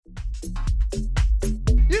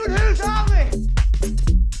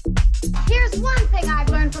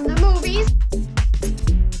please?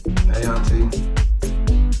 Hey, Auntie.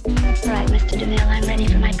 All right, Mr. Neal, I'm ready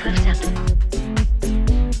for my close-up.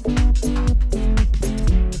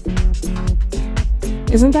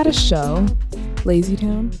 Isn't that a show? Lazy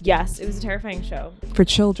Town? Yes, it was a terrifying show. For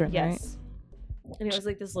children, Yes. right? And it was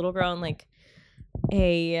like this little girl in like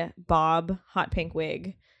a bob hot pink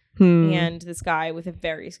wig and this guy with a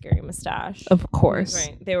very scary mustache. Of course.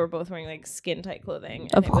 They were both wearing like skin tight clothing.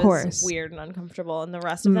 And Of it was course. weird and uncomfortable. And the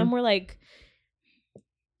rest of them were like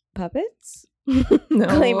puppets? No.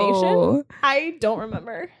 Claymation? I don't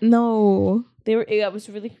remember. No. It was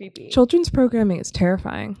really creepy. Children's programming is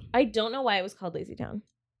terrifying. I don't know why it was called Lazy Town.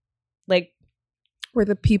 Like, Were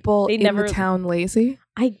the people They in never- the town lazy?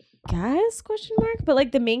 I guess, question mark? But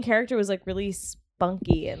like the main character was like really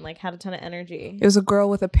spunky and like had a ton of energy. It was a girl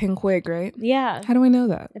with a pink wig, right? Yeah. How do I know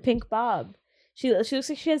that? A pink bob. She looks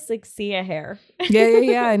like she has like Sia hair.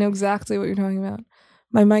 Yeah. I know exactly what you're talking about.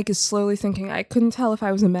 My mic is slowly thinking. I couldn't tell if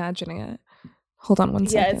I was imagining it. Hold on one Yeah,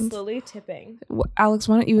 second. it's slowly tipping. Alex,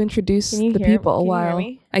 why don't you introduce Can you the hear- people can you hear while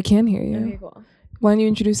me? I can hear you. Okay, cool. Why don't you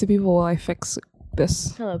introduce the people while I fix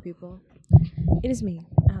this? Hello, people. It is me,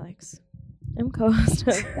 Alex. I'm co-host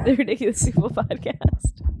of the Ridiculous People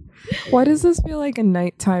podcast. Why does this feel like a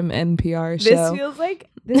nighttime NPR show? This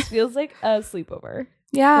feels like a sleepover.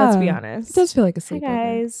 Yeah. Let's be honest. It does feel like a Hi sleepover.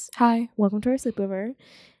 guys. Hi. Welcome to our sleepover.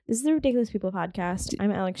 This is the Ridiculous People podcast.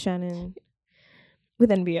 I'm Alex Shannon with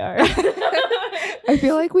NPR. I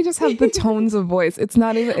feel like we just have the tones of voice. It's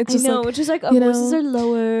not even, it's just like, which is like our you know, voices are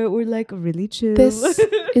lower. We're like really chill. this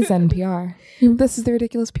is NPR. This is the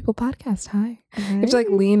Ridiculous People podcast. Hi. You have to like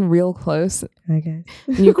lean real close. Okay.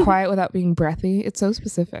 And you're quiet without being breathy. It's so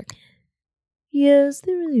specific. Yes,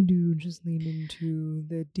 they really do just lean into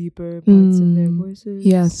the deeper parts of their voices.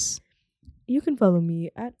 Yes. You can follow me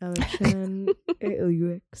at Alex Shan,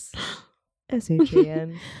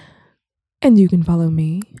 ALUXSHAN. And you can follow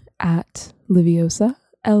me at Liviosa,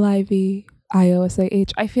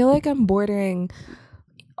 LIVIOSAH. I feel like I'm bordering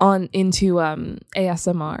on into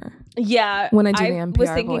ASMR. Yeah, When I do the NPR was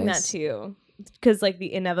thinking voice. that too, because like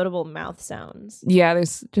the inevitable mouth sounds. Yeah,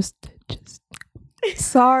 there's just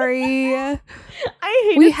sorry. I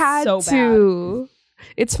hate We it had so to.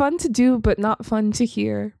 It's fun to do, but not fun to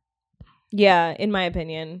hear. Yeah, in my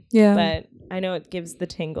opinion. Yeah. But I know it gives the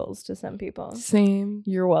tingles to some people. Same.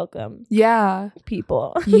 You're welcome, Yeah.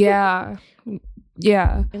 people. Yeah.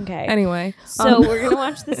 Yeah. Okay. Anyway. So we're gonna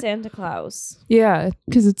watch the Santa Claus. Yeah,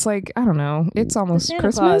 because it's like, I don't know. It's almost Santa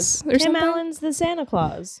Christmas Claus. or Tim something. Allen's The Santa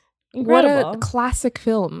Claus. What Incredible. a classic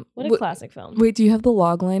film. What a classic film. Wait, do you have the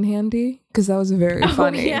log line handy? Because that was very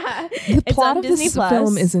funny. Yeah. The It's plot on of Disney this Plus.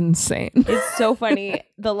 film is insane. It's so funny.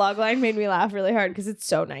 The logline made me laugh really hard because it's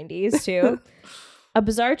so 90s too. A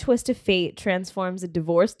bizarre twist of fate transforms a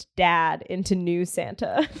divorced dad into new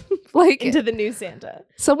Santa. Like, into the new Santa.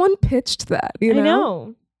 someone pitched that, you know? I know.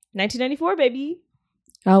 1994, baby.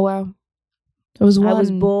 Oh, wow. I was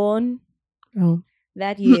born Oh.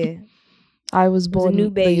 that year. I was born new the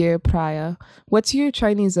babe. year prior. What's your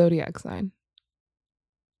Chinese zodiac sign?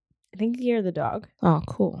 I think you're the dog. Oh,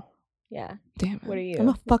 cool. Yeah. Damn it. What are you? I'm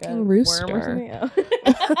a Like fucking worm or rooster. something? Oh.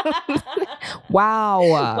 Wow.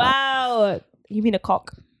 Wow. You mean a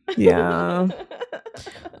cock? Yeah.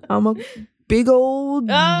 I'm a big old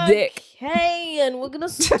dick. Okay, and we're gonna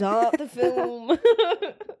start the film.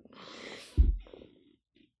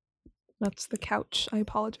 That's the couch. I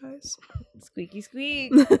apologize. Squeaky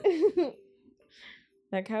squeak.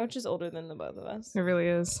 That couch is older than the both of us. It really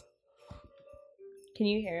is. Can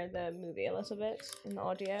you hear the movie a little bit in the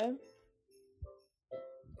audio?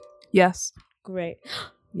 Yes. Great.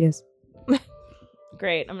 Yes.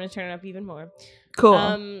 Great. I'm gonna turn it up even more.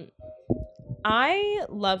 Cool. I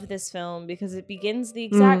love this film because it begins the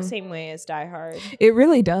exact same way as Die Hard. It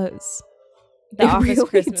really does. The It Office really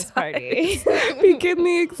Christmas does. Party. Begin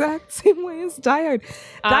the exact same way as Die Hard.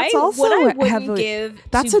 That's also what I wouldn't heavily. give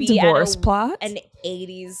That's to a be at divorce plot. an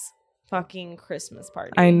 80s fucking Christmas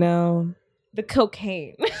party. I know. The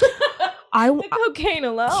cocaine. I The cocaine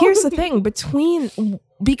alone. Here's the thing,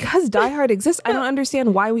 because Die Hard exists, I don't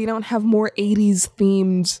understand why we don't have more 80s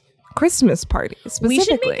themed Christmas parties specifically. We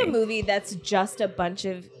should make a movie that's just a bunch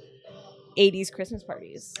of 80s Christmas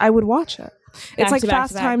parties. I would watch it. It's Back like to back Fast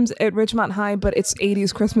to back. Times at Ridgemont High, but it's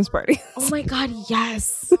 80s Christmas party. Oh my god,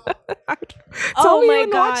 yes. Tell me you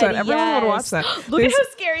would watch that. Everyone would watch yes. that. Look at how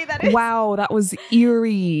scary that is. Wow, that was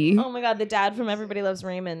eerie. Oh my god, the dad from Everybody Loves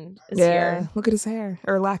Raymond is Yeah, here. look at his hair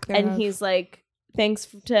or lack thereof. And he's like, thanks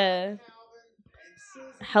to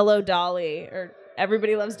Hello Dolly or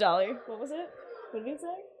Everybody Loves Dolly. What was it? What did he say?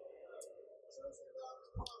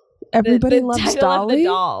 Everybody The loves title of Dolly. the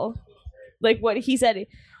doll. Like what he said.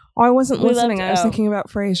 Oh, I wasn't We listening. loved- I was oh. thinking about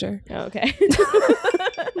Frasier. Oh, okay.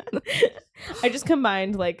 I just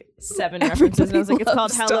combined like 7 references and I was like, it's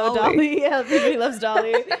called Everybody Hello loves Dolly. Dolly. Yeah, everybody loves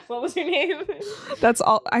Dolly. What was her name? That's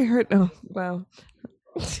all I heard. Oh, wow.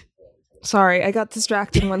 Sorry, I got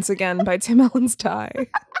distracted once again by Tim Allen's tie.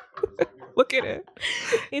 Look at it.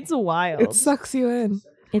 It's wild. It sucks you in.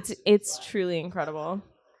 It's truly incredible.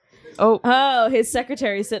 Oh, His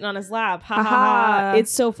secretary's sitting on his lap. Ha ha Ha ha. ha.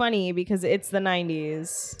 It's so funny because it's the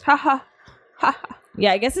 90s. haha. Haha.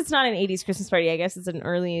 Yeah, I guess it's not an 80s Christmas party. I guess it's an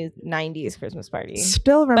early 90s Christmas party.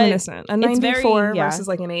 Still reminiscent. A it's very- 94 yeah. versus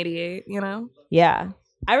like an 88, you know? Yeah.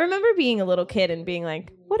 I remember being a little kid and being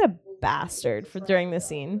like, what a bastard for during this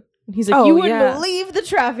scene. And he's like, Oh, you wouldn't yeah. believe the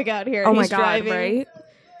traffic out here. Oh my He's God, driving. right?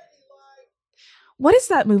 What is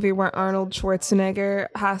that movie where Arnold Schwarzenegger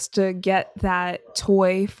has to get that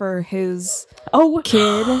toy for his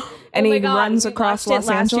kid and Oh my he God, runs we across watched it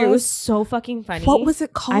Los last year. It was Angeles? so fucking funny. What was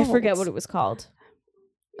it called? I forget what it was called.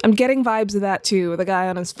 I'm getting vibes of that too. The guy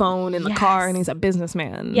on his phone in the car Yes. and he's a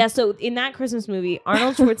businessman. Yeah, so in that Christmas movie,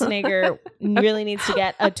 Arnold Schwarzenegger really needs to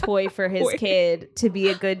get a toy for his Wait. kid to be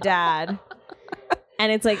a good dad.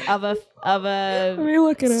 And it's like of a Let me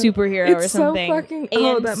look at it. superhero or It's so something. fucking- and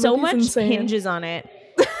oh, that so movie's much insane. hinges on it.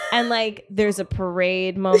 And like there's a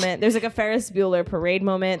parade moment. There's like a Ferris Bueller parade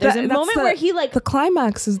moment. There's a That's moment where he like the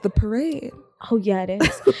climax is the parade. oh yeah, it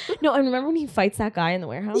is. No, and remember when he fights that guy in the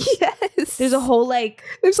warehouse? Yes. There's a whole like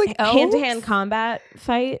There's like hand-to-hand combat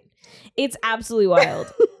fight. It's absolutely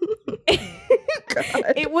wild.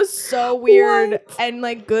 It was so weird What? and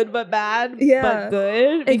like good but bad, Yeah. but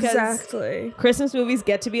good. Because Exactly. Christmas movies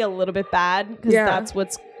get to be a little bit bad because Yeah. that's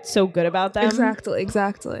what's so good about them.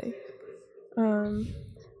 Exactly.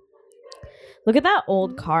 Look at that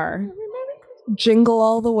old car. Jingle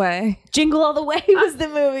All the Way. Jingle All the Way was the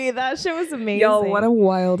movie. That shit was amazing. Yo, what a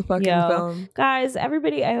wild fucking Yo. film. Guys,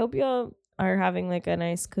 everybody, I hope y'all are having like a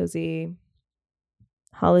nice cozy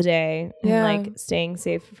holiday Yeah. and like staying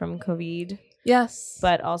safe from COVID, Yes.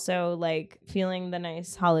 but also like feeling the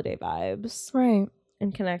nice holiday vibes right.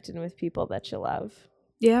 and connecting with people that you love.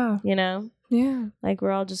 Yeah. You know, Yeah. like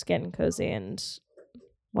we're all just getting cozy and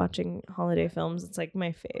watching holiday films. It's like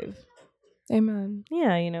my fave. Amen.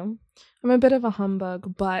 Yeah, you know. I'm a bit of a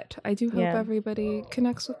humbug, but I do hope Yeah. everybody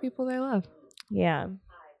connects with people they love. Yeah.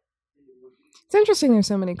 It's interesting there's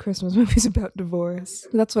so many Christmas movies about divorce.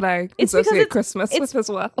 That's what I It's because associate it's- Christmas it's- with as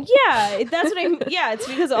well. Yeah, that's what I. Yeah, it's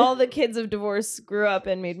because all the kids of divorce grew up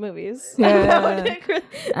and made movies. Yeah.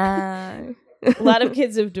 A lot of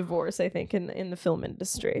kids of divorce, I think, in the film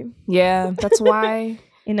industry. Yeah, that's why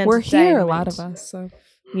In we're here, a entertainment. lot of us. So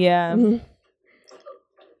Yeah, Mhm.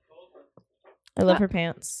 I love her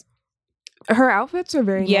pants. her outfits are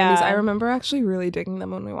very Yeah. 90s. I remember actually really digging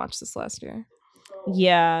them when we watched this last year.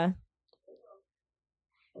 Yeah,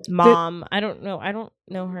 Mom. I don't know. I don't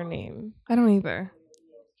know her name. I don't either.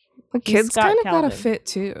 The He's kids Scott kind of got a Calvin. fit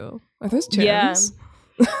too. Are those Tims? Yeah.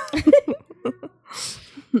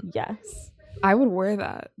 Yes, I would wear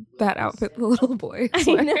that outfit the little boy is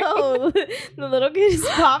I wearing. know. The little kid is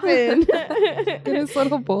popping. Get his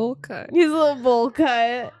little bowl cut. His little bowl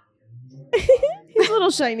cut. His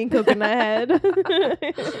little shiny coconut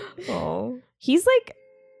head. Oh, He's like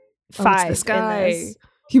it's 5 this in guy. this.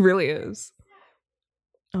 He really is.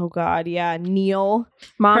 Oh God, yeah, Neal.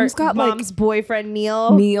 Mom's Her- got mom's boyfriend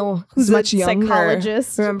Neal, like Neal, who's a much younger.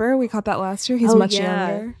 psychologist. Remember we caught that last year? He's Oh, much yeah.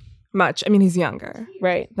 younger. Much. I mean, he's younger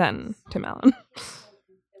Right? than Tim Allen.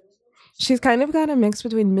 She's kind of got a mix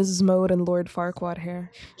between Mrs. Mode and Lord Farquaad hair.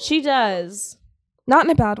 She does. Not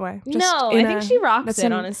in a bad way. Just No, in I think a- she rocks that's it.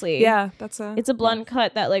 in- Honestly, Yeah, that's a. it's a blunt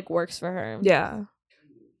cut that like works for her. Yeah,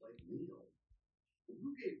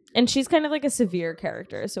 And she's kind of like a severe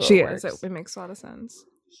character, so she it is. works. It makes a lot of sense.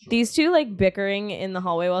 These two like bickering in the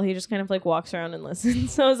hallway while he just kind of like walks around and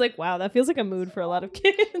listens. So I was like, wow, that feels like a mood for a lot of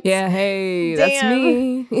kids. Yeah, hey, that's Damn.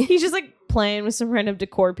 me. He's just like playing with some random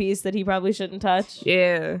decor piece that he probably shouldn't touch.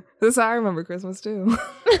 Yeah, this I remember Christmas too.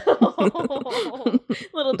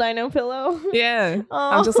 Little dino pillow. Yeah, Oh.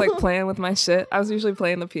 I'm just like playing with my shit. I was usually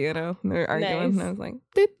playing the piano and they were arguing, Nice. and I was like,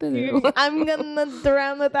 "Doo-doo." I'm gonna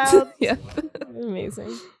drown it out. Yeah.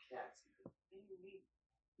 Amazing.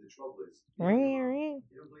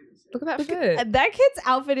 Look at that fit. That kid's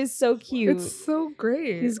outfit is so cute. It's so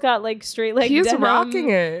great. He's got like straight leg He's denim rocking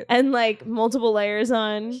it. and like multiple layers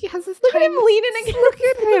on. He has this Look at him tiny- leaning against Look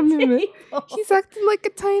at him. the table. He's acting like a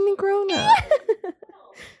tiny grown up.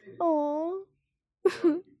 Aw.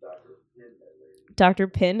 Dr.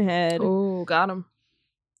 Pinhead. Oh, got him.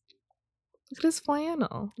 Look at his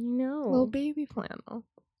flannel. No. Little baby flannel.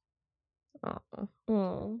 Oh.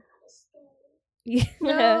 Oh.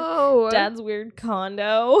 No. Dad's weird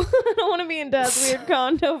condo. I don't want to be in Dad's weird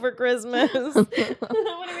condo for Christmas. I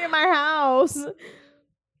want to be in my house.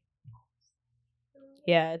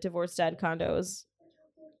 Yeah, divorced dad condos.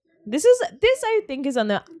 This I think is on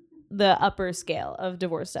the upper scale of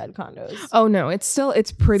divorced dad condos. Oh no, it's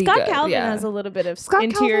pretty Scott good. Calvin yeah. has a little bit of Scott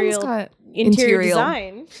interior Calvin's got interior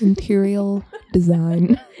design. Interior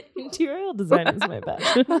design. Interior design is my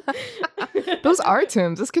bad. Those are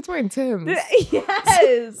Tims. This kid's wearing Tims.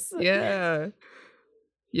 Yes. Yeah.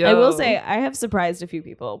 I will Yo. say I have surprised a few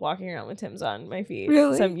people walking around with Tims on my feet.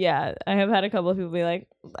 Really? I have had a couple of people be like,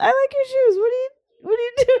 "I like your shoes. What do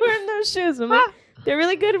you do wearing those shoes?" I'm like, "They're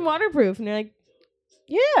really good and waterproof." And they're like,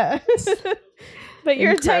 "Yeah." But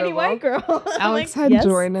you're a tiny white girl. Alex like, had yes.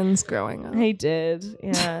 Jordans growing up. I did.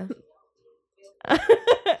 Yeah.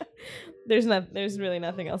 There's really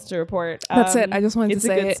nothing else to report. That's it. I just wanted to it's a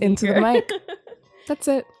say good it into the sneaker. mic. That's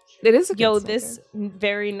it. It is a good sneaker. This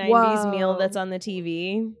very 90s meal Whoa. that's on the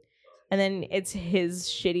TV, and then it's his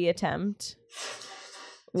shitty attempt.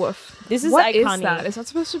 Woof. This is What iconic. is that? Is that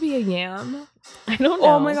supposed to be a yam? I don't know.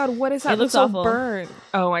 Oh my god, what is that? It looks so awful. burnt.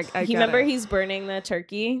 Oh, I get Remember it. he's burning the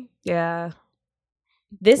turkey? Yeah.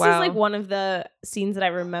 This Wow. is like one of the scenes that I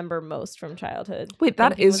remember most from childhood. Wait, that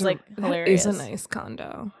Thinking is was, like that hilarious. is a nice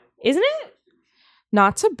condo. Isn't it?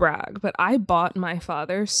 Not to brag, but I bought my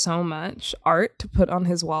father so much art to put on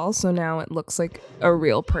his wall, so now it looks like a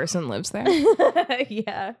real person lives there.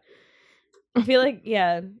 Yeah. I feel like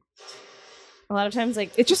a lot of times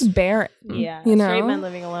like It's just barren. yeah, you know, straight men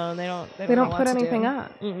living alone, they don't they don't know put what to anything do.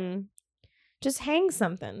 up. Mm-mm. Just hang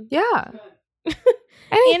something. Yeah,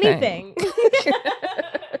 Anything.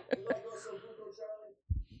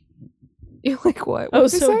 You like what? Oh,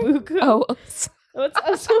 What'd you so say? buku. Oh, What's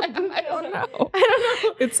Osobuco? I don't know. I don't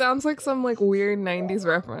know. It sounds like some like weird '90s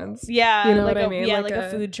reference. Yeah, You know like what I mean? Yeah, Like like a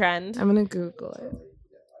a- food trend. I'm gonna Google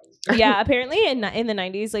it. Yeah, apparently in the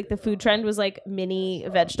 90s, like the food trend was like mini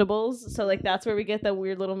vegetables. So like that's where we get the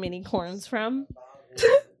weird little mini corns from.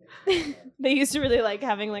 They used to really like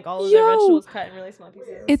having like all of their vegetables cut in really small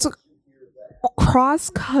pieces. It's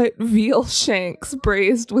cross-cut veal shanks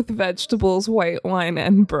braised with vegetables, white wine,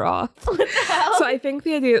 and broth. What the hell? So I think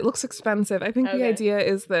the idea, it looks expensive. I think the Okay. idea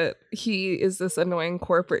is that he is this annoying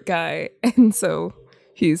corporate guy, and so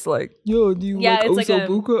he's like, "Yo, do you like it's like a-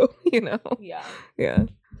 osobuco?" You know? Yeah. Yeah.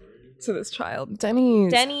 To this child,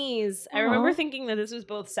 Denny's. I remember Aw. thinking that this was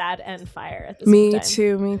both sad and fire at the same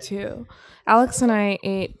time. Me too. Alex and I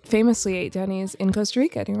famously ate Denny's in Costa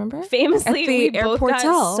Rica. Do you remember? Famously, At the we both got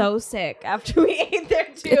airportel. so sick after we ate there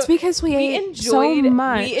too. It's because we ate so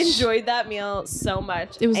much. We enjoyed that meal so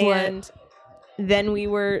much. It was and lit. then we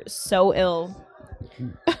were so ill.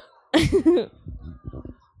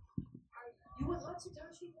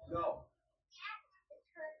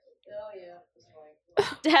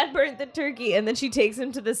 Dad burnt the turkey, and then she takes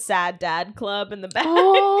him to the sad dad club in the back.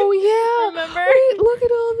 Oh yeah. Remember? Wait, look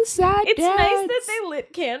at all the sad It's nice that dads. they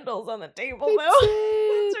lit candles on the table, It's though. it.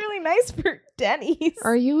 It's really nice for Denny's.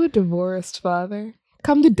 Are you a divorced father?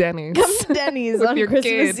 Come to Denny's. Come to Denny's With on your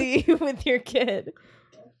Christmas kid. Eve with your kid.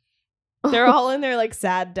 They're all in their like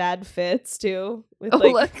sad dad fits too. With Oh,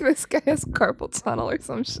 like look, this guy has carpal tunnel or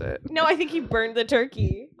some shit. no, I think he burned the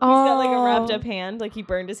turkey. He's got like a wrapped Oh. up hand, like he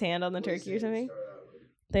burned his hand on the turkey or something.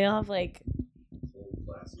 They all have like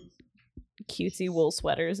cutesy wool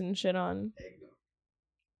sweaters and shit on.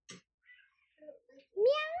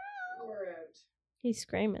 Meow. He's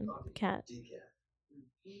screaming. The cat.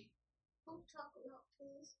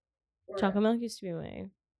 Chocolate milk used to be my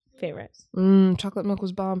favorite. Chocolate milk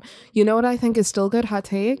was bomb. You know what I think is still good? Hot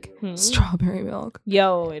take? Hmm. Strawberry milk.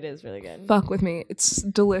 Yo, it is really good. Fuck with me. It's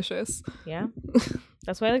delicious. Yeah.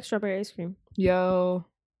 That's why I like strawberry ice cream. Yo.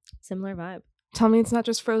 Similar vibe. Tell me it's not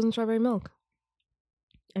just frozen strawberry milk.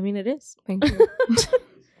 I mean, it is. Thank you.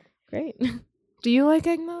 Great. Do you like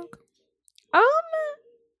egg milk?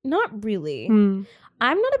 Not really. Mm.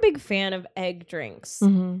 I'm not a big fan of egg drinks.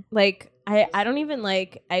 Mm-hmm. Like, I don't even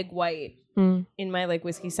like egg white Mm. in my like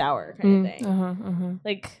whiskey sour kind of thing. Uh-huh.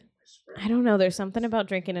 Like, I don't know. There's something about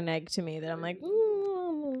drinking an egg to me that I'm like,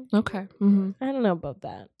 Okay. Mm-hmm. I don't know about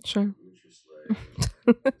that. Sure.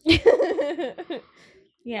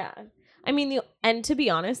 Yeah. I mean, and to be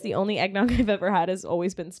honest, the only eggnog I've ever had has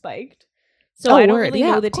always been spiked. So I don't word. really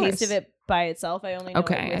Yeah, know of the taste course. of it by itself. I only know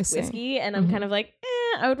Okay, it I with see. whiskey. And I'm Mhm. kind of like,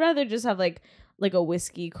 I would rather just have like a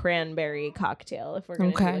whiskey cranberry cocktail if we're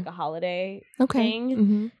going to do Okay. like a holiday Okay. thing.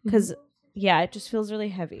 Mm-hmm. Because, yeah, it just feels really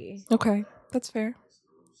heavy. Okay. That's fair.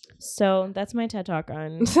 So that's my TED Talk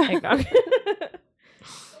on eggnog.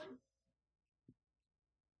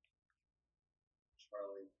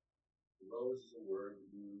 Charlie, rose is a word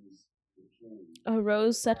used A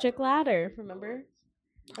rose such a ladder. Remember?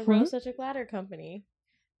 A rose such a ladder company.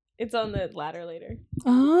 It's on the ladder later.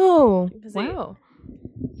 Oh, wow.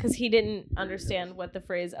 Because he didn't understand what the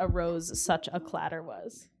phrase "a rose such a clatter"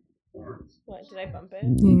 was. What, did I bump it?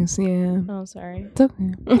 Yes, yeah. Oh, sorry. It's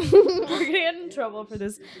okay. We're gonna get in trouble for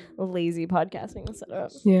this lazy podcasting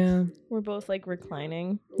setup. Yeah. We're both like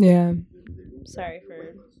reclining. Yeah. Sorry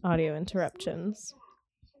for audio interruptions.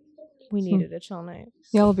 We needed a chill night.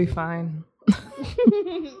 Y'all be fine.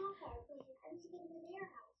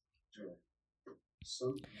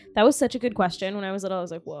 That was such a good question. When I was little, I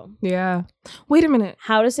was like, whoa. Yeah. Wait a minute.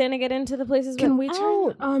 How does Santa get into the places? Can we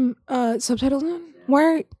turn subtitles on?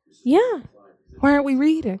 Why aren't we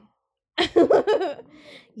reading?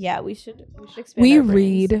 Yeah, we should expand We our brains.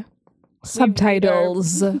 read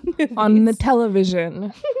subtitles on the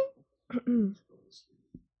television.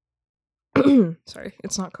 Sorry,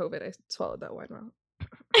 it's not COVID. I swallowed that wine wrong.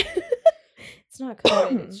 It's not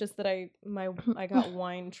COVID. It's just that I got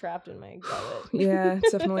wine trapped in my gullet. Yeah,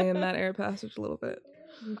 it's definitely in that air passage a little bit.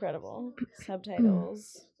 Incredible.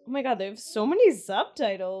 Subtitles. Oh my god, they have so many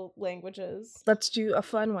subtitle languages. Let's do a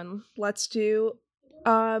fun one. Let's do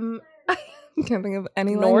I can't think of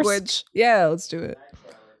any Norse? language. Yeah, let's do it.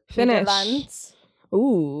 Finnish. Netherlands.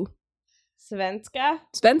 Ooh. Svenska.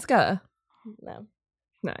 Svenska. No.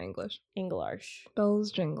 Not English. English.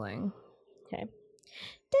 Bells jingling. Okay.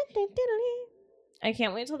 I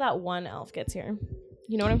can't wait till that one elf gets here.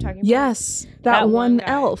 You know what I'm talking about? Yes, that one guy.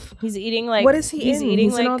 elf. He's eating like What is he he's in? eating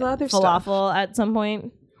He's in like all the other falafel stuff. at some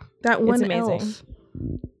point. That one amazing. elf.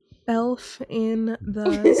 Elf in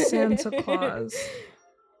the Santa Claus.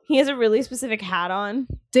 He has a really specific hat on.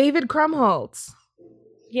 David Krumholtz.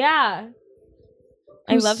 Yeah.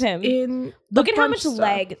 I love him. In Look at how bunch much stuff.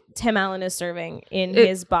 leg Tim Allen is serving in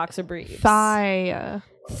his boxer briefs. Thigh.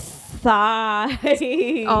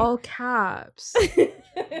 All caps.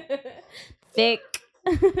 Thick.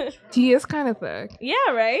 He is kind of thick. Yeah,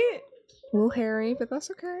 right? A little hairy, but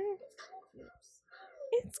that's okay.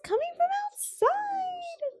 It's coming from outside.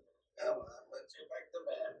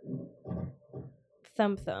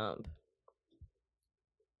 Thump thump.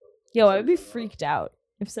 Yo, I would be freaked out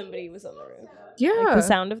if somebody was on the roof. Yeah. Like the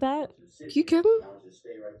sound of that. You kidding?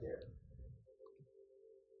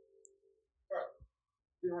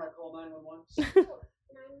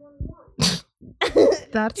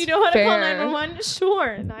 That's Do you know how fair. to call 911?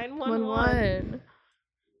 Sure, 911.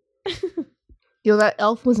 Yo, that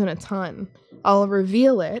elf was in a ton. I'll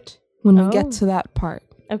reveal it when we get to that part.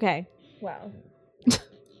 Okay. Wow.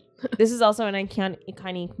 This is also an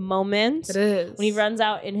iconic moment. It is. When he runs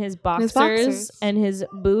out in his boxers and his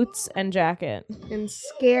boots and jacket. And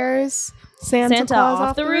scares Santa Claus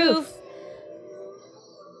off the roof.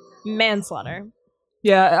 Manslaughter.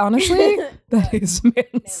 Yeah, honestly, that is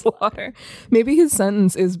manslaughter. Maybe his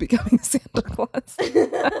sentence is becoming Santa Claus.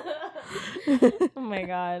 Oh my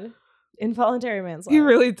god. Involuntary manslaughter. He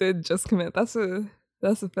really did just commit. That's a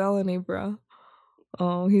felony, bro.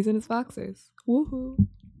 Oh, he's in his boxers. Woohoo.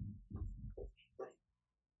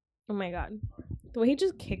 Oh my god. The way he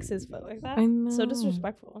just kicks his foot like that. I know. So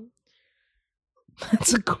disrespectful.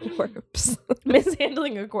 That's a corpse.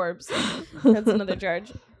 Mishandling a corpse. That's another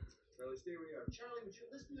charge.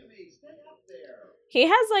 He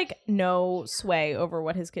has like no sway over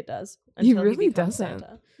what his kid does. He Until really becomes doesn't.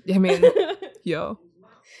 Santa. I mean, yo.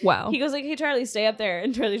 Wow. He goes like, "Hey Charlie, stay up there,"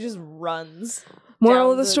 and Charlie just runs. Moral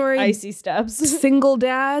down of the story: icy steps. Single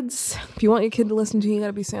dads, if you want your kid to listen to you, you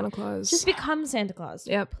gotta be Santa Claus. Just become Santa Claus.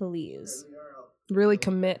 Yep. Please. Really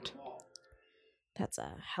commit. That's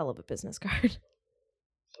a hell of a business card.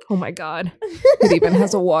 Oh my god. It even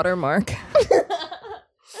has a watermark.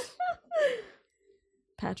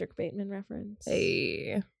 Patrick Bateman reference.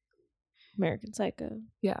 Hey. American Psycho.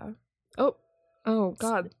 Yeah. Oh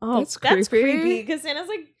god. Oh, that's creepy. because Santa's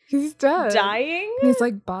like He's dead. dying. And he's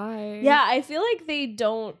like, bye. Yeah, I feel like they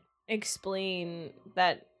don't explain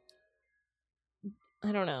that.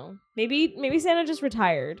 I don't know. Maybe Santa just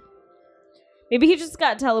retired. Maybe he just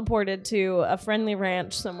got teleported to a friendly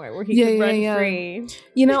ranch somewhere where he could run free.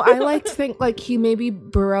 You know, I like to think like he maybe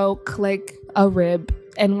broke like a rib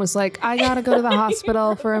and was like, I gotta go to the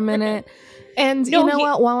hospital for a minute. And you know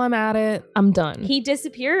what? While I'm at it, I'm done. He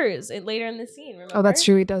disappears later in the scene, remember? Oh, that's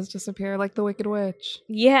true. He does disappear like the Wicked Witch.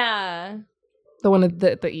 Yeah. The one at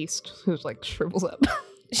the east who's like shrivels up.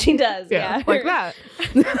 She does, yeah. Like that.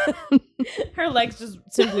 Her legs just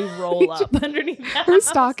simply roll up underneath the Her house.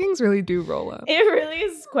 stockings really do roll up. It really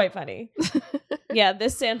is quite funny. Yeah,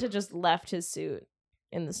 this Santa just left his suit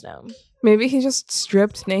in the snow. Maybe he just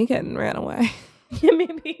stripped naked and ran away. Yeah,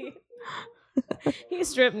 maybe. He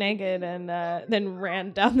stripped naked and then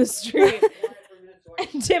ran down the street.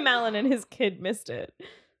 And Tim Allen and his kid missed it.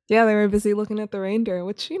 Yeah, they were busy looking at the reindeer,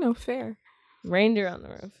 which, fair. Reindeer on the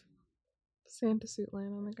roof. Santa suit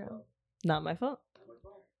laying on the ground. Not my fault.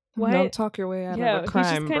 Why? Don't talk your way out of a crime,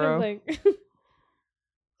 he's just kind bro. of like...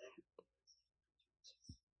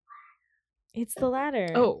 It's the ladder.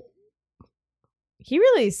 Oh. He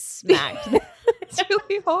really smacked. It's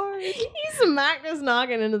really hard. He smacked his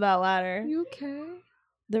noggin into that ladder. You okay?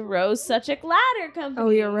 The Rose Suchek Ladder Company. Oh,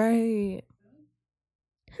 you're right.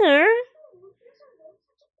 Huh?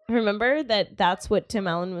 Remember that's what Tim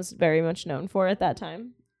Allen was very much known for at that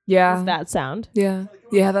time? Yeah. Was that sound. Yeah.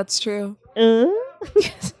 Yeah, that's true.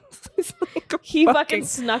 He fucking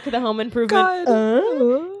snuck the Home Improvement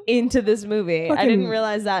into this movie. I didn't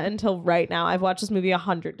realize that until right now. I've watched this movie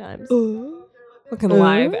 100 times. Fucking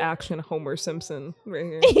live action Homer Simpson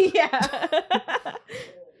right here. Yeah.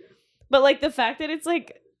 But like the fact that it's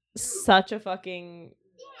like such a fucking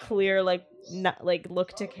clear like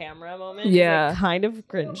look to camera moment is like kind of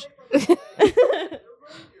cringe.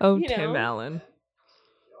 Oh, Tim Allen.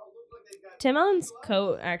 Tim Allen's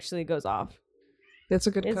coat actually goes off. That's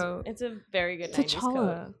a good coat. It's a very good 90s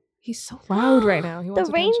coat. He's so loud right now. He wants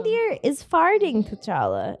the reindeer is farting,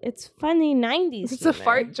 T'Challa. It's funny 90s It's humor. a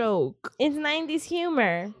fart joke. It's 90s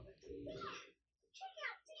humor.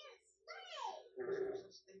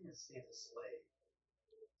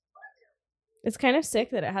 It's kind of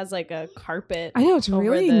sick that it has like a carpet. I know, it's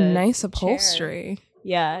really nice chair. upholstery.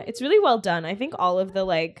 Yeah, it's really well done. I think all of the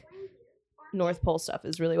like North Pole stuff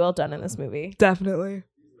is really well done in this movie. Definitely.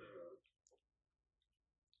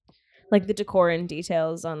 Like the decor and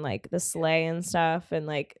details on like the sleigh and stuff, and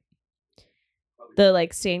like the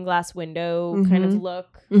like stained glass window kind of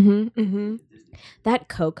look. That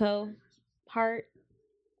cocoa part.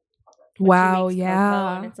 Wow,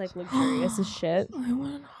 yeah. And it's like luxurious as shit. I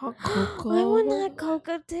want hot cocoa. I want that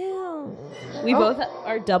cocoa too. We both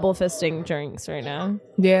are double fisting drinks right now.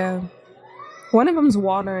 Yeah. One of them's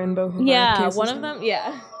water in both of our cases. One of them,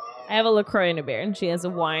 yeah. I have a LaCroix and a beer, and she has a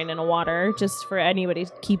wine and a water, just for anybody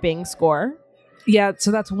keeping score. Yeah,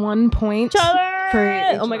 so that's 1 point.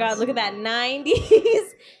 For oh my god, look at that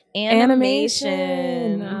 90s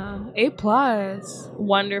animation. A+.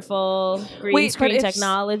 Wonderful green screen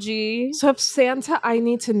technology. So if Santa, I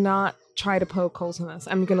need to not try to poke holes in this.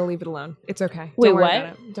 I'm gonna leave it alone. It's okay. Wait, Don't worry what?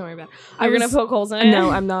 about it. Don't worry about it. You're gonna poke holes in it? No,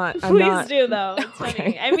 I'm not. Please do though. It's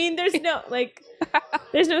funny. I mean, there's no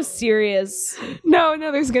there's no serious. No,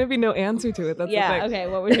 there's gonna be no answer to it. That's the thing. Okay.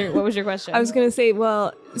 What was your question? I was gonna say,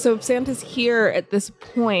 well, so if Santa's here at this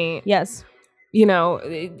point, yes. You know,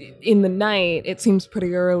 in the night, it seems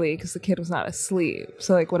pretty early because the kid was not asleep.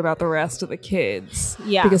 So, like, what about the rest of the kids?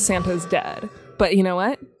 Yeah. Because Santa's dead. But you know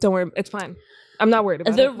what? Don't worry. It's fine. I'm not worried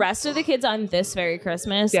about it. The rest of the kids on this very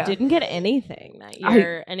Christmas didn't get anything that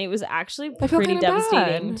year. And it was actually pretty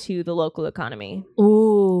devastating to the local economy.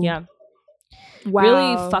 Ooh. Yeah. Wow.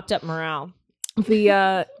 Really fucked up morale.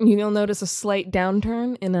 You'll notice a slight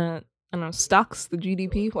downturn in I don't know, stocks, the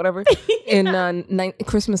GDP, whatever, in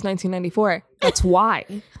Christmas 1994. That's why.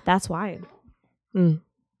 That's why.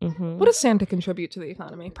 What does Santa contribute to the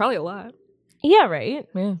economy? Probably a lot. Yeah, right.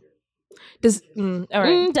 Yeah. Does all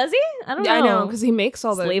right? Does he? I don't know. I know, because he makes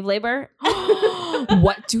all the slave labor.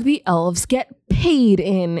 What do the elves get paid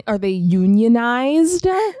in? Are they unionized?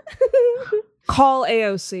 Call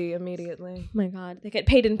AOC immediately. Oh my god, they get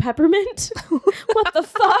paid in peppermint. What the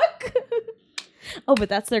fuck? Oh, but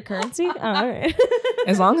that's their currency? Oh, all right.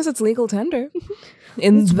 As long as it's legal tender.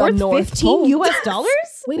 It's the worth North $15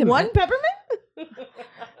 US? Wait a One minute. peppermint?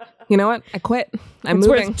 You know what? I quit. I'm it's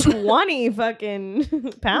moving. Worth 20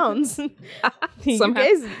 fucking pounds. You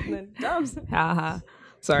guys, the dumps. Haha.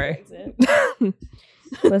 Sorry.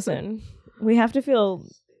 Listen, we have to feel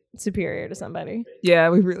superior to somebody. Yeah,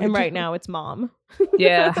 we really And do. right now it's mom.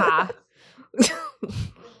 Yeah. Ha.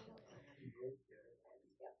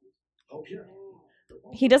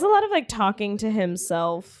 He does a lot of like talking to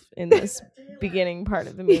himself in this beginning part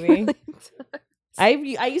of the movie. I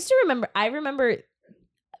used to remember. I remember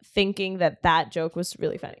thinking that joke was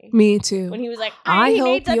really funny. Me too. When he was like, I hope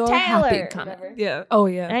needs a you're tailor. happy. Yeah. Oh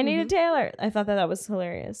yeah. I need a tailor. I thought that was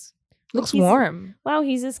hilarious. Looks warm. Wow,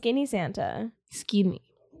 he's a skinny Santa. Skinny.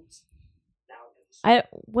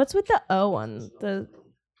 What's with the O on the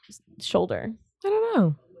shoulder? I don't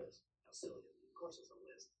know.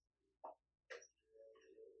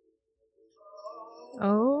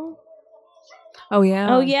 Oh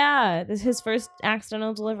yeah. Oh yeah. This is his first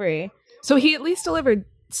accidental delivery. So he at least delivered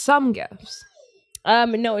some gifts.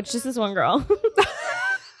 No, it's just this one girl.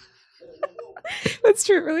 That's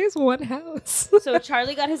true. It really is one house. So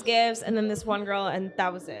Charlie got his gifts, and then this one girl, and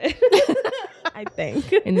that was it. I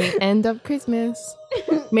think. In the end of Christmas.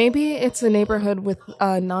 Maybe it's a neighborhood with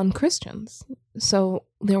non-Christians, so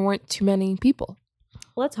there weren't too many people.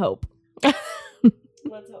 Let's hope.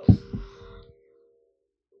 Let's hope.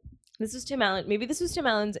 This was Tim Allen. Maybe this was Tim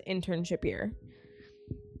Allen's internship year.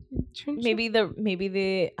 Maybe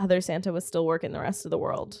the other Santa was still working the rest of the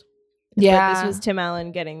world. Yeah, but this was Tim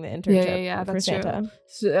Allen getting the internship. Yeah, for that's Santa. true.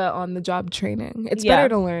 So, on the job training. It's better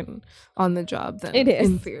to learn on the job than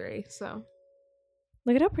in theory. So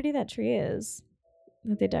look at how pretty that tree is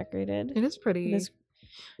that they decorated. It is pretty.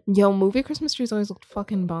 Yo, movie Christmas trees always looked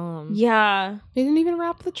fucking bomb. Yeah, they didn't even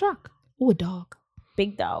wrap the truck. Oh, a dog.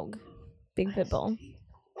 Big dog. Big pit bull.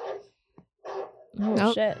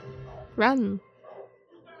 Oh shit! Run.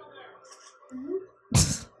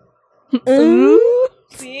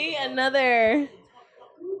 See, another.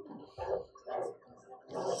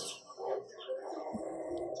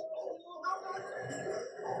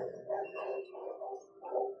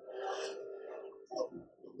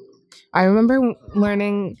 I remember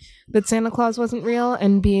learning that Santa Claus wasn't real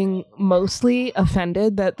and being mostly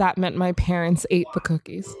offended that meant my parents ate the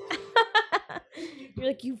cookies. You're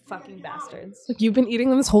like, you fucking bastards. Like, you've been eating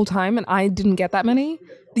them this whole time and I didn't get that many?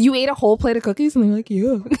 You ate a whole plate of cookies? And they're like,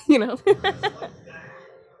 yeah. You know?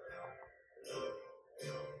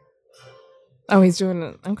 Oh, he's doing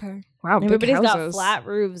it. Okay. Wow, everybody's got flat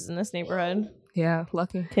roofs in this neighborhood. Yeah,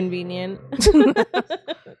 lucky. Convenient.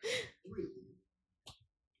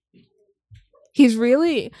 He's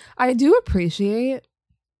really... I do appreciate...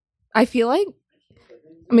 I feel like...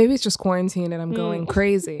 Maybe it's just quarantine and I'm going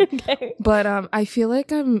crazy. Okay. But I feel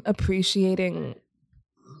like I'm appreciating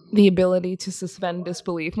the ability to suspend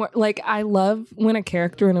disbelief more. Like, I love when a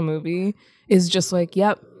character in a movie is just like,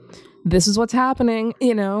 yep, this is what's happening,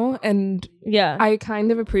 you know? And yeah, I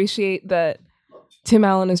kind of appreciate that Tim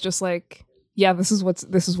Allen is just like, yeah, this is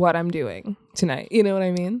what I'm doing tonight. You know what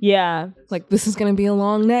I mean? Yeah. Like, this is going to be a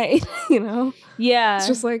long night, you know? Yeah. It's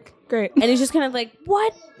just like, great. And he's just kind of like,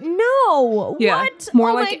 what? No. Yeah. What?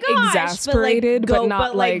 More like exasperated, but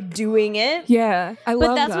not like doing it. Yeah. I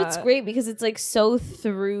love that. But that's what's great because it's like so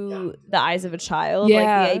through the eyes of a child. Yeah.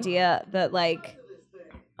 Like the idea that like,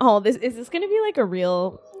 oh, is this going to be like a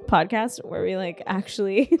real podcast where we like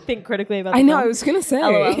actually think critically about the I know, film? I was gonna say.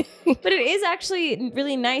 LOL. But it is actually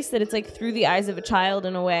really nice that it's like through the eyes of a child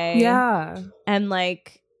in a way. Yeah. And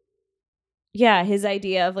like, yeah, his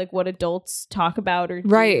idea of like what adults talk about or do.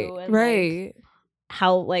 And, right. Like,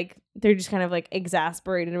 how like they're just kind of like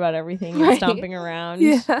exasperated about everything and stomping around.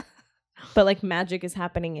 Yeah. But like magic is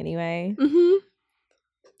happening anyway. Mm-hmm.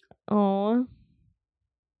 Oh.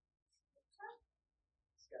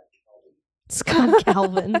 Scott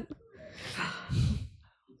Calvin.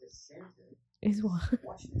 Is what?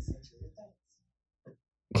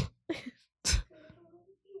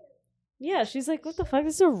 Yeah, she's like, what the fuck?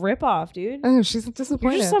 This is a ripoff, dude. I know, she's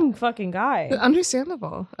disappointed. You're just some fucking guy.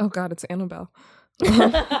 Understandable. Oh god, it's Annabelle.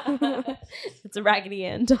 It's a Raggedy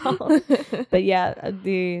Ann doll. But yeah,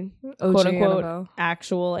 the OG quote unquote Annabelle.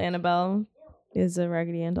 actual Annabelle is a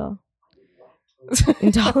Raggedy Ann doll.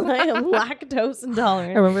 Lactose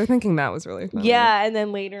intolerant. I remember thinking that was really funny. Yeah, and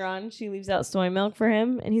then later on she leaves out soy milk for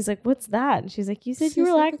him and he's like, what's that? And she's like, you said you were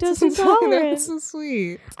lactose intolerant. That's so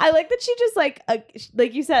sweet. I like that she just like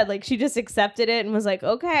you said, like she just accepted it and was like,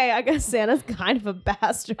 okay, I guess Santa's kind of a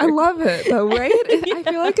bastard. I love it though, right? Yeah. I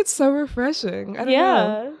feel like it's so refreshing. I don't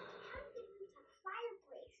know.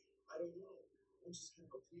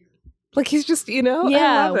 Like he's just, you know,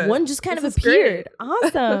 yeah, I love it. One just kind of appeared.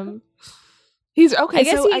 Awesome. He's okay.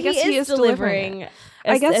 I guess he is delivering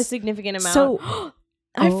a significant amount. So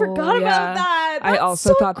I forgot about that. That's I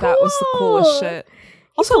also thought cool. that was the coolest shit.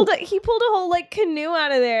 He pulled a whole like canoe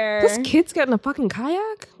out of there. This kid's getting a fucking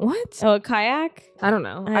kayak? What? Oh, a kayak? I don't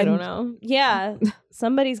know. I don't know. Yeah,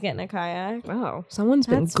 somebody's getting a kayak. Wow, someone's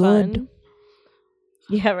been good. Fun.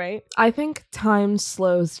 Yeah, right. I think time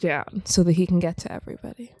slows down so that he can get to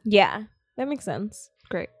everybody. Yeah, that makes sense.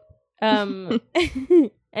 Great.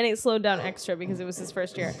 And it slowed down extra because it was his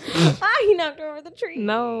first year. He knocked over the tree.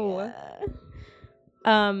 No.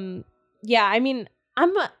 Yeah, I mean,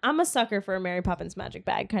 I'm a sucker for a Mary Poppins magic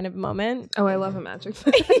bag kind of moment. Oh, I love a magic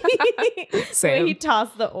bag. Same. When he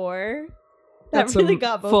tossed the oar. That's really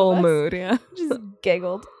got both full of us. mood, yeah. Just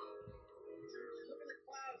giggled.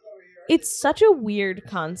 It's such a weird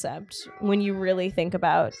concept when you really think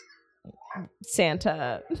about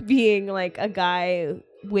Santa being like a guy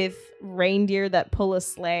with reindeer that pull a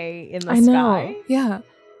sleigh in the sky. Yeah.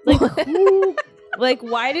 Like who, like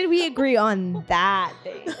why did we agree on that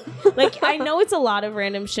thing? Like I know it's a lot of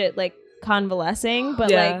random shit like convalescing,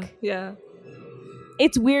 but yeah.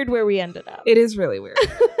 It's weird where we ended up. It is really weird.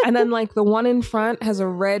 And then like the one in front has a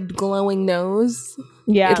red glowing nose.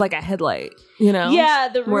 Yeah. It's like a headlight, you know? Yeah,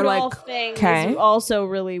 the We're Rudolph like, thing okay. is also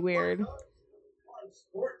really weird.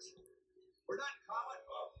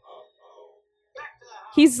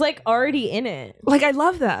 He's like already in it. Like I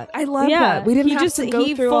love that. I love that. We didn't have to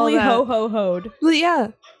go through all that. He fully ho-ho-ho'd. Well, yeah.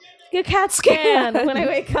 Get a CAT scan. When I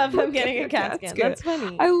wake up, I'm getting a CAT scan. That's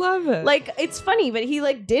funny. I love it. Like, it's funny, but he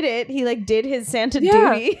like did it. He like did his Santa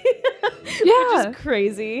duty. Yeah. Which is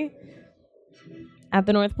crazy. At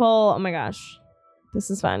the North Pole. Oh my gosh. This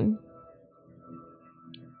is fun.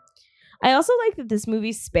 I also like that this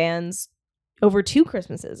movie spans over 2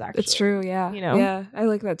 Christmases, actually. It's true, yeah. You know? Yeah, I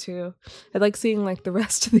like that too. I like seeing like the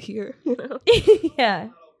rest of the year, you know? Yeah.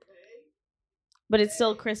 But it's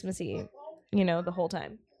still Christmassy, you know, the whole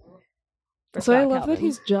time. So I love that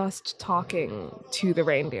he's just talking to the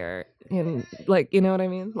reindeer in like, you know what I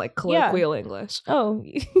mean? Like colloquial English. Oh,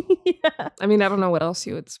 yeah. I mean, I don't know what else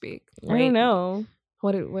you would speak. Right? I don't know.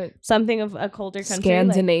 What? Something of a colder country.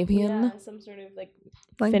 Scandinavian? Like, some sort of like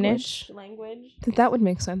language? Finnish language. That would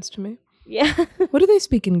make sense to me. Yeah. What do they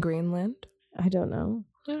speak in Greenland? I don't know.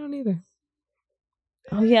 I don't either.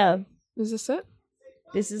 Oh, yeah. Is this it?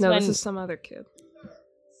 This is this is some other kid.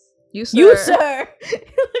 You, sir. You, sir. Look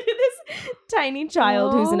at this tiny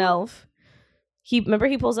child who's an elf. He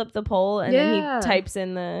pulls up the pole and then he types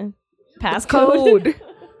in the passcode.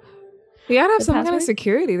 You gotta have some kind of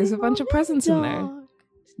security. There's a bunch of presents in there.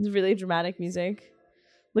 It's really dramatic music.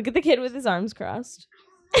 Look at the kid with his arms crossed.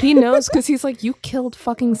 He knows because he's like, you killed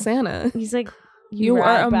fucking Santa. He's like, you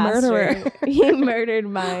are a murderer. He murdered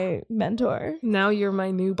my mentor. Now you're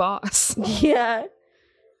my new boss. Yeah.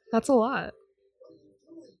 That's a lot.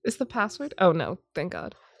 Is the password? Oh no, thank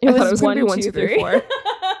God. I thought it was going to be 1, 2, 3, 4. It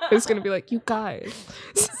was going to be like, you guys.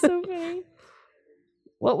 So funny.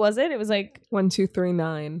 What was it? It was like 1, 2, 3,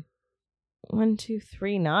 9. 1, 2,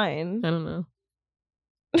 3, 9. I don't know.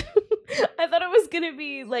 I thought it was gonna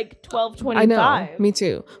be like 12, 25. I know, me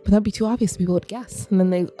too. But that'd be too obvious. People would guess, and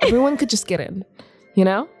then everyone could just get in. You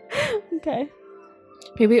know? Okay.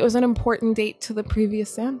 Maybe it was an important date to the previous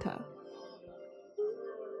Santa.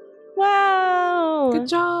 Wow. Good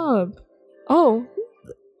job. Oh,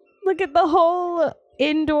 look at the whole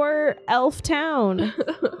indoor elf town.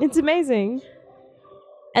 It's amazing.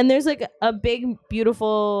 And there's like a big,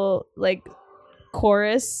 beautiful like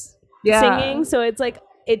chorus singing. So it's like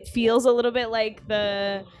it feels a little bit like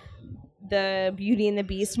the Beauty and the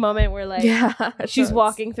Beast moment where like she's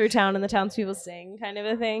walking through town and the townspeople sing kind of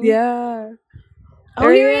a thing. Yeah. Oh,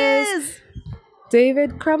 here he is.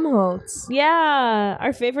 David Krumholtz. Yeah,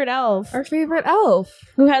 our favorite elf.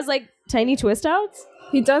 Who has like tiny twist outs.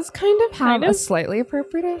 He does kind of have a slightly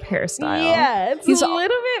appropriate hairstyle. Yeah, it's a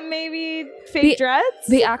little bit maybe fake dreads.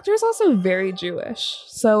 The actor is also very Jewish.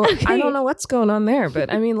 So I don't know what's going on there.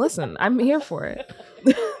 But I mean, listen, I'm here for it.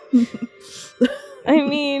 I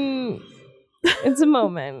mean, it's a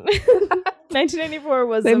moment. 1994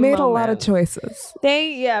 was They a made moment. a lot of choices.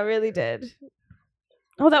 They, really did.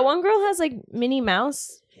 Oh, that one girl has like Minnie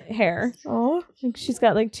Mouse hair. Oh, she's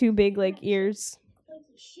got like 2 big like ears.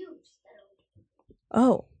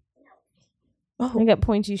 Oh. I got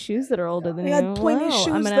pointy shoes that are older than you. I got pointy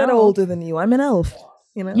shoes that are older than you. I'm an elf.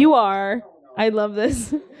 You know. You are. I love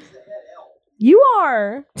this. You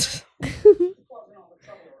are.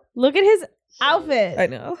 Look at his outfit. I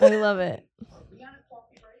know. I love it.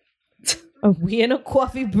 Are we in a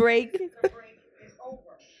coffee break?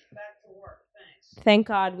 Thank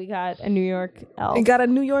God we got a New York elf. I got a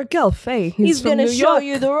New York elf. Hey, he's going to show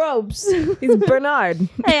you the ropes. He's Bernard.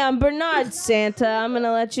 Hey, I'm Bernard, Santa. I'm going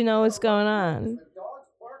to let you know what's going on.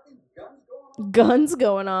 Guns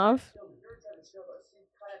going off.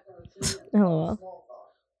 LOL.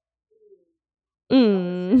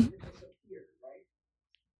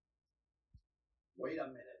 Wait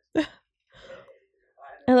a minute.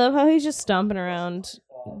 I love how he's just stomping around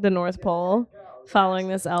the North Pole, following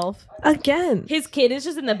this elf. Again. His kid is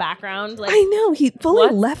just in the background. Like, I know. He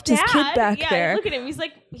fully left his kid back there. Look at him.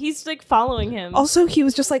 He's like following him. Also, he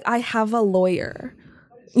was just like, I have a lawyer.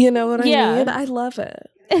 You know what I mean? I love it.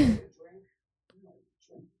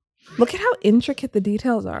 Look at how intricate the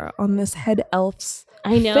details are on this head elf's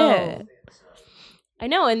fit. I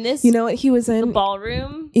know. And this, you know what he was in? The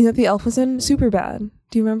ballroom. You know what the elf was in? Superbad.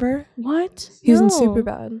 Do you remember? What? He was in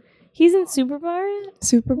Superbad. He's in Superbad?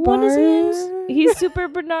 Superbad. What is his? He's Super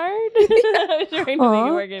Bernard? I was trying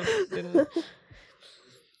to make it work.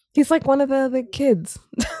 He's like one of the kids.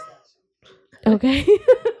 Okay.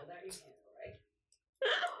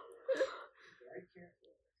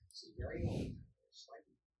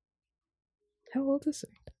 How old is he?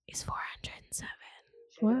 He's 407.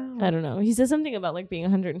 Wow. I don't know. He says something about like being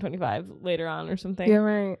 125 later on or something. Yeah,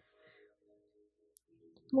 right.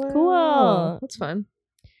 Wow. Cool. That's fun.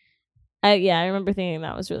 I remember thinking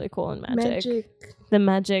that was really cool in Magic. The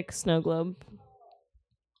Magic snow globe,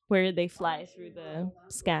 where they fly through the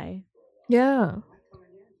sky. Yeah.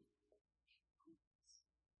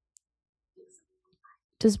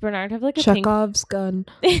 Does Bernard have like a Chekhov's gun?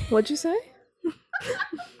 What'd you say?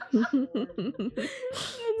 It's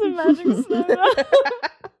a magic snow globe.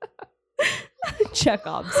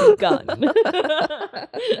 Chekhov's gun.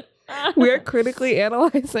 We're critically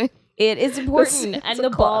analyzing. It is important. And the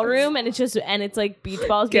ballroom, and it's like beach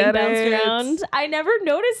balls being bounced around. I never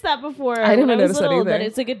noticed that before. I didn't notice that either. That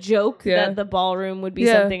it's like a joke that the ballroom would be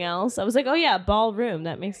something else. I was like, oh yeah, ballroom.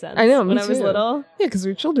 That makes sense. I know, when I was little. Yeah, because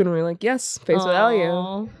we were children. We were like, yes, face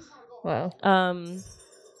value. Wow.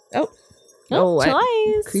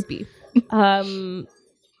 Twice. Creepy.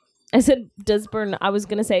 I said, does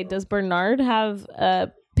Bernard have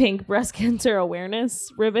a pink breast cancer awareness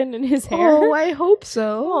ribbon in his hair? Oh, I hope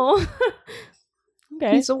so. Oh.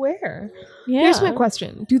 Okay. He's aware. Yeah. Here's my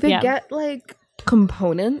question. Do they get like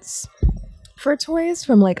components for toys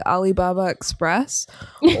from like Alibaba Express?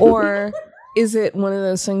 Or is it one of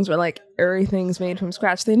those things where like everything's made from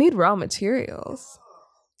scratch? They need raw materials.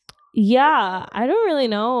 Yeah. I don't really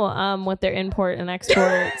know what their import and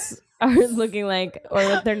exports are looking like, or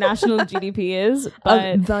what their national GDP is,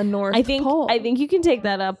 but the North Pole. I think you can take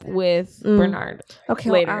that up with Bernard. Okay,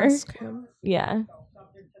 later. I'll ask him. Yeah,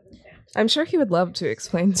 I'm sure he would love to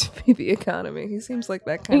explain to me the economy. He seems like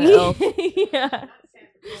that kind of elf.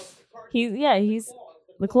 Yeah, he's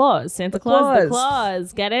the Claus, Santa Claus, the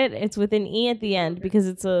Claus. Get it? It's with an E at the end because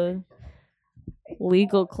it's a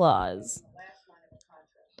legal clause.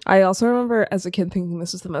 I also remember as a kid thinking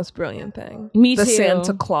this was the most brilliant thing. Me too. The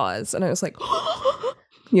Santa Claus. And I was like,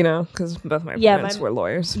 you know, because both my parents were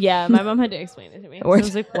lawyers. Yeah, my mom had to explain it to me. So I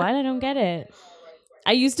was like, what? I don't get it.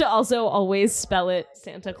 I used to also always spell it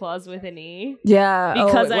Santa Claus with an E. Yeah.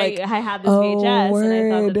 Because I had this VHS and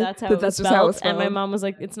I thought that's how it was spelled. And my mom was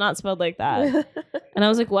like, it's not spelled like that. And I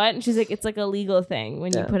was like, what? And she's like, it's like a legal thing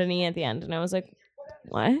when you put an E at the end. And I was like,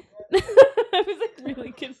 what? I was like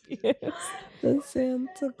really confused. The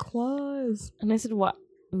Santa Claus. And I said, what?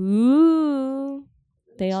 Ooh.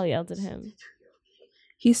 They all yelled at him.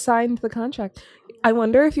 He signed the contract. I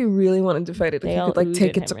wonder if you really wanted to fight it, if you could like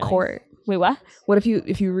take it to court. Wait, what? What if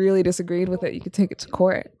you really disagreed with it, you could take it to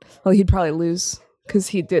court? Well, he'd probably lose because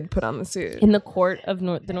he did put on the suit. In the court of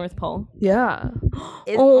the North Pole. Yeah.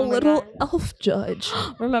 Oh, little elf judge.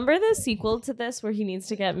 Remember the sequel to this where he needs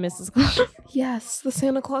to get Mrs. Claus? Yes, the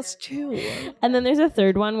Santa Claus 2. And then there's a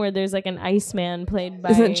third one where there's like an Iceman played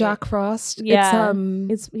by... Isn't it Jack Frost? Yeah.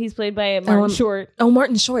 He's played by Martin Short. Oh,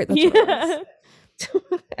 Martin Short. That's what it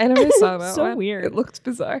is. I never saw that so one. Weird. It looked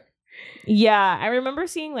bizarre. Yeah, I remember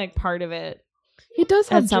seeing like part of it. He does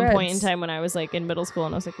have at some point in time when I was like in middle school,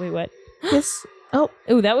 and I was like, wait, what? Yes. Oh,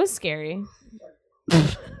 that was scary.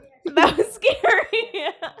 That was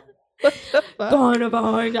scary. What the fuck? Gonna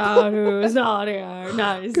find out who's not here.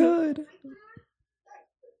 Nice. Good.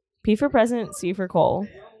 P for present, C for coal.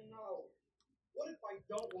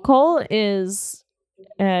 Coal is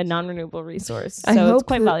a non-renewable resource, so it's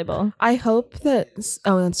quite valuable. I hope that...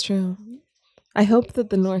 Oh, that's true. I hope that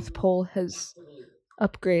the North Pole has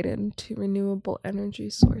upgraded to renewable energy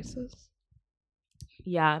sources.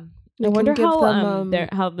 Yeah. I wonder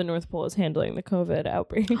how the North Pole is handling the COVID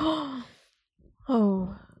outbreak.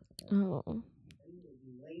 Oh.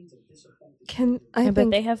 I bet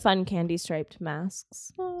they have fun candy striped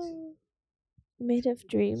masks. Oh, made of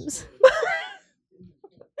dreams.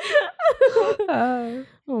 Oh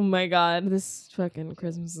my god, this fucking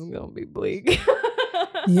Christmas is gonna be bleak.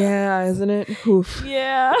 Yeah, isn't it? Oof.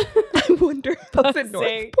 Yeah. I wonder how the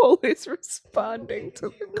North Pole is responding to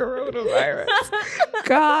the coronavirus.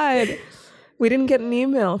 God. We didn't get an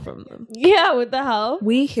email from them. Yeah, what the hell?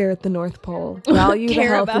 We here at the North Pole value the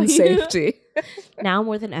health and safety. Now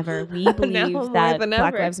more than ever, we believe that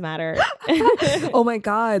Black Lives Matter. Oh my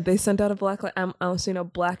God, they sent out a black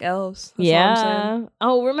black elves. That's yeah.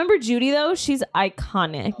 Oh, remember Judy though? She's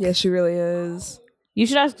iconic. Yeah, she really is. You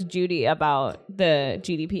should ask Judy about the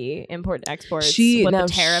GDP, import exports, what the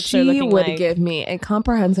tariffs are looking like. She would give me a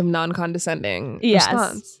comprehensive, non-condescending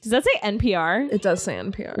response. Does that say NPR? It does say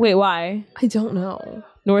NPR. Wait, why? I don't know.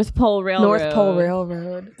 North Pole Railroad. North Pole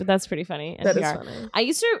Railroad. But that's pretty funny. NPR. That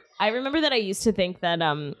is funny. I remember that I used to think that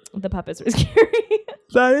the puppets were scary.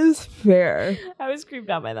 That is fair. I was creeped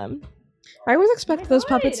out by them. I always expect those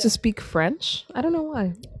puppets to speak French. I don't know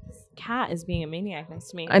why. cat is being a maniac next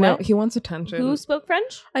to me. I know. What? He wants attention. Who spoke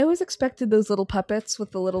French? I always expected those little puppets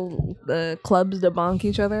with the little clubs to bonk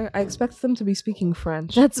each other. I expected them to be speaking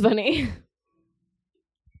French. That's funny.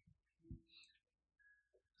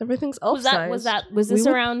 Everything's elf-sized. Was this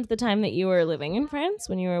around the time that you were living in France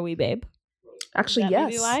when you were a wee babe? Actually, That yes.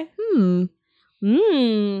 maybe why?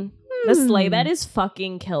 Hmm. The sleigh bed is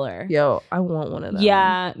fucking killer. Yo, I want one of them.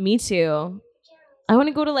 Yeah, me too. I want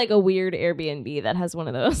to go to like a weird Airbnb that has one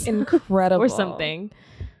of those. Incredible. Or something.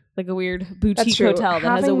 Like a weird That's boutique true. hotel that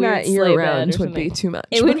has a weird that sleigh year bed round or would something. be too much.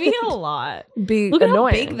 It would be a lot. Be Look at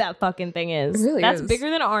annoying. how big that fucking thing is. It really That's is. bigger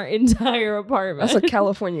than our entire apartment. That's a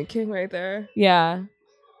California king right there. Yeah.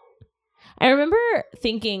 I remember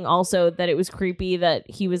thinking also that it was creepy that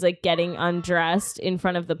he was like getting undressed in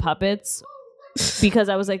front of the puppets because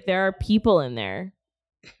I was like, there are people in there.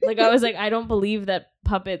 Like, I was like, I don't believe that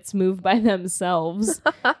puppets move by themselves.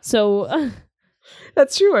 So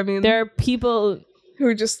That's true. I mean, there are people who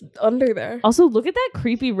are just under there. Also, look at that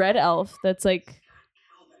creepy red elf that's like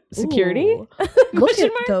security. Ooh. Look Question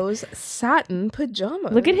at mark? those satin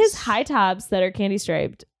pajamas. Look at his high tops that are candy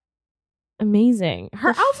striped. Amazing. Her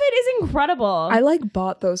outfit is incredible. I like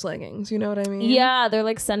bought those leggings. You know what I mean? Yeah, they're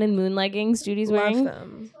like sun and moon leggings Judy's Love wearing.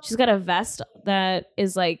 them. She's got a vest that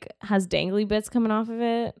is like has dangly bits coming off of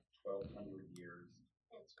it.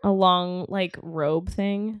 A long like robe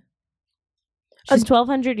thing. She's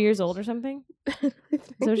 1,200 years old or something. Is that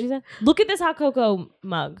what she said? Look at this hot cocoa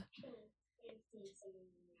mug.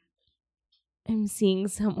 I'm seeing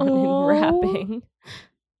someone in wrapping.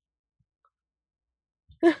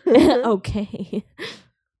 Okay.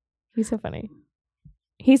 He's so funny.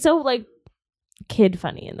 He's so like kid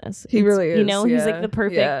funny in this. He really is. You know, he's like yeah, the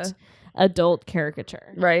perfect yeah. adult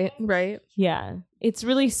caricature. Right, right. Yeah. It's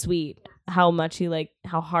really sweet how much he like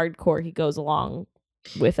how hardcore he goes along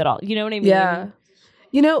with it all. You know what I mean? Yeah.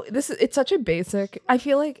 You know, it's such a basic. I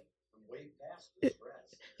feel like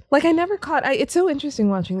I never caught it's so interesting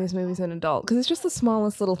watching these movies as an adult because it's just the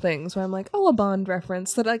smallest little things where I'm like, oh, a Bond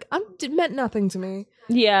reference that like it meant nothing to me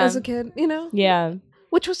as a kid, you know? Yeah.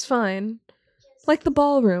 Which was fine. Like the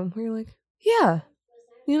ballroom where you're like, yeah,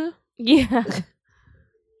 you know? Yeah.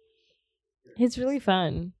 It's really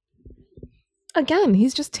fun. Again,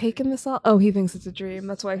 he's just taken this all. Oh, he thinks it's a dream.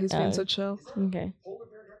 That's why he's being so chill. Okay.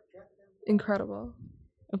 Incredible.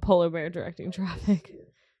 A polar bear directing traffic.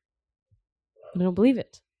 I don't believe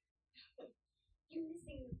it.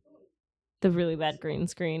 The really bad green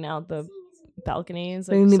screen out the balcony is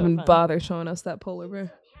like They didn't so even fun. bother showing us that polar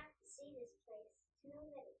bear.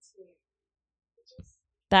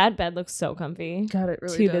 That bed looks so comfy. God, it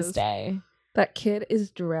really to does. this day. That kid is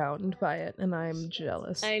drowned by it, and I'm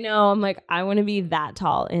jealous. I know. I'm like, I want to be that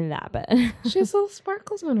tall in that bed. She has little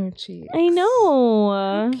sparkles on her cheeks. I know.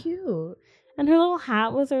 How cute. And her little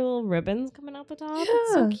hat with her little ribbons coming out the top.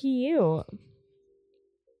 It's so Yeah. cute.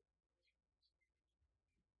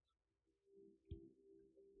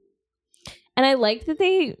 And I like that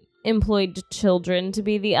they employed children to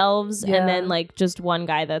be the elves Yeah. and then like just one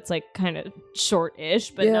guy that's like kind of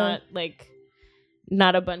short-ish but Yeah.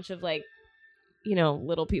 not a bunch of like, you know,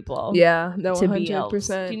 little people Yeah, no, to be elves.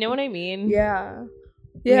 100%. Do you know what I mean? Yeah.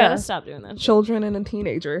 You Yeah. gotta stop doing that. Children and a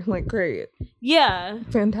teenager. Like, great. Yeah.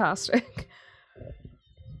 Fantastic.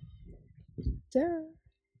 Yeah.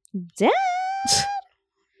 Dad.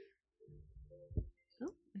 Oh,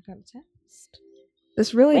 I got a text.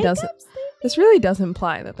 This really Wake doesn't. up, sleepy. This really does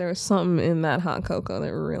imply that there was something in that hot cocoa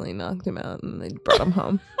that really knocked him out, and they brought him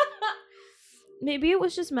home. Maybe it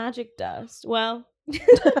was just magic dust. Well,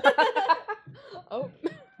 Oh,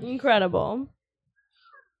 incredible.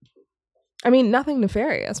 I mean, nothing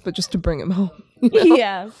nefarious, but just to bring him home.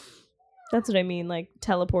 Yeah. That's what I mean, like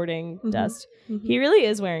teleporting Mhm. dust. Mhm. He really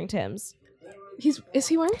is wearing Tim's Is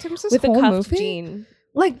he wearing Tim's with a whole cuffed movie? jean.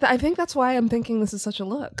 Like, I think that's why I'm thinking this is such a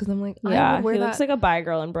look, because I'm like, I Yeah, would wear he that. looks like a bi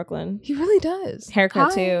girl in Brooklyn. He really does.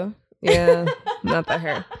 Haircut Hi. too. Yeah, not the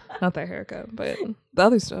hair, not the haircut, but the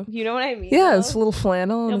other stuff. You know what I mean? Yeah, though? it's a little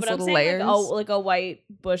flannel No, and but it's I'm little saying layers. like a white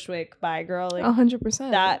Bushwick bi girl, like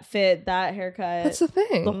 100%. that fit, that haircut, That's the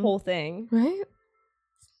thing. the whole thing. right?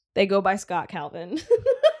 They go by Scott Calvin.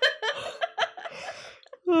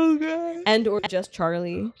 Oh god. And or just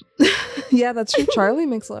Charlie. Yeah, that's true. Charlie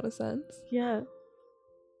makes a lot of sense. Yeah.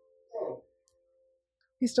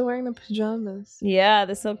 He's still wearing the pajamas. Yeah,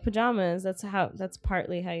 the silk pajamas. That's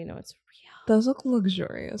partly how you know it's real. Those look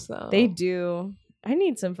luxurious though. They do. I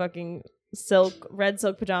need some fucking red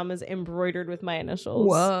silk pajamas embroidered with my initials.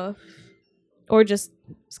 Whoa. Or just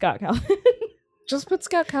Scott Calvin. Just put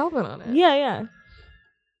Scott Calvin on it. Yeah.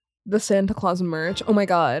 The Santa Claus merch. Oh my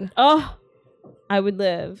god. Oh, I would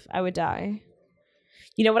live. I would die.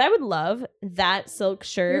 You know what I would love? That silk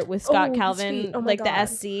shirt with Scott Calvin, my like God.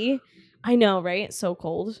 the SC. I know, right? It's so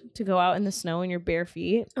cold to go out in the snow in your bare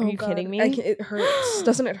feet. Are you kidding me? It hurts.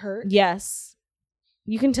 Doesn't it hurt? Yes.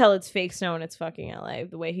 You can tell it's fake snow and it's fucking LA.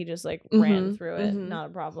 The way he just like ran through it, not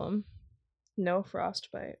a problem. No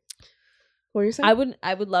frostbite. What were you saying?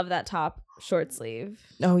 I would love that top short sleeve.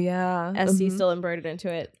 Oh yeah. SC still embroidered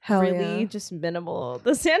into it. Hell really yeah. just minimal.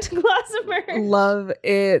 The Santa Claus merch. Love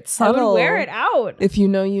it. I Subtle. would wear it out. If you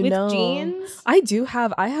know, you with know. jeans. I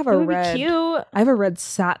have That a would red. be cute. I have a red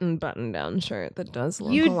satin button-down shirt that does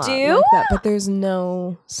look You a lot do? like that, but there's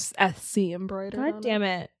no SC embroidered. God on damn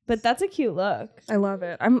it. But that's a cute look. I love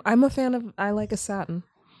it. I'm a fan of. I like a satin.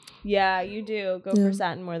 Yeah, you do. Go for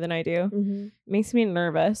satin more than I do. Makes me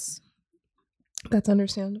nervous. That's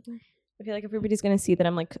understandable. I feel like everybody's gonna see that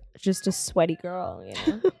I'm like just a sweaty girl, you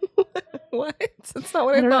know. What? That's not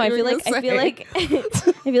what I don't know. thought I you feel were like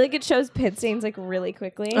I feel like it shows pit stains like really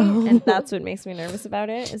quickly, Oh. and that's what makes me nervous about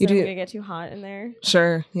it. Is You that I'm do- gonna get too hot in there.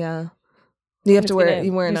 Sure. Yeah. You have It's to wear. gonna-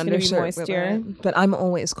 You wear an there's gonna be undershirt with moisture. it, but I'm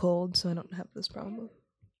always cold, so I don't have this problem.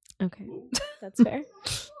 Okay, that's fair.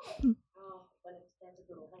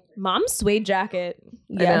 Mom's suede jacket.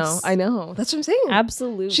 Yes, I know. That's what I'm saying.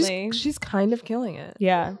 Absolutely. She's kind of killing it.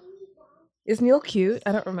 Yeah. Is Neal cute?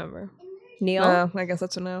 I don't remember. Neal? I guess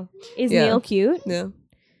that's a no. Is Yeah. Neal cute? Yeah.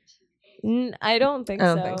 I don't think I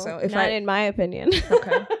so. don't think so. Not in my opinion.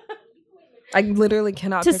 Okay. I literally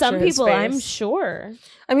cannot. To picture some his people, I'm face. sure.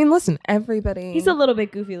 I mean, listen, everybody. He's a little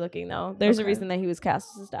bit goofy looking, though. There's a Okay. reason that he was cast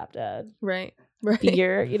as a stepdad. right. Right. The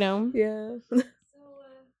year, you know? Yeah.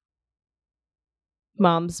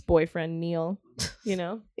 Mom's boyfriend, Neal. You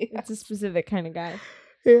know? It's a specific kind of guy.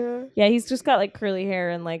 Yeah. Yeah, he's just got like curly hair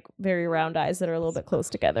and like very round eyes that are a little bit close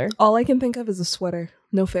together. All I can think of is a sweater.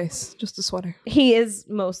 No face, just a sweater. He is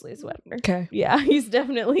mostly a sweater. Okay. Yeah, he's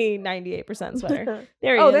definitely 98% sweater.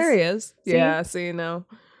 There he is. Oh, there he is. See? Yeah. See, no.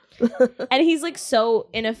 And he's like so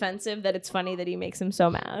inoffensive that it's funny that he makes him so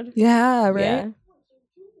mad. Yeah. Right. Yeah.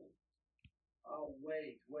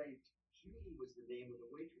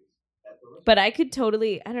 But I could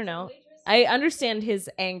totally, I don't know. I understand his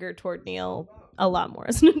anger toward Neal a lot more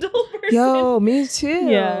as an adult person. Yo, me too.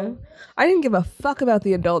 Yeah. I didn't give a fuck about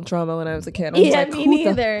the adult drama when I was a kid. I was Yeah, like, me who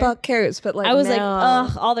neither. the fuck cares? But like, I was like, now-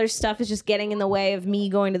 ugh, all their stuff is just getting in the way of me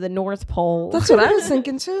going to the North Pole. That's what I was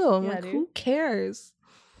thinking too. I'm Yeah, like, dude. who cares?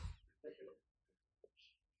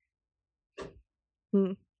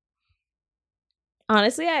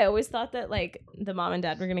 Honestly, I always thought that like the mom and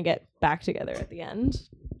dad were gonna get back together at the end.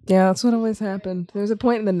 Yeah, that's what always happened. There was a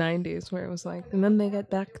point in the 90s where it was like, and then they get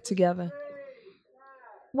back together.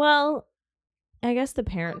 Well, I guess the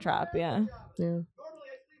Parent Trap, yeah. Yeah.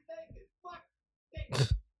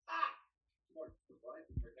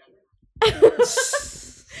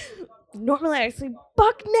 Normally I sleep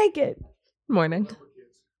buck naked. Morning.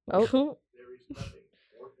 Oh.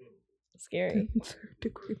 Scary.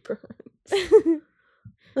 3rd-degree burns.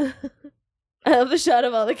 I love the shot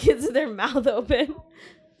of all the kids with their mouth open.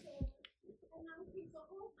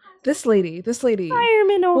 This lady.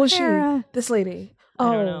 Fireman Was O'Hara. this lady.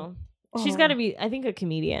 I don't know. She's Oh. got to be, I think, a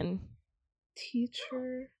comedian.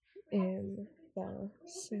 Teacher in the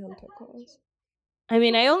Santa Claus. I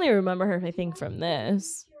mean, I only remember her, I think, from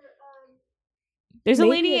this. There's a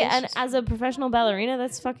Maybe lady, it is and just- as a professional ballerina,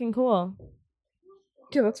 that's fucking cool.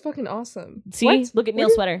 Yeah, that's fucking awesome. See? What? Look at Where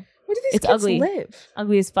Neal's do- sweater. Where do these It's kids ugly. live?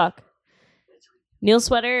 Ugly as fuck. Neal's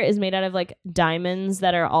sweater is made out of like diamonds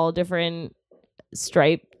that are all different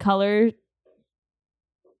stripe color.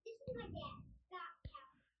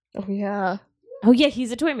 Oh, yeah. Oh yeah,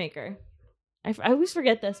 he's a toy maker. I always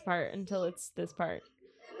forget this part until it's this part.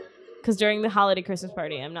 Because during the holiday Christmas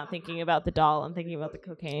party, I'm not thinking about the doll. I'm thinking about the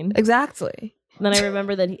cocaine. Exactly. And then I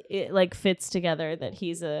remember that it like fits together that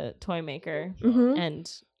he's a toy maker Mm-hmm. and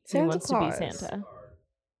he Santa wants Claus. to be Santa.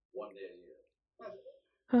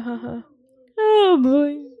 Oh, Oh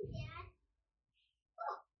boy.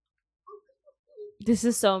 This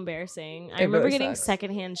is so embarrassing. I It remember really getting sucks.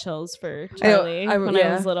 secondhand chills for I know, Charlie when I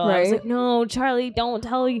yeah, was little. I was right? like, no, Charlie, don't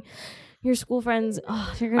tell your school friends.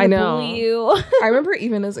 Oh, they're I going to know. bully you. I remember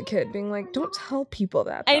even as a kid being like, don't tell people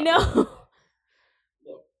that. I though." know.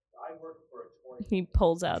 He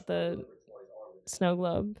pulls out the snow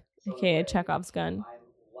globe, aka Chekhov's gun.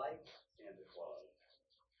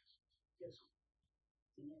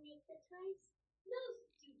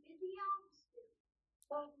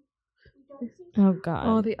 Oh god.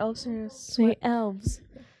 Oh, the elves are sweet elves.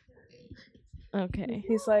 Okay.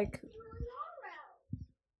 He's like,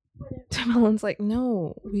 Tim Allen's like,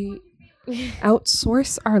 no, we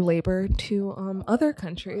outsource our labor to other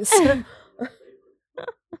countries.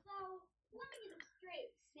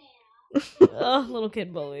 Ugh, little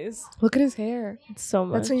kid bullies. Look at his hair. It's so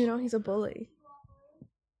much. That's how you know he's a bully.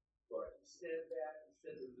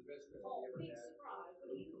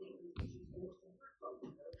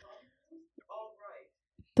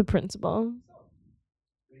 The principal.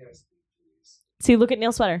 See, look at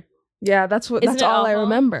Neal's sweater. Yeah, that's Isn't all I awful?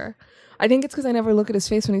 remember. I think it's because I never look at his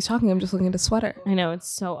face when he's talking. I'm just looking at his sweater. I know, it's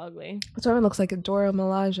so ugly. That's why it looks like a Dora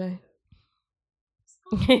Milaje.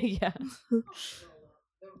 Yeah. The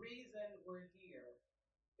reason we're here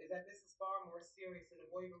is that this is far more serious than a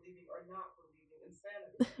boy believing or not believing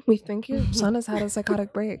insanity. We think your son has had a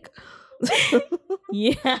psychotic break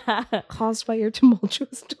Yeah. caused by your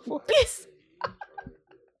tumultuous divorce.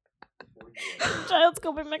 Child's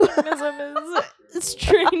coping mechanism is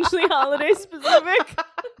strangely holiday specific.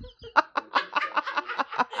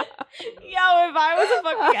 Yo, if I was a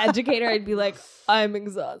fucking educator, I'd be like, I'm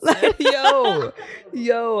exhausted.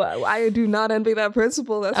 yo, I do not envy that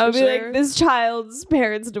principal. That's I would for be sure. like, this child's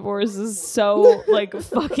parents' divorce is so like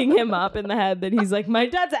fucking him up in the head that he's like, my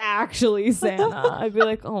dad's actually Santa. I'd be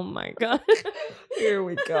like, oh my god, Here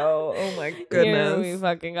we go. Oh my here goodness. we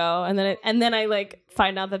fucking go. And then I like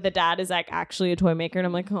find out that the dad is like actually a toy maker, and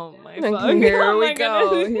I'm like, oh my fuck, Here oh we my go.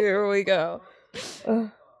 goodness. Here we go.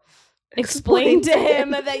 Explain to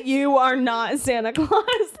him that you are not Santa Claus,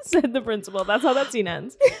 said the principal. That's how that scene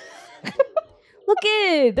ends. Look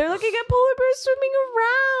it. They're looking at polar bears swimming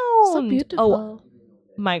around. So beautiful. Oh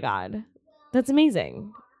my god. That's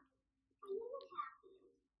amazing.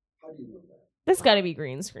 That's gotta be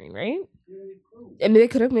green screen, right? And they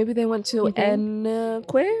could have. Maybe they went to You think? an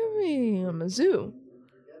aquarium, a zoo.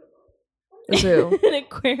 A zoo. An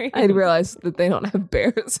aquarium. I realized that they don't have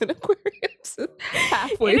bears in aquariums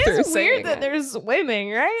halfway It through is saying weird that it. they're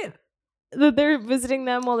swimming, right? That they're visiting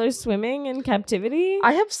them while they're swimming in captivity.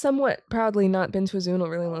 I have somewhat proudly not been to a zoo in a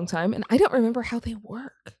really long time, and I don't remember how they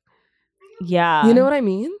work. Yeah. You know what I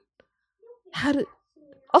mean? How did...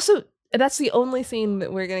 Also, that's the only scene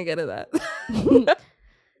that we're gonna get of that.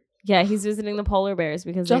 Yeah, he's visiting the polar bears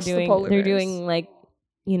because Just the they're polar bears. doing like,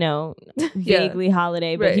 you know, Yeah. vaguely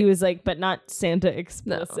holiday, but Right. he was like, but not Santa No,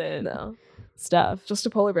 explicit no. stuff. Just a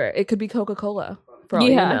polar bear. It could be Coca-Cola, for all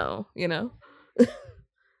Yeah. you know?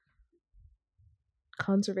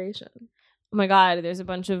 Conservation. Oh my god, there's a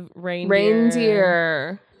bunch of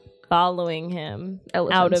Reindeer. following him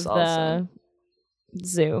Elephants out of also. the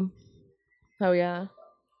zoo. Oh, yeah.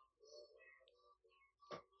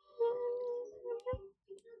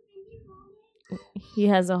 He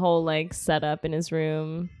has a whole like setup in his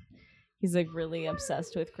room. He's like really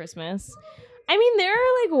obsessed with Christmas. I mean, there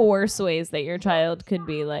are like worse ways that your child could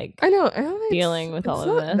be like I know. I don't think dealing with all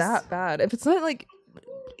of it's this. not that bad. If it's not like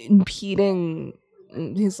impeding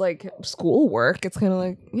his like schoolwork, it's kind of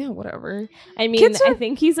like, yeah, whatever. I mean, Kids I are-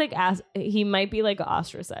 think he's like he might be like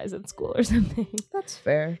ostracized at school or something That's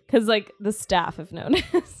fair. because like the staff have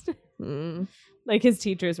noticed. Mm. Like his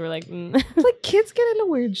teachers were like, Like kids get into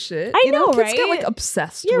weird shit. I you know, know, kids get right? like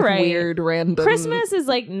obsessed You're with right. weird random Christmas is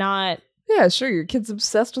like not. Yeah, sure. Your kid's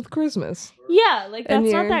obsessed with Christmas. Yeah, like And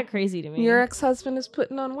that's not your- that crazy to me. Your ex-husband is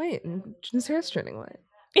putting on weight and his hair's turning white.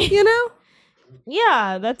 You know?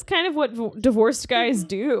 Yeah, that's kind of what divorced guys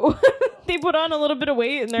do. They put on a little bit of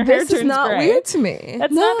weight and their hair This turns is not gray. weird to me.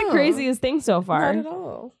 That's not the No, craziest thing so far. Not at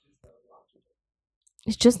all.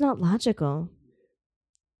 It's just not logical.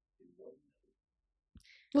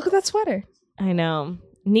 Look at that sweater. I know.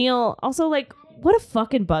 Neal, also like, what a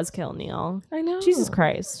fucking buzzkill, Neal. I know. Jesus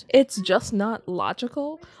Christ. It's just not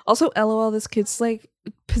logical. Also, LOL, this kid's like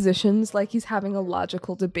positions like he's having a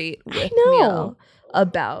logical debate with know. Neal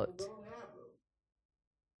about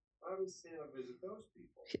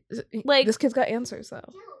Like- this kid's got answers though.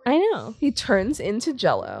 I know. He turns into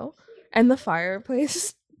Jello, and the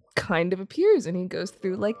fireplace kind of appears, and he goes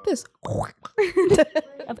through like this.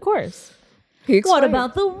 Of course. He What explains-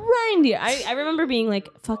 about the reindeer? I remember being like,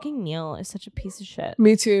 fucking Neal is such a piece of shit.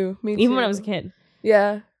 Me too. Me too. Even when I was a kid.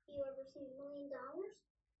 Yeah.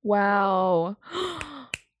 Wow.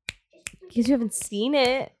 Because you haven't seen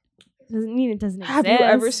it. Doesn't mean it doesn't Have exist. you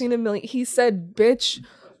ever seen a million? He said, "Bitch,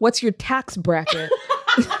 what's your tax bracket?"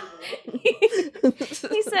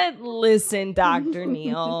 He said, listen, Dr.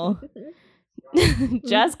 Neal.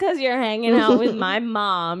 Just because you're hanging out with my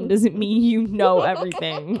mom doesn't mean you know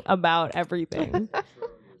everything about everything.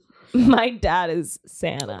 My dad is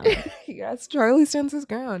Santa. Yes, Charlie stands his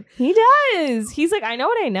ground. He does. He's like, I know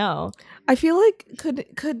what I know. I feel like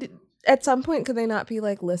could at some point could they not be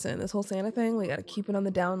like, listen, this whole Santa thing, we got to keep it on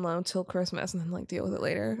the down low till Christmas and then like deal with it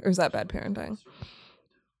later, or is that bad parenting?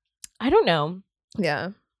 I don't know. Yeah.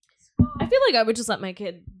 I feel like I would just let my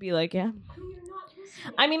kid be like, yeah.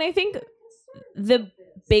 I mean, I think the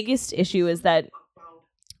biggest issue is that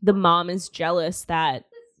the mom is jealous that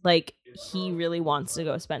like he really wants to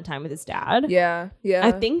go spend time with his dad. Yeah.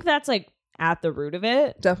 I think that's like at the root of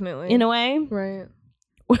it. Definitely. In a way. Right.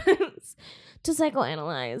 To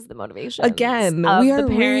psychoanalyze the motivation. Again, of we are the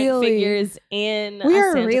parent really figures in we a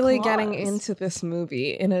are Santa really Claus. getting into this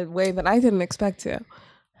movie in a way that I didn't expect to.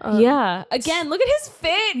 Yeah. Again, look at his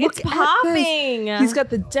fit. Look It's at this. popping. He's got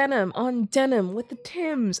the denim on denim with the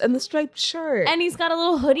Timbs and the striped shirt. And he's got a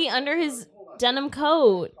little hoodie under his denim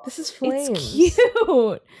coat. This is flames. It's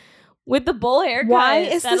cute. With the bowl haircut. Why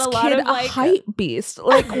is that this a lot kid of, a like, hype beast?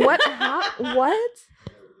 Like, what? What?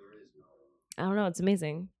 I don't know. It's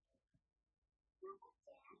amazing.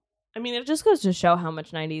 I mean, it just goes to show how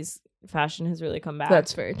much 90s fashion has really come back.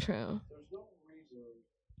 That's very true.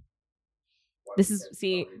 This is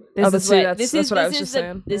That's what I was just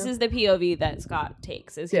saying. This is the POV that Scott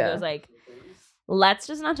takes. Is he goes like, let's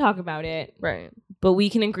just not talk about it. Right. But we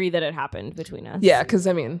can agree that it happened between us. Yeah, because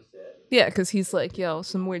I mean, because he's like, yo,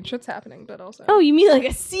 some weird shit's happening, but also. Oh, you mean like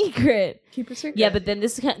a secret? Keep a secret. Yeah, but then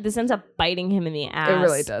this ends up biting him in the ass. It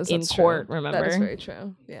really does. In That's court, true. remember? That is very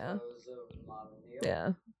true. Yeah.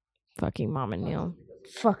 Yeah. Fucking Mom and Neal.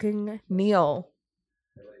 Fucking Neal.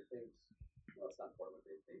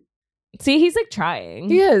 See, he's like trying.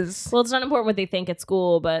 He is. Well, it's not important what they think at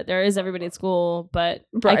school, but there is everybody at school. But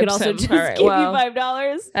I Bribes could also him. just All right, give well, you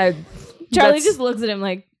 $5. I- Charlie that's- just looks at him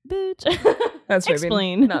like, bitch. That's maybe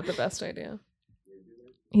Explain. not the best idea.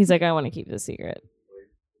 He's like, I want to keep this secret.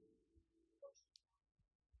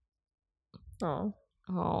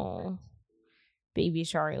 Oh, baby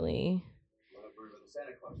Charlie.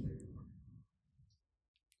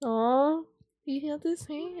 Oh, he held his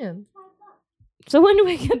hand. So when do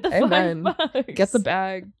I get the Amen. $5? Get the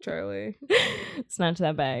bag, Charlie. Snatch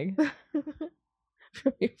that bag.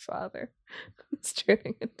 From your father. It's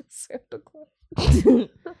turning into Santa Claus.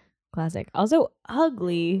 Classic. Also,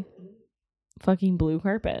 ugly fucking blue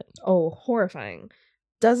carpet. Oh, horrifying.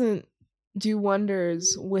 Doesn't do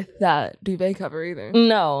wonders with that duvet cover either.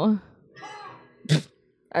 No.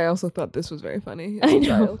 I also thought this was very funny as I a know.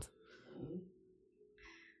 child.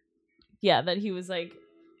 Yeah, that he was like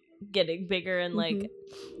getting bigger and like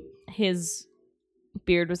his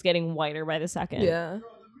beard was getting whiter by the second. Yeah.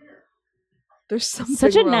 There's something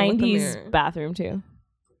Such a wrong with the 90s mirror. bathroom too.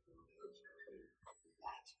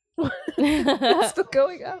 It's still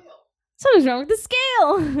going up. Something's wrong with the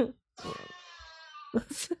scale.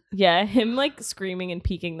 Yeah, him like screaming and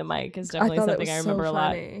peeking the mic is definitely thought it something was I remember so a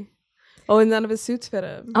lot. funny. Oh, and none of his suits fit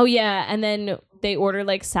him. Oh yeah, and then they order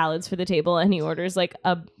like salads for the table, and he orders like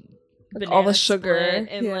a banana all the sugar, split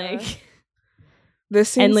and yeah. like This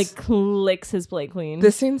scene and like licks his plate clean.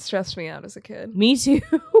 this scene stressed me out as a kid. Me too.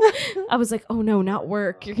 I was like, oh no, not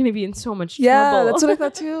work. You're gonna be in so much Yeah, trouble. that's what I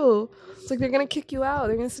thought too. It's like they're gonna kick you out.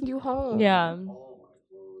 They're gonna send you home. Yeah.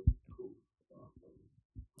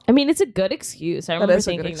 I mean, it's a good excuse. I That remember is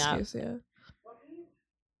a good thinking that. excuse. Yeah.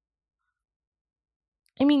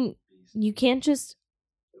 I mean, you can't just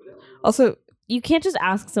Also,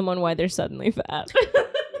 ask someone why they're suddenly fat.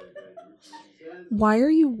 why are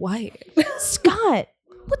you white? Scott,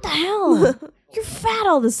 what the hell? You're fat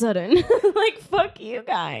all of a sudden. Like, fuck you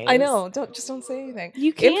guys. I know. Don't say anything.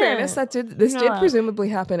 You can't. In fairness, this did No. presumably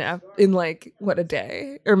happen in like what, a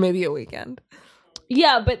day or maybe a weekend.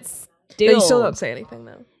 Yeah, but still. But you still don't say anything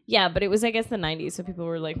though. Yeah, but it was, I guess, the 90s, so people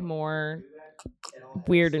were like more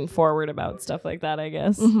weird and forward about stuff like that, I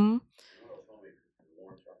guess. Mm-hmm.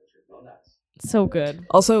 So good.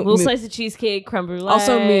 Also, Little me, slice of cheesecake, creme brulee.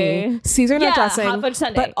 also me, Caesar nut Yeah, dressing, hot fudge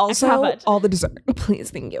sundae. but Extra also hot fudge. all the dessert.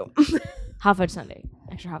 Please, thank you. Hot fudge sundae.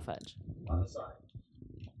 Extra hot fudge.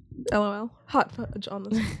 LOL. Hot fudge on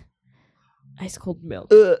the Ice cold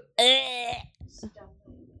milk. Ugh.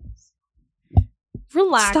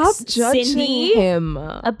 Relax. Stop judging Cindy. him.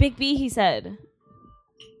 A big B, he said.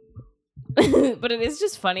 But it is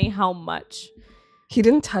just funny how much. He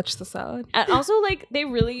didn't touch the salad. And also, like, they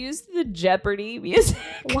really used the Jeopardy music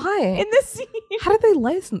Why? in the scene. How did they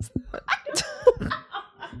license that?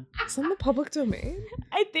 It's in the public domain.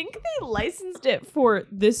 I think they licensed it for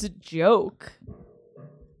this joke.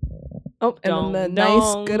 Oh, and then the Dong,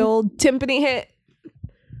 nice, dong. good old timpani hit.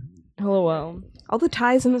 LOL. All the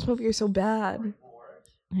ties in this movie are so bad.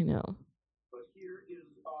 I know. But here is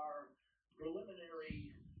our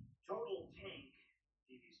preliminary total tank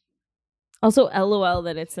TV stream. Also, LOL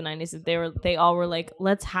that it's the 90s. They all were like,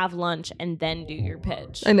 let's have lunch and then do your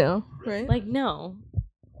pitch. I know, right? Like, no.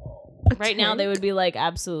 A Right now, they tank? would be like,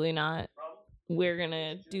 absolutely not. We're going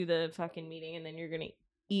to do the fucking meeting and then you're going to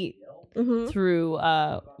eat Mhm. through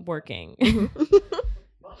working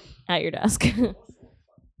at your desk.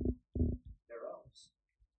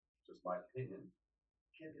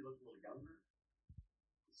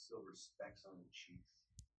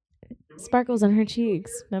 Sparkles on her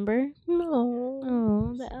cheeks. Remember? No.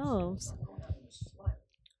 Oh, the elves.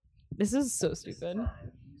 This is so stupid.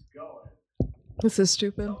 This is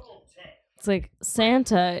stupid. It's like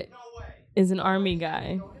Santa is an army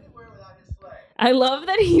guy. I love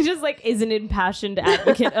that he just like is an impassioned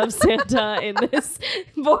advocate of Santa in this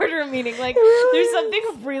boardroom meeting. Like, there's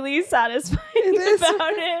something really satisfying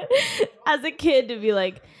about it as a kid to be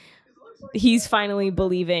like, he's finally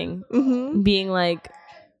believing, being like,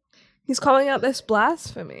 he's calling out this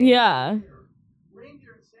blasphemy. yeah,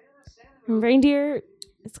 reindeer.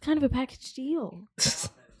 It's kind of a package deal.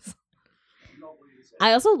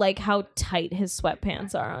 I also like how tight his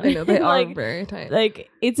sweatpants are on. I know, they like, are very tight. Like,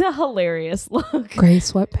 it's a hilarious look. Gray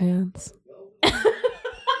sweatpants.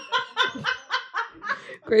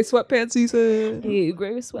 Gray sweatpants season. Hey,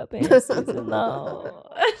 gray sweatpants season, no.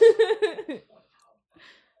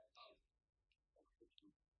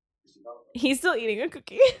 He's still eating a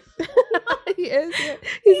cookie. He is. Yeah.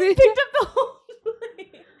 He picked up the whole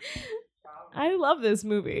plate. I love this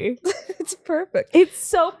movie. It's perfect. It's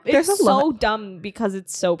so dumb because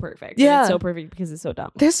it's so perfect. Yeah. And it's so perfect because it's so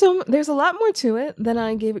dumb. There's a lot more to it than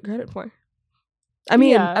I gave it credit for. I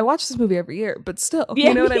mean, I watch this movie every year, but still,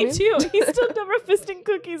 you know what I mean? Too. He still never fisting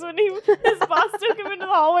cookies when his boss took him into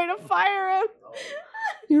the hallway to fire him.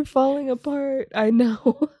 You're falling apart. I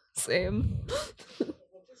know. Same.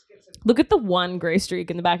 Look at the one gray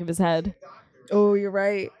streak in the back of his head. Oh, you're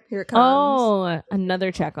right. Here it comes. Oh,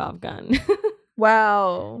 another Chekhov gun.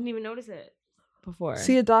 Wow. I didn't even notice it before.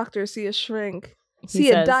 See a doctor, see a shrink. See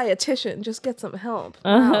a dietitian, just get some help.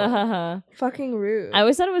 Wow. Fucking rude. I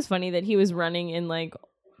always thought it was funny that he was running in like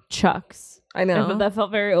Chucks. I know. That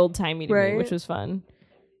felt very old timey to me, which was fun.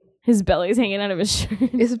 His belly's hanging out of his shirt.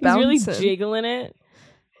 He's really jiggling it.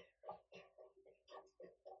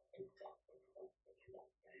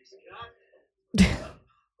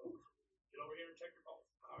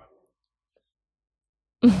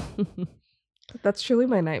 That's truly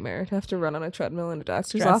my nightmare, to have to run on a treadmill in a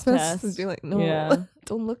doctor's Stress office test. and be like, no,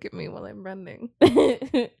 don't look at me while I'm running.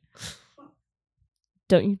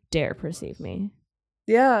 Don't you dare perceive me.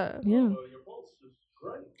 Yeah. Yeah.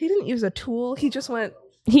 He didn't use a tool. He just went.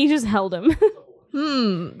 He just held him.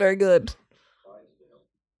 Very good.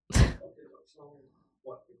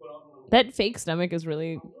 That fake stomach is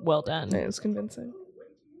really well done. It was convincing.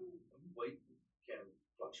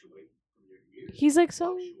 He's like,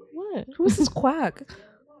 so what? Who is this quack?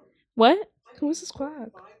 What? Who is this quack?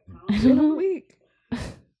 I don't know. Week.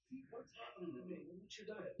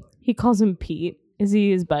 He calls him Pete. Is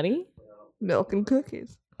he his buddy? Milk and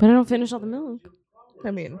cookies. But I don't finish all the milk.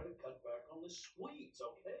 I mean,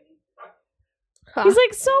 he's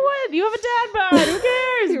like, so what? You have a dad bod. Who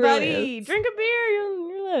cares, buddy? Really Drink a beer.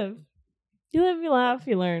 You live. You live, you laugh,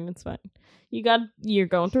 you learn. It's fine. You're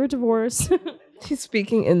going through a divorce. He's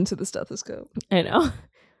speaking into the stethoscope. I know.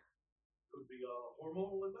 Could be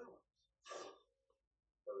hormonal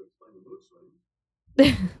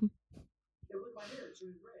imbalance.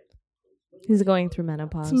 He's going through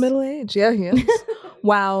menopause. It's middle age. Yeah, he is.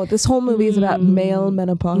 Wow, this whole movie is about male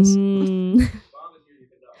menopause. I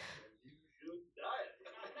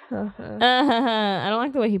don't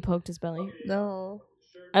like the way he poked his belly. No.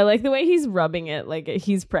 I like the way he's rubbing it like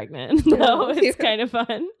he's pregnant. No, it's kind of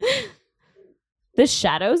fun. The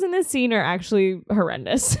shadows in this scene are actually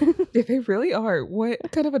horrendous. Yeah, they really are. What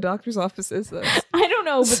kind of a doctor's office is this? I don't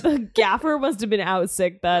know, but the gaffer must have been out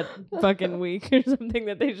sick that fucking week or something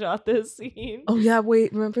that they shot this scene. Oh yeah,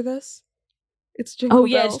 wait, remember this? It's Jingle Bells. Oh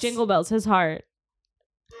yeah, it's Jingle Bells, his heart.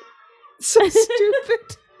 So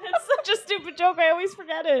stupid. That's such a stupid joke. I always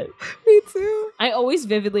forget it. Me too. I always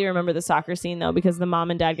vividly remember the soccer scene though, because the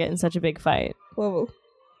mom and dad get in such a big fight. Whoa.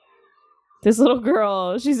 This little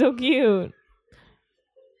girl, she's so cute.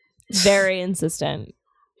 Very insistent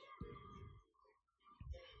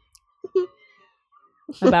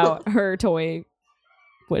about her toy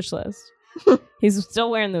wish list. He's still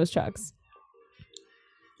wearing those Chucks.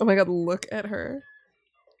 Oh my god, look at her.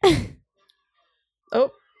 Oh.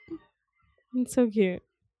 It's so cute.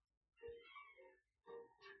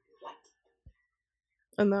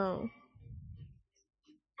 Oh no.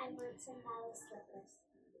 I want some ballet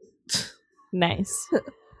slippers. Nice.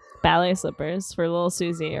 Ballet slippers for little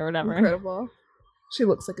Susie or whatever. Incredible. She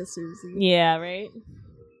looks like a Susie. Yeah, right?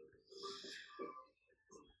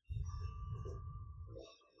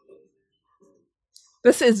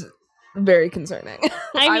 This is very concerning.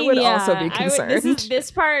 I would also be concerned.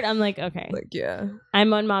 This part, I'm like, okay. Like, yeah.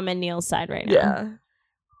 I'm on Mom and Neal's side right now. Yeah.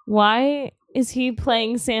 Why is he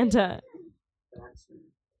playing Santa?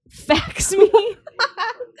 Fax me.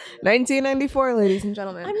 1994, ladies and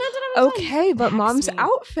gentlemen. I'm not done. Okay, but mom's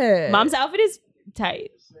outfit. Mom's outfit is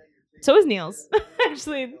tight. So is Neal's.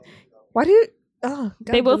 Actually, Why do you? Oh,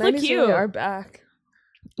 God, they both the look 90s cute. really are back.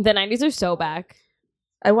 The 90s are so back.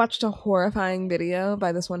 I watched a horrifying video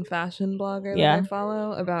by this one fashion blogger that I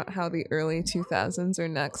follow about how the early 2000s are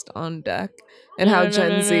next on deck and how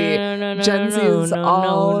Gen Z is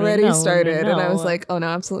already started. And I was like, oh no,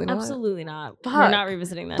 absolutely not. Absolutely not. Fuck. We're not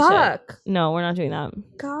revisiting that shit. No, we're not doing that.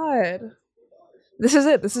 God. This is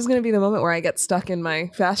it. This is going to be the moment where I get stuck in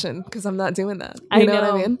my fashion because I'm not doing that. You know what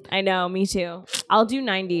I mean? I know. Me too. I'll do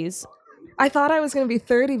 90s. I thought I was going to be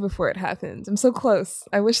 30 before it happened. I'm so close.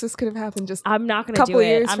 I wish this could have happened just I'm not going to do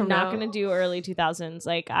it. I'm not going to do early 2000s.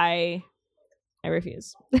 Like, I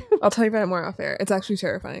refuse. I'll tell you about it more off air. It's actually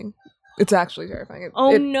terrifying. It's actually terrifying.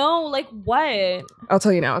 No. Like, what? I'll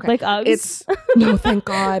tell you now. Okay. Like Uggs? No, thank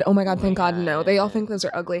God. Oh my God, thank God. No, they all think those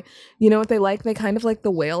are ugly. You know what they like? They kind of like the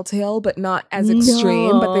whale tail, but not as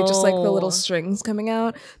extreme, but they just like the little strings coming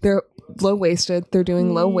out. They're low-waisted. They're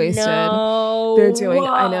doing low-waisted. No. They're doing,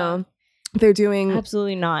 I know. They're doing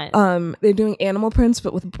absolutely not. They're doing animal prints,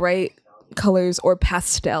 but with bright colors or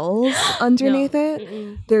pastels underneath it.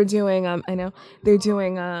 Mm-mm. They're doing I know. They're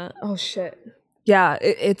doing oh shit. Yeah,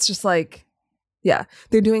 it's just like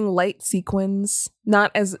they're doing light sequins,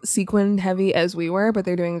 not as sequin heavy as we were, but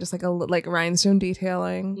they're doing just like like rhinestone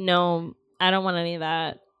detailing. No, I don't want any of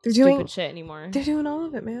that. They're stupid doing shit anymore. They're doing all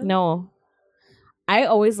of it, man. No. I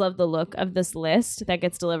always love the look of this list that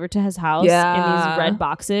gets delivered to his house in these red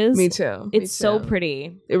boxes. Me too. It's so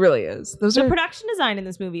pretty. It really is. The production design in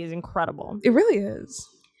this movie is incredible. It really is.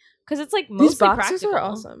 Because it's like mostly these boxes practical. are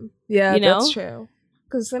awesome. Yeah, that's true.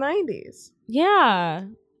 Because the 90s. Yeah.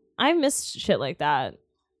 I miss shit like that.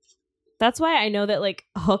 That's why I know that like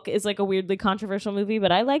Hook is like a weirdly controversial movie,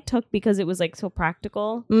 but I liked Hook because it was like so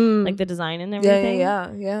practical. Like the design and everything.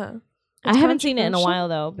 Yeah. I haven't seen it in a while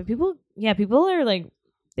though, but people are like,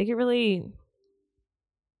 they get really.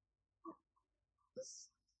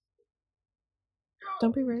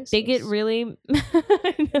 Don't be racist. They get really.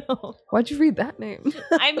 I know. Why'd you read that name?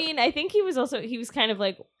 I mean, I think he was kind of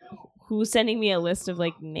like, who's sending me a list of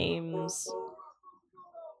like names.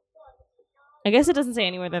 I guess it doesn't say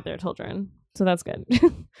anywhere that they're children, so that's good. So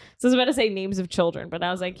I was about to say names of children, but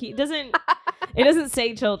I was like, it doesn't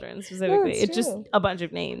say children specifically. It's just a bunch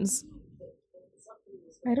of names.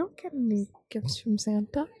 I don't get any gifts from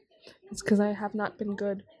Santa. It's because I have not been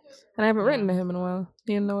good. And I haven't written to him in a while.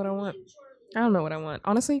 He didn't know what I want. I don't know what I want.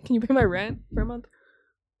 Honestly, can you pay my rent for a month?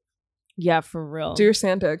 Yeah, for real. Dear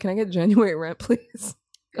Santa, can I get January rent, please?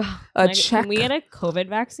 Check. Can we get a COVID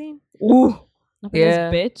vaccine? Ooh.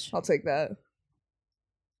 Yeah. Bitch. I'll take that.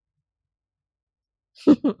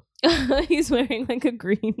 He's wearing like a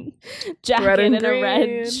green jacket and a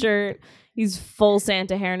red shirt. He's full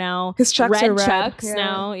Santa hair now. His chucks are red. Chucks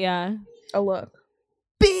now, yeah. Oh, look.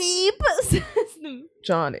 Beep!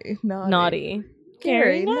 Johnny. Naughty.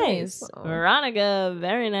 Very nice. Oh. Veronica,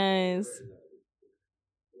 very nice.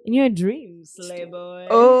 In your dreams, sleigh boy.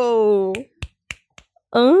 Oh.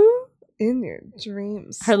 In your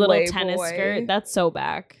dreams. Her little tennis skirt. That's so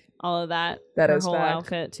back. All of that. That her is whole back.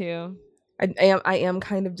 outfit too. I am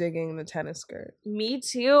kind of digging the tennis skirt. Me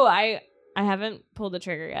too. I haven't pulled the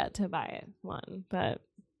trigger yet to buy one, but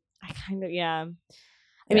I kind of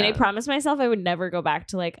I mean, I promised myself I would never go back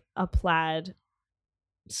to like a plaid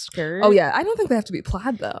skirt. Oh yeah, I don't think they have to be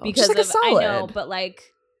plaid though. Because just like a solid. I know, but like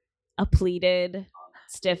a pleated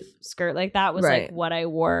stiff skirt like that was like what I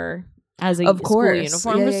wore as a school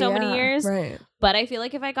uniform for so many years. Right. But I feel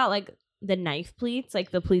like if I got like the knife pleats,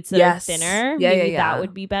 like the pleats that are thinner, maybe that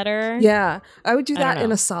would be better. Yeah, I would do that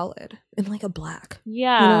in a solid, in like a black.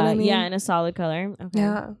 Yeah, you know what I mean? Yeah, in a solid color. Okay.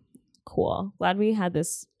 Yeah, cool. Glad we had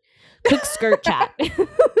this quick skirt chat.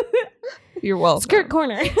 You're welcome. Skirt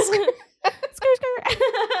corner. skirt.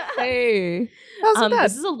 Hey,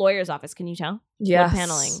 this is a lawyer's office. Can you tell? Yes. Wood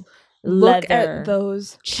paneling. Look Leather at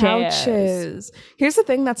those chairs. couches. Here's the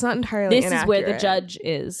thing that's not entirely inaccurate. This is where the judge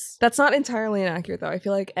is. That's not entirely inaccurate, though. I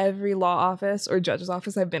feel like every law office or judge's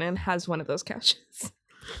office I've been in has one of those couches.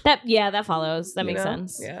 That follows. That makes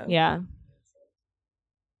sense. Yeah.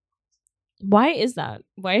 Why is that?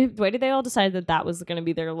 Why did they all decide that was going to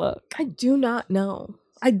be their look? I do not know.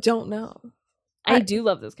 I don't know. I do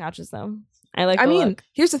love those couches, though. I like the look.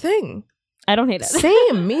 Here's the thing. I don't hate it.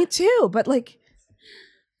 Same, me too. But like,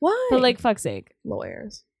 why? But like, fuck's sake.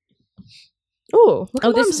 Lawyers. Ooh, look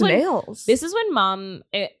at Mom's nails. This is when Mom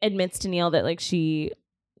admits to Neal that like she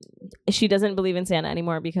doesn't believe in Santa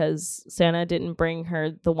anymore because Santa didn't bring her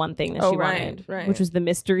the one thing that she wanted, which was the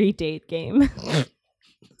mystery date game.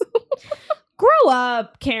 Grow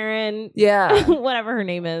up, Karen. Yeah. Whatever her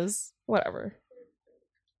name is. Whatever.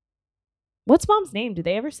 What's mom's name? Did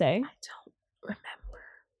they ever say? I don't remember.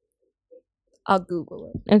 I'll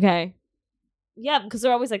Google it. Okay. Yeah, because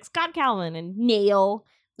they're always like Scott Calvin and Neal,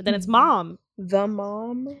 but then it's mom The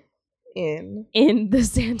mom in the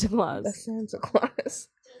Santa Claus. the Santa Claus.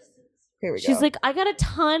 Here we go. She's like, I got a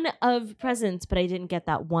ton of presents, but I didn't get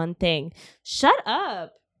that one thing. Shut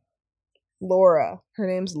up. Laura. Her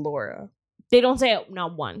name's Laura. They don't say it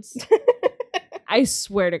not once. I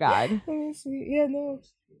swear to God. Let me see. Yeah, no.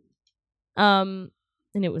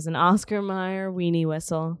 And it was an Oscar Mayer weenie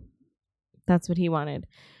whistle. That's what he wanted.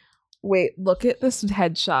 Wait, look at this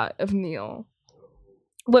headshot of Neal.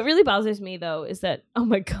 What really bothers me though is that, oh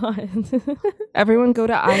my God. Everyone go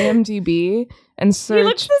to IMDb and search. He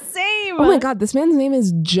looks the same. Oh my God, this man's name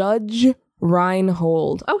is Judge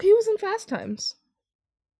Reinhold. Oh, he was in Fast Times.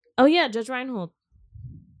 Oh yeah, Judge Reinhold.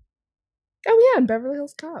 Oh yeah, in Beverly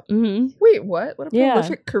Hills Cop. Mm-hmm. Wait, what? What a Yeah.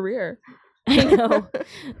 prolific career. I know.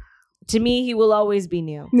 To me, he will always be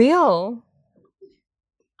Neal. Neal.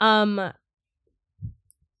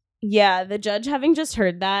 Yeah, the judge having just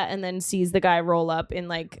heard that and then sees the guy roll up in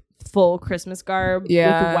like full Christmas garb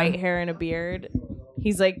with white hair and a beard.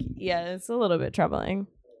 He's like, yeah, it's a little bit troubling.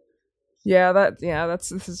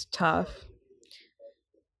 This is tough.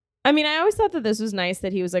 I mean, I always thought that this was nice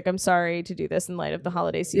that he was like, I'm sorry to do this in light of the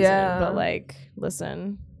holiday season. Yeah. But like,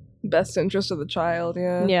 listen. Best interest of the child,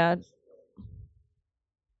 yeah. Yeah.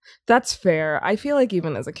 That's fair. I feel like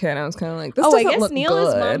even as a kid, I was kind of like, this I doesn't guess look Neal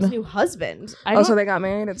is good. mom's new husband. So they got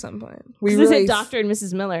married at some point. We This really is Dr. and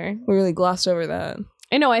Mrs. Miller. We really glossed over that.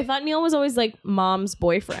 I know. I thought Neal was always like mom's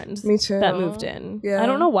boyfriend. Me too. That moved in. Yeah. I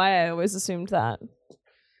don't know why I always assumed that.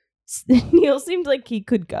 Neal seemed like he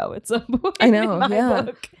could go at some point. I know, in my yeah.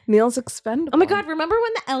 book. Neal's expendable. Oh my God! Remember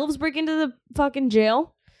when the elves break into the fucking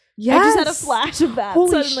jail? Yes. I just had a flash of that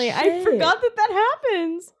Holy suddenly. I shit. forgot that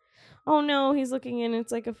happens. Oh no, he's looking in.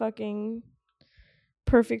 It's like a fucking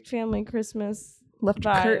perfect family Christmas. Left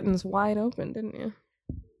your vibe. curtains wide open, didn't you?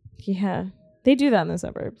 Yeah, they do that in the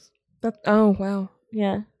suburbs. Oh, wow.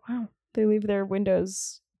 Yeah, Wow. they leave their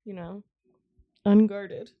windows,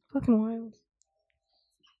 unguarded. Fucking wild.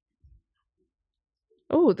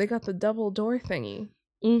 Oh, they got the double door thingy.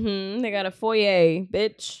 Mm-hmm. They got a foyer,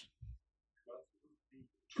 bitch.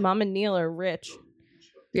 Mom and Neal are rich.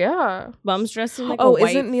 Yeah. Mom's dressed in like Oh, a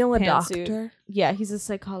white isn't Neal a pantsuit. doctor? Yeah, he's a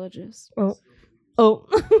psychologist. Oh. Oh.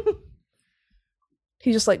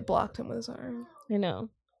 He just like blocked him with his arm. I know.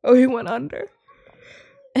 Oh, he went under.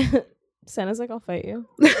 Santa's like, I'll fight you.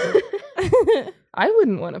 I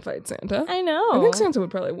wouldn't want to fight Santa. I know. I think Santa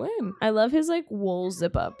would probably win. I love his like wool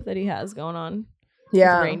zip up that he has going on.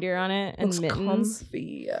 Yeah. With reindeer on it and Looks mittens.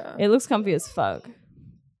 comfy, yeah. It looks comfy as fuck.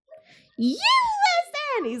 You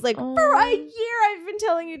listen! He's like, Oh. for a year I've been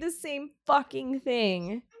telling you the same fucking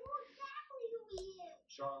thing.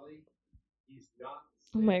 Charlie, he's not.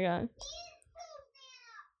 Oh my God.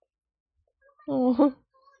 Oh,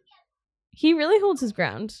 He really holds his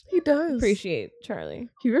ground. he does. Appreciate Charlie.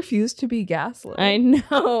 He refused to be gaslit. I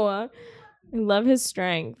know. I love his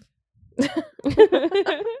strength.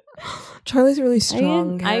 Charlie's really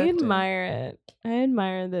strong. I character. admire it. I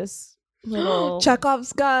admire this little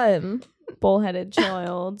Chekhov's gun. bullheaded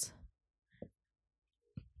child.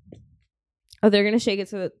 Oh, they're gonna shake it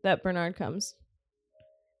so that Bernard comes.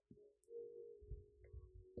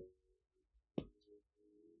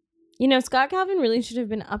 Scott Calvin really should have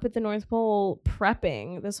been up at the North Pole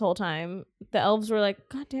prepping this whole time. The elves were like,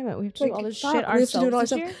 God damn it, we have to do all this shit ourselves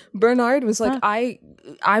this year. Bernard was like, Huh.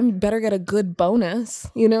 I'm better get a good bonus.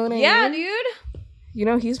 You know what I Yeah, mean?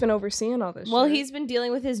 dude. He's been overseeing all this Well, shit. he's been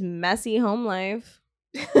dealing with his messy home life.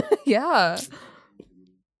 Yeah.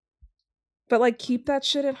 But like keep that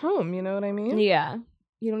shit at home, you know what I mean? Yeah.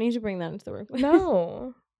 You don't need to bring that into the workplace.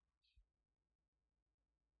 No.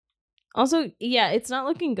 Also, yeah, it's not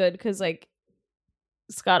looking good because like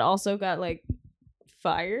Scott also got like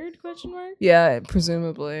fired? ? Yeah,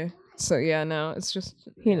 presumably. So yeah, no, it's just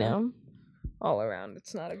all around.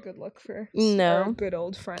 It's not a good look for No. our good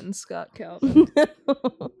old friend Scott Calvin.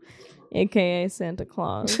 AKA Santa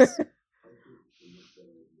Claus.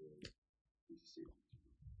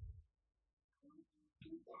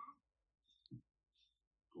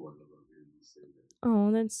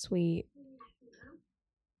 Oh, that's sweet.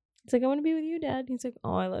 It's like, I want to be with you, Dad. He's like,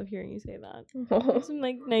 oh, I love hearing you say that. Some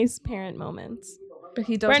like nice parent moments. But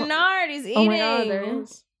he doesn't. Bernard is eating. Oh my God, there he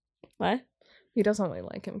is. What? He doesn't really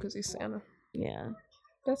like him because he's Santa. Yeah.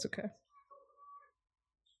 That's okay.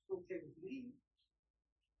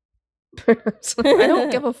 I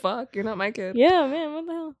don't give a fuck. You're not my kid. Yeah, man. What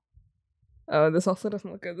the hell? Oh, this also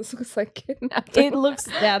doesn't look good. This looks like kidnapping. It looks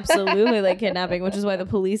absolutely like kidnapping, which is why the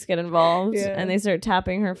police get involved and they start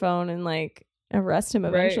tapping her phone and like arrest him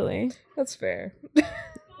eventually. Right. That's fair.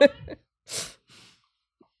 I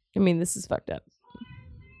mean, this is fucked up.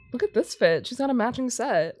 Look at this fit. She's got a matching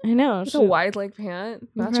set. I know. It's a wide leg pant,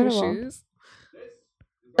 matching shoes.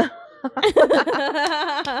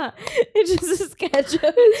 It's just a sketch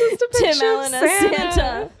of Tim Allen as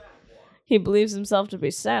Santa. He believes himself to be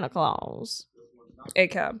Santa Claus.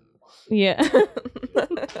 A-cab. Yeah.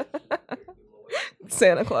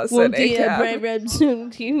 Santa Claus said A-cab. Bright red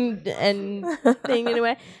suit and thing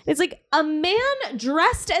anyway. It's like a man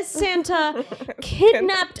dressed as Santa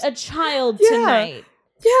kidnapped a child tonight.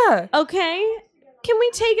 Yeah. Okay. Can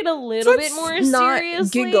we take it a little bit more seriously?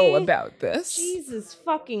 Not giggle about this. Jesus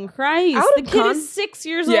fucking Christ. Out The of kid is 6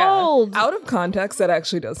 years old. Out of context, that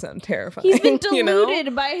actually does sound terrifying. He's been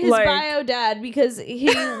deluded by his Like, bio dad because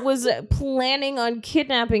he was planning on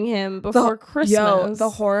kidnapping him before Christmas. Yo,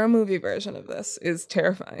 the horror movie version of this is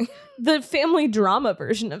terrifying. The family drama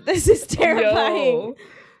version of this is terrifying. Yo.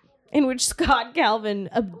 In which Scott Calvin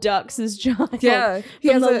abducts his child from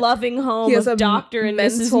the loving home of Dr. and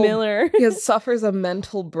Mrs. Miller. He suffers a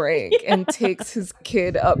mental break and takes his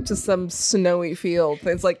kid up to some snowy field.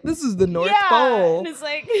 It's like, this is the North Pole. And it's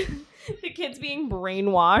like the kid's being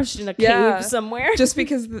brainwashed in a cave somewhere. Just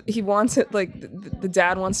because he wants it, like, the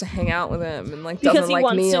dad wants to hang out with him and, like, because doesn't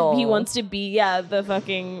like Neal. He wants to be,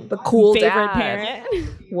 the cool favorite dad. parent.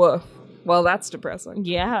 Woof. Well, that's depressing.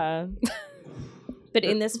 Yeah. But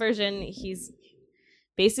in this version, he's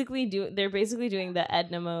basically they're basically doing the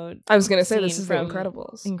Edna mode. I was gonna say this is the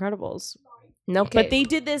Incredibles. Incredibles. No kidding. But they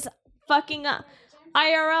did this fucking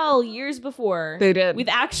IRL years before. They did. With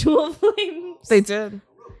actual flames. They did.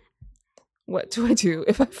 What do I do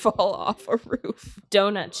if I fall off a roof?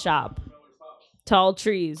 Donut shop. Tall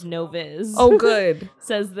trees, no viz. Oh, good.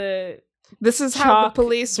 Says the This is how the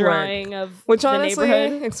police drawing work. Of which the honestly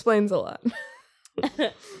neighborhood. Explains a lot.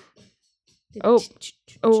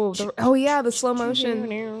 Yeah, the slow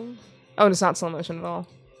motion. Oh, it's not slow motion at all.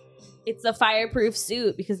 It's a fireproof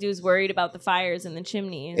suit because he was worried about the fires in the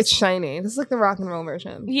chimneys. It's shiny. This is like the rock and roll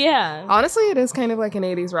version. Yeah. Honestly, it is kind of like an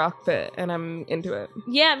 80s rock fit, and I'm into it.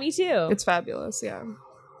 Yeah, me too. It's fabulous, yeah.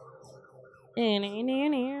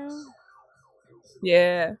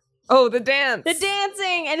 Yeah. Oh, the dance. The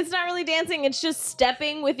dancing! And it's not really dancing, it's just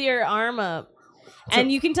stepping with your arm up.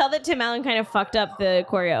 And you can tell that Tim Allen kind of fucked up the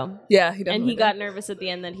choreo. Yeah, he definitely And he did. got nervous at the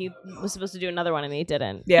end that he was supposed to do another one and he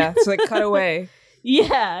didn't. Yeah, so like cut away.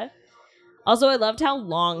 Yeah. Also, I loved how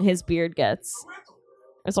long his beard gets.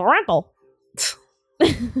 It's a wrinkle.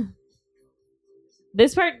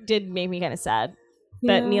 This part did make me kind of sad.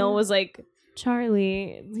 That Neal was like,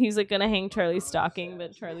 Charlie. He's like gonna hang Charlie's stocking,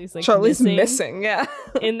 but Charlie's like missing, yeah.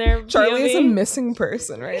 In their Charlie POV. is a missing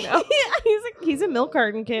person right now. Yeah, he's a milk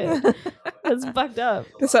carton kid. That's fucked up.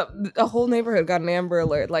 A whole neighborhood got an Amber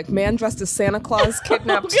Alert. Like, man dressed as Santa Claus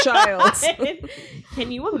kidnapped child.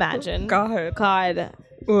 Can you imagine? God.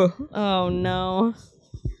 Ugh. Oh no.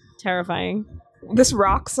 Terrifying. This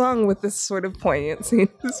rock song with this sort of poignant scene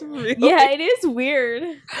is really... Yeah, it is weird.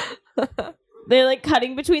 They're like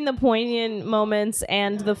cutting between the poignant moments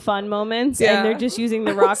and the fun moments, and they're just using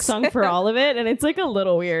the rock song for all of it, and it's like a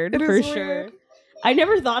little weird for sure. Weird. I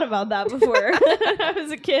never thought about that before I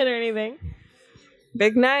was a kid or anything.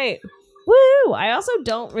 Big night. Woo! I also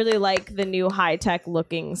don't really like the new high-tech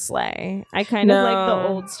looking sleigh. I kind of like the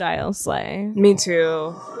old style sleigh. Me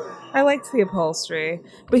too. I liked the upholstery.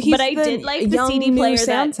 But I did like the CD player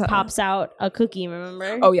Santa that pops out a cookie,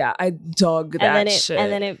 remember? Oh yeah, I dug that shit. And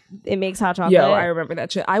then it makes hot chocolate. Yo, I remember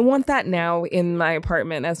that shit. I want that now in my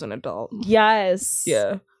apartment as an adult. Yes.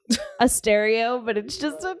 Yeah. A stereo, but it's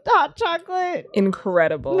just a hot chocolate.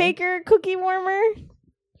 Incredible. Maker cookie warmer.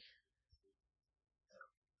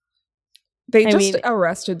 They just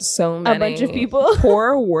arrested so many. A bunch of people.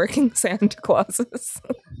 Poor working Santa Clauses.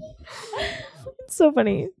 It's so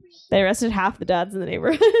funny. They arrested half the dads in the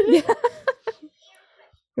neighborhood. Yeah.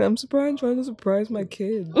 I'm trying to surprise my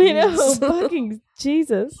kid. You know, fucking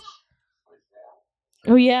Jesus.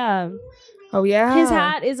 Oh yeah. His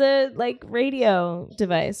hat is a like radio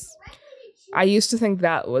device. I used to think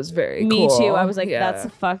that was very Me cool. too. I was like, that's the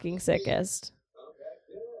fucking sickest.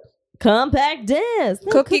 Compact disc.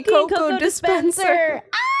 Cookie cocoa dispenser.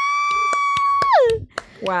 Ah!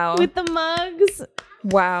 Wow. With the mugs.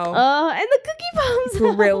 Wow. And the cookie bombs.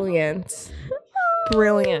 Brilliant.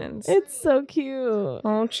 Brilliant. It's so cute.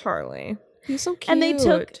 Oh, Charlie. He's so cute. And they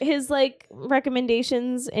took his like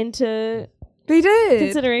recommendations into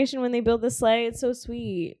consideration when they built the sleigh. It's so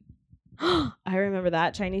sweet. I remember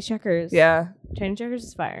that. Chinese checkers. Yeah. Chinese Checkers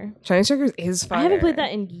is fire. Chinese Checkers is fire. I haven't played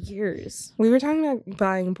that in years. We were talking about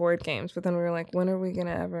buying board games, but then we were like, when are we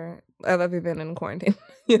gonna ever? Other than in quarantine,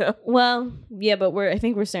 you know. Well, yeah, but I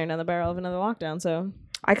think we're staring down the barrel of another lockdown. So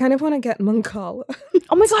I kind of want to get Mancala.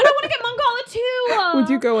 oh my god, I want to get Mancala too. Would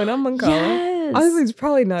you go in on Mancala? Yes. Honestly, it's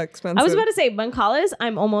probably not expensive. I was about to say Mancala's.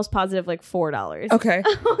 I'm almost positive like $4. Okay,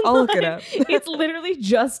 I'll look it up. It's literally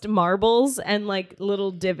just marbles and like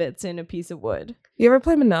little divots in a piece of wood. You ever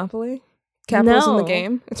play Monopoly? Capitals in the No.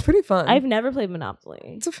 game. It's pretty fun. I've never played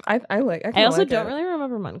Monopoly. I like. I also don't really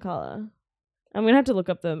remember Mancala. I'm gonna have to look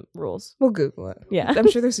up the rules. We'll Google it. Yeah. I'm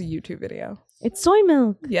sure there's a YouTube video. It's soy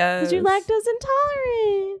milk. Yes. Because you're lactose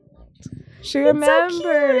intolerant. She remembered. It's so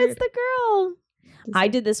cute. It's the girl. I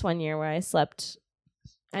did this one year where I slept.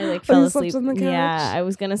 I like Oh, fell you asleep. slept on the couch? Yeah, I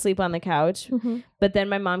was gonna sleep on the couch, Mhm. but then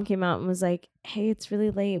my mom came out and was like, "Hey, it's really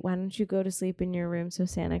late. Why don't you go to sleep in your room so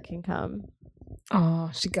Santa can come?" Oh,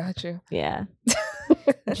 she got you. Yeah.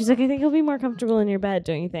 And she's like, "I think you'll be more comfortable in your bed,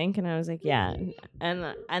 don't you think?" And I was like, "Yeah."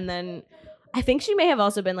 And then I think she may have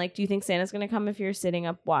also been like, "Do you think Santa's gonna come if you're sitting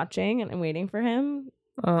up watching and waiting for him?"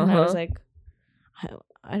 And I was like,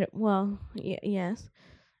 I don't, well, yes.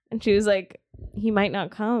 And she was like, "He might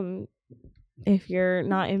not come if you're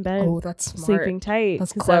not in bed, Oh, that's smart. sleeping tight.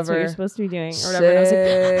 That's 'cause That's what clever. you're supposed to be doing, or whatever." And I was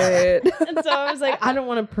Shit. like, and so I was like, I don't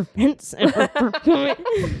want to prevent Santa from coming.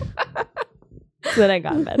 So then I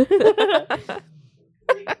got in bed.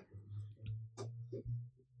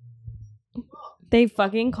 They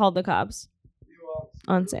fucking called the cops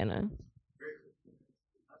on Santa.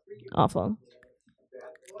 Awful.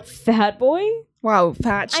 Fat boy? Wow,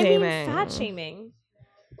 fat shaming. I mean, fat shaming.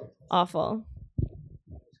 Awful.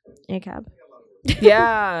 A-cab.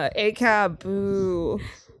 Yeah, A-cab, boo.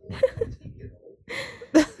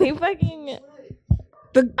 He fucking...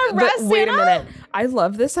 Wait a Santa? minute. I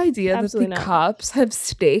love this idea Absolutely that the not. cops have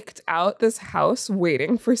staked out this house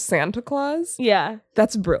waiting for Santa Claus. Yeah,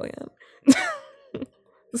 That's brilliant.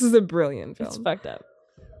 This is a brilliant film. it's fucked up.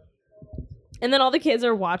 And then all the kids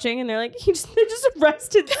are watching and they're like, they just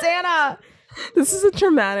arrested Santa. This is a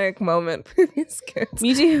traumatic moment for these kids.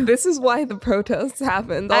 Me too. This is why the protests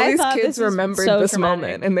happened. All I these thought kids this was remembered so this traumatic.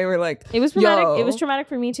 moment and they were like, It was traumatic. Yo. It was traumatic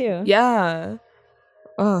for me too. yeah.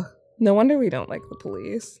 Oh, no wonder we don't like the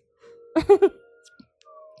police.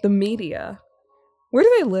 The media. Where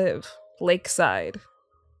do they live? Lakeside.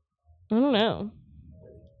 I don't know.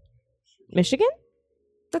 Michigan?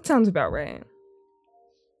 That sounds about right.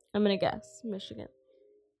 I'm gonna guess Michigan.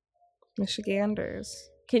 Michiganders.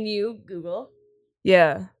 Can you Google?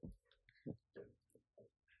 Yeah.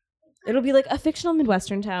 It'll be like a fictional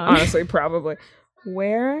Midwestern town. Honestly, probably.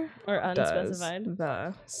 Where Or does unspecified.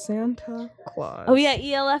 the Santa Claus Oh yeah,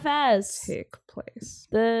 ELFS. take place?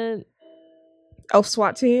 The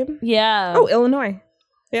SWAT team? yeah. Oh, Illinois.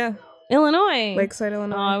 Yeah. Illinois. Lakeside,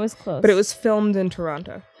 Illinois. Oh, I was close. But it was filmed in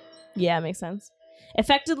Toronto. Yeah, makes sense.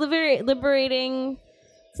 Effective liberating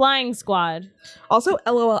flying squad. Also,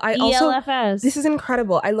 LOL. ELFS. This is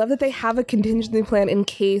incredible. I love that they have a contingency plan in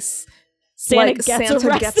case Santa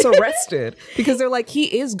Santa gets arrested. Because they're like,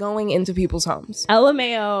 he is going into people's homes.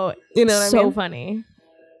 LMAO. You know what I so mean? funny.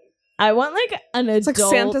 I want like an It's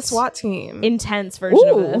adult like Santa SWAT team. intense version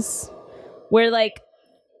Ooh. of this. Where like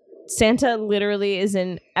Santa literally is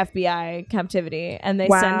in FBI captivity and they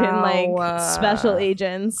send in like special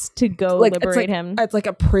agents to go liberate him. It's like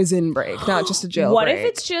a prison break, not just a jail What break. if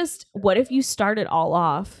it's just, what if you start it all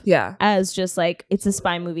off Yeah. as just like, it's a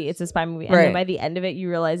spy movie, and Right. then by the end of it you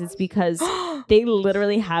realize it's because they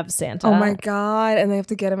literally have Santa. Oh my God. And they have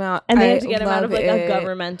to get him out. And they I have to get him out of love like a it.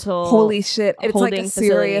 governmental Holy shit. It's like holding a serious.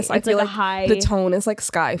 facility. It's I feel like like a high. the tone is like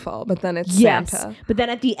Skyfall, but then it's Yes. Santa. But then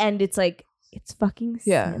at the end it's like, it's fucking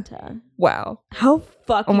Yeah. Santa. Wow. How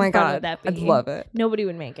fucking Oh my fun God. would that be? I'd love it. Nobody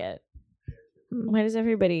would make it. Why does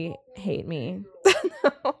everybody hate me?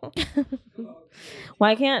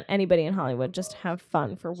 Why can't anybody in Hollywood just have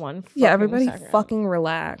fun for one fucking Yeah, everybody second? fucking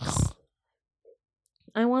relax.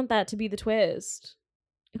 I want that to be the twist.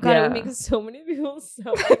 God, it Yeah. would make so many people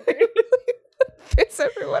so angry. Piss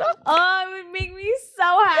everyone off. Oh, it would make me so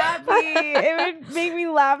happy. It would make me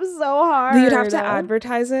laugh so hard. You'd have to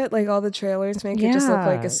advertise it, like all the trailers make it just look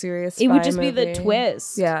like Yeah. a serious It would spy just be the movie.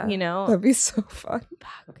 twist. Yeah. You know? That'd be so fun.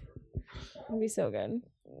 Fuck. It'd be so good.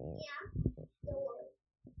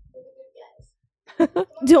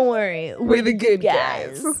 Don't worry. We're the good guys.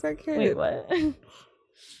 guys. That's so cute. Wait, what?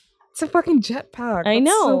 It's a fucking jetpack. I That's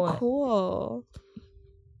know. so cool.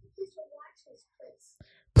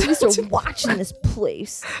 Please don't watch in this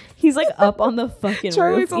place. He's like up on the fucking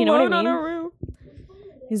Charlie's roof. You know what I alone mean? on a roof.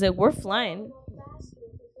 He's like, we're flying.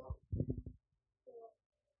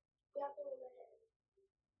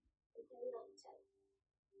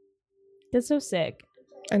 That's so sick.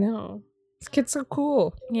 I know. This kid's so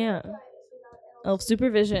cool. Yeah. Elf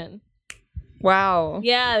supervision. Wow.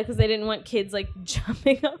 Yeah, because they didn't want kids like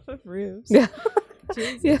jumping off of roofs. Yeah.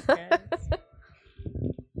 Jesus Christ.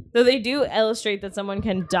 Though they do illustrate that someone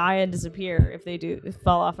can die and disappear if they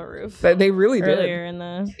fall off a roof. But they really did. Earlier in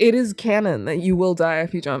the... It is canon that you will die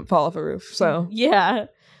if you fall off a roof. So yeah.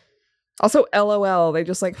 Also, LOL, they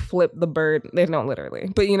just like flip the bird. They don't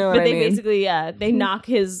literally, but you know what I mean. But they basically, they knock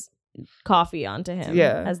his coffee onto him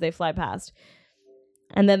as they fly past.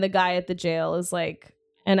 And then the guy at the jail is like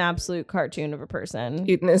an absolute cartoon of a person.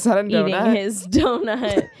 Eating his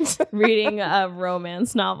donut, reading a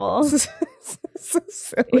romance novel. So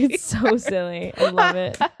silly. It's so silly. I love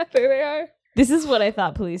it. There they are. This is what I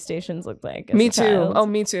thought police stations looked like. Me too. Child. Oh,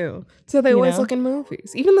 me too. So they always look in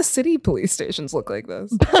movies. Even the city police stations look like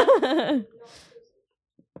this.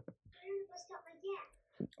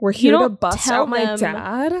 We're here to bust out my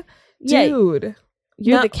dad? Dude.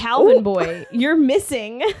 You're the Calvin boy. You're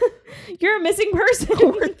missing. You're a missing person.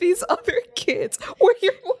 Who are these other kids? What? What?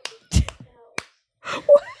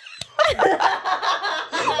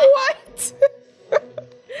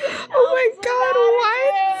 Oh my God,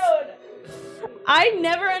 what? I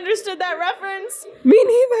never understood that reference. Me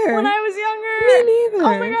neither. When I was younger. Me neither.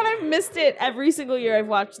 Oh my God, I've missed it every single year I've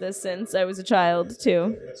watched this since I was a child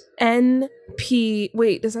too. NP.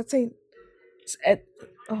 Wait, does that say?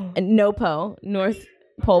 NOPO, North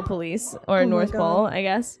Pole Police, or North Pole, I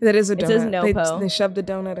guess. That is a donut. It says NOPO. They shoved a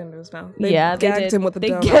donut into his mouth. They gagged him with a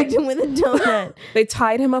donut. They gagged him with a donut. They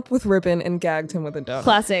tied him up with ribbon and gagged him with a donut.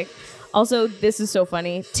 Classic. Also, this is so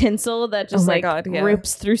funny. Tinsel that just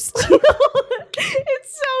rips through steel.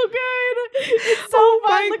 It's so good. It's so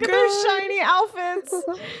fun. Look at their shiny outfits.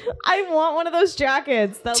 I want one of those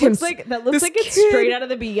jackets. That looks like it's straight out of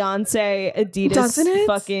the Beyonce Adidas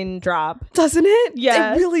fucking drop. Doesn't it?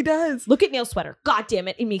 Yeah. It really does. Look at Neal's sweater. God damn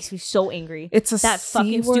it. It makes me so angry. It's that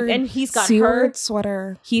fucking stupid. And he's got her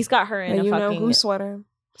sweater. He's got her in a fucking sweater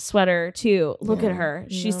too. Look at her.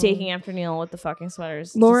 She's taking after Neal with the fucking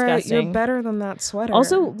sweaters. Laura, disgusting. you're better than that sweater.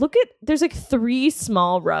 Also, there's like 3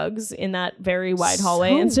 small rugs in that very wide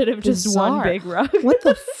hallway instead of just one big rug. What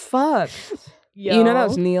the fuck? Yo. You know that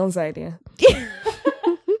was Neal's idea.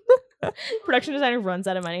 Production designer runs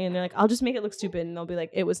out of money and they're like, I'll just make it look stupid, and they'll be like,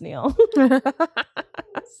 it was Neal.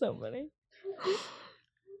 So funny.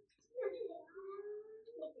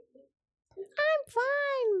 I'm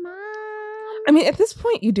fine, Mom. I mean, at this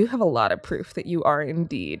point, you do have a lot of proof that you are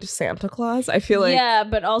indeed Santa Claus. I feel like... Yeah,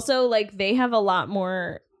 but also, like, they have a lot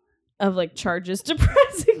more of, like, charges to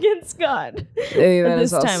press against God. That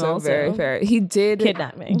is also very fair. He did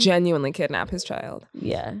kidnapping. Genuinely kidnap his child.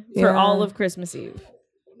 Yeah. For all of Christmas Eve.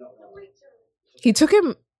 He took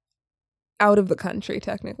him out of the country,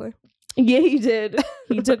 technically. Yeah, he did.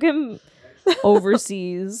 He took him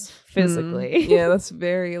overseas physically. Yeah, that's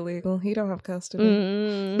very illegal. He don't have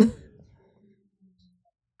custody.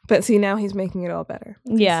 But see, now he's making it all better.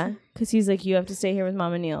 Yeah, because he's like, you have to stay here with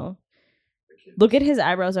Mom and Neal. Look at his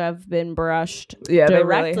eyebrows have been brushed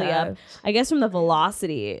directly up. I guess from the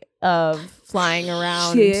velocity of flying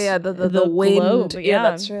around. Yeah, the wind. Globe. Yeah,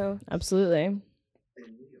 that's true. Absolutely.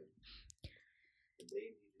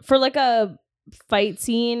 For like a fight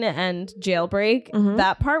scene and jailbreak,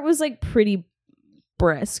 that part was like pretty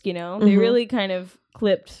brisk, you know? They really kind of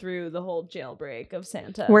clipped through the whole jailbreak of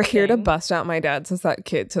Santa. We're here to bust out my dad, says that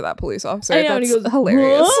kid to that police officer. I know, that's and he goes,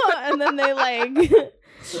 hilarious. And then they like...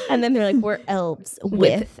 And then they're like, we're elves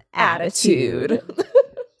with attitude.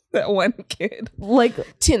 That one kid. Like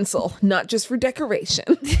tinsel, not just for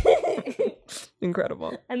decoration.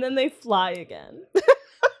 Incredible. And then they fly again.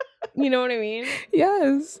 You know what I mean?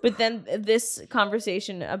 Yes. But then this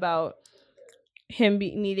conversation about him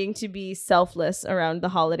needing to be selfless around the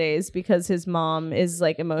holidays because his mom is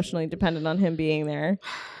like emotionally dependent on him being there.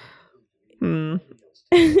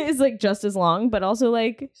 Is like just as long, but also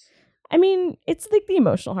like, I mean, it's like the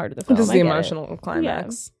emotional heart of the film. This is the emotional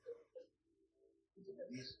climax.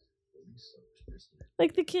 Yeah.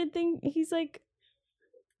 Like the kid thing, he's like,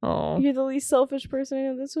 oh, you're the least selfish person I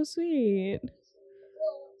know. That's so sweet.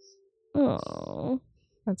 Oh,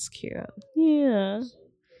 that's cute. Yeah.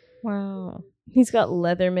 Wow. He's got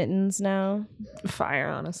leather mittens now. Fire,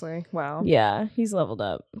 honestly. Wow. Yeah, he's leveled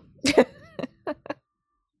up.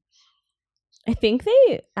 I think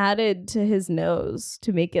they added to his nose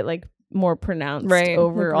to make it like more pronounced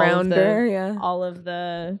over rounder, all of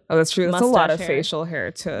the Oh, that's true. That's a lot of hair. Facial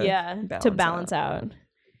hair to balance out.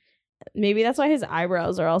 Maybe that's why his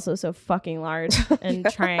eyebrows are also so fucking large and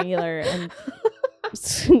triangular and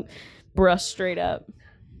brushed straight up.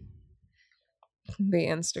 the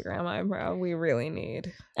Instagram eyebrow. We really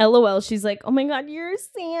need. LOL. She's like, oh my god, you're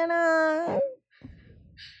Santa.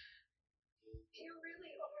 You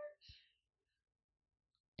really are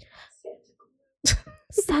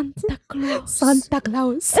Santa Claus. Santa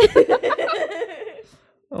Claus.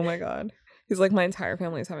 Oh my god. He's like, my entire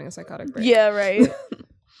family is having a psychotic break. Yeah, right.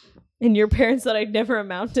 And your parents said I'd never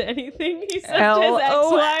amount to anything. He said to his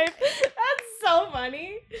ex-wife. That's so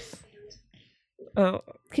funny. Oh,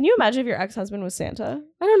 can you imagine if your ex-husband was Santa?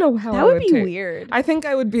 I don't know how that I would be take. weird. I think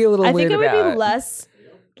I would be a little weirded I think it would out. be less.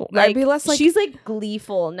 I'd be less like she's like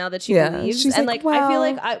gleeful now that she believes, she's and like, I feel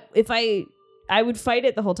well- like I would fight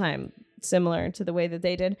it the whole time, similar to the way that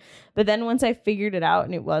they did. But then once I figured it out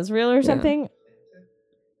and it was real or something,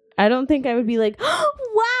 I don't think I would be like, oh,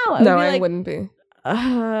 wow. I wouldn't be.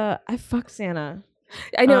 I fucked Santa.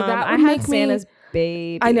 I know that would I make had me. Santa's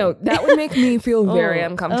baby. I know that would make me feel very Oh,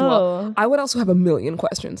 uncomfortable. oh. I would also have a million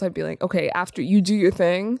questions. I'd be like, okay, after you do your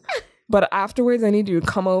thing, but afterwards I need you to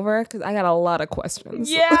come over because I got a lot of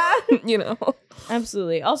questions. Yeah. You know,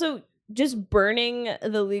 Absolutely. Also, just burning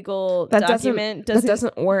the legal that document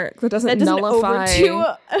doesn't work. That doesn't nullify.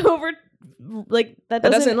 That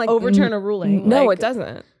doesn't like overturn a ruling. No, Like, it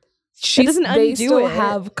doesn't. doesn't They undo still it.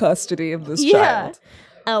 have custody of this Yeah. child.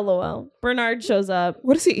 LOL. Bernard shows up.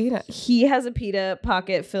 What does he eat at? He has a pita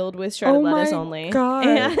pocket filled with shredded Oh lettuce my only. God.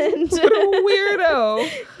 And What a weirdo.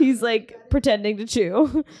 he's like pretending to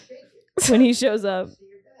chew when he shows up.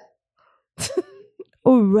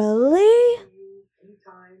 Oh, really?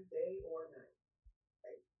 anytime, day or night.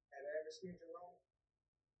 Have I ever smeared your roll?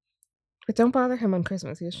 But don't bother him on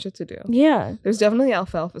Christmas. He has shit to do. Yeah. There's definitely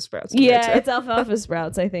alfalfa sprouts. in Yeah, there, too. it's alfalfa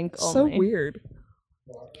sprouts, I think. So only. weird.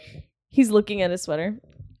 He's looking at his sweater.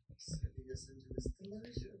 Sending us into his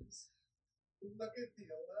delusions. Look at the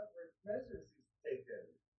elaborate measures he's taken.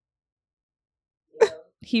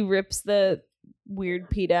 He rips the weird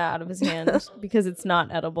pita out of his hand because it's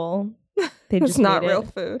not edible. They It's just not made real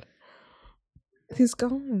it. food. He's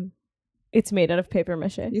gone. It's made out of paper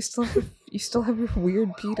mache. You still have your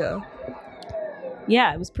weird pita.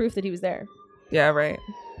 Yeah, it was proof that he was there. Yeah, right.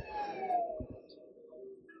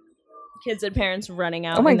 Kids and parents running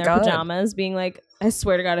out Oh my in their God. pajamas, being like, "I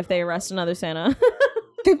swear to God, if they arrest another Santa."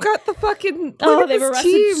 They've got the fucking They've arrested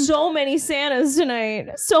team. so many Santas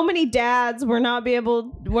tonight. So many dads were not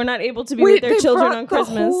able to be with their they children brought on the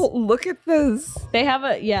Christmas. Look at this. They have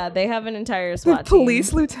an entire The SWAT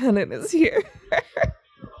police team. lieutenant is here.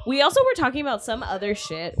 We also were talking about some other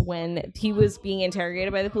shit when he was being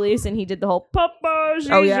interrogated by the police and he did the whole Papa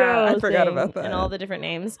Jesus Oh, yeah, I forgot thing about that. and all the different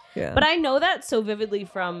names. Yeah. But I know that so vividly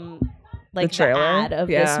from like the trailer ad of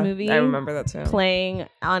this movie. I remember that too. Playing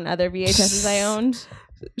on other VHSs I owned.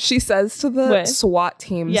 She says to the What? SWAT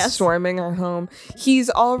team Yes. storming her home, he's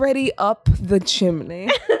already up the chimney.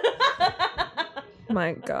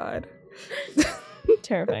 My God.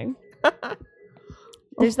 Terrifying.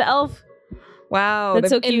 There's the elf. Wow, That's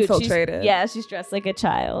so they've cute. infiltrated. She's dressed like a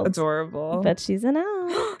child. Adorable. But she's an elf.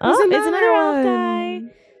 There's Oh, it's another another elf one.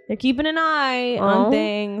 guy. They're keeping an eye on Oh.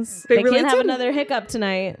 things. They They really can't have did. another hiccup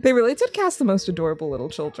tonight. They really did cast the most adorable little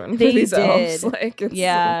children for They these elves. did. Like, it's,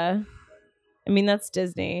 Yeah. I mean, that's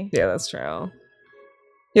Disney. Yeah, that's true.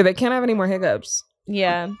 Yeah, they can't have any more hiccups.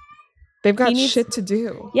 Yeah. They've got He needs- shit to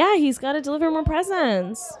do. Yeah, he's got to deliver more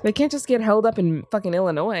presents. They can't just get held up in fucking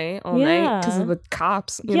Illinois all night because Yeah. of the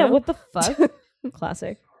cops. You Yeah, know? what the fuck?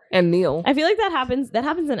 Classic. And Neal. I feel like that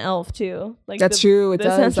happens in Elf too. Like That's true. It the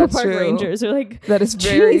does. Central That's Park true. Rangers are like That is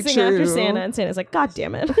very chasing true. after Santa, and Santa's like, God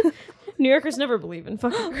damn it. New Yorkers never believe in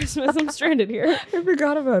fucking Christmas. I'm stranded here. I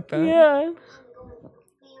forgot about that. Yeah.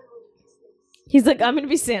 He's like, I'm gonna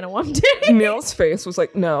be Santa one day. Neal's face was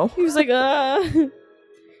like, no. He was like, And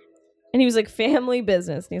he was like, family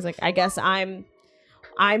business. And he's like, I guess I'm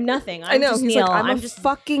nothing. I know. Just He's Neal. like, I'm a just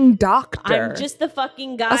fucking doctor. I'm just the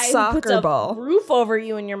fucking guy who soccer puts a ball. roof over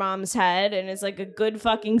you and your mom's head and is like a good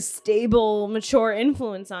fucking stable, mature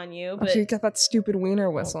influence on you. Oh, But you got that stupid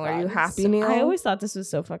wiener whistle. Are you God, happy, Neal? I always thought this was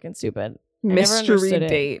so fucking stupid. I never Mystery understood it.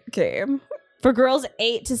 date came. For girls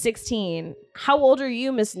 8 to 16, how old are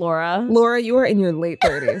you, Miss Laura? Laura, you are in your late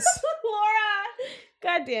 30s. Laura!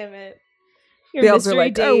 God damn it. Your They also are mystery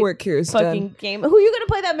like, date oh, we're Kirsten. fucking game. Who are you gonna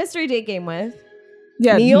play that mystery date game with?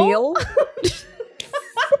 Yeah, Neal? Neal?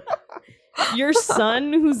 Your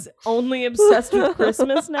son who's only obsessed with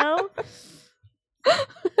Christmas now?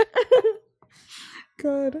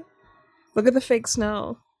 God. Look at the fake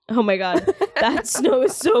snow. Oh my god. That snow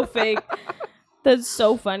is so fake. That's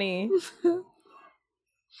so funny.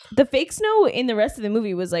 The fake snow in the rest of the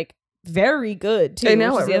movie was like very good too. I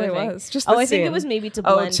know, which it is the really other thing. was. Just I the think it scene. was maybe to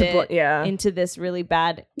blend yeah. into this really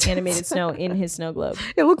bad animated snow in his snow globe.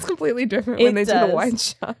 It looks completely different It when they do the does. wide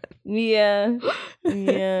shot. Yeah.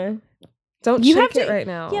 Yeah. Don't You shake have to- it right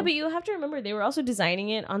now. Yeah, but you have to remember they were also designing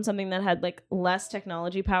it on something that had like less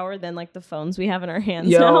technology power than like the phones we have in our hands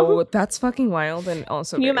now. Yo, that's fucking wild and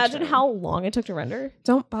also Can you very imagine true. how long it took to render?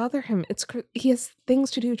 Don't bother him. He has things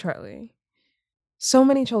to do, Charlie. So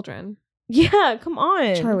many children. Yeah, come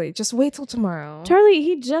on. Charlie, just wait till tomorrow. Charlie,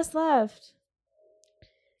 he just left.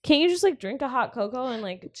 Can't you just like drink a hot cocoa and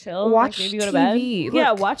like chill? And, Watch like, maybe go to bed? TV.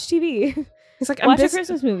 Yeah, Look. watch TV. He's like, Watch a busy.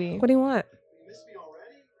 Christmas movie. What do you want? You missed me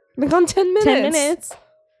already? I've been gone 10 minutes. 10 minutes.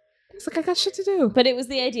 He's like, I got shit to do. But it was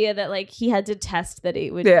the idea that like he had to test that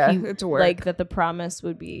it would To work. like that the promise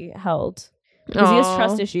would be held. Because he has Aw.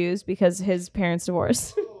 trust issues because his parents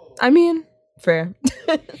divorced. I mean, fair.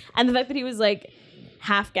 And the fact that he was like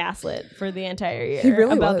half gaslit for the entire year He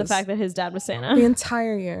really about the was. fact that his dad was The Santa.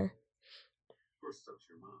 entire year.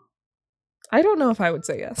 I don't know if I would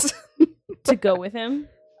say yes. To go with him.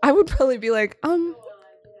 I would probably be like,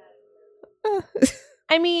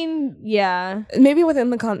 I mean, yeah. maybe within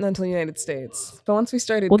the continental United States. But once we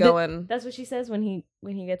started Well, going, That's what she says when he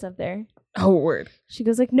gets up there. oh, word. She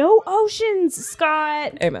goes like, "No oceans,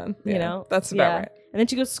 Scott." Amen. You Yeah, know, that's about right. And then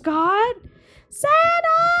she goes, "Scott,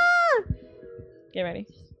 Santa." Get ready.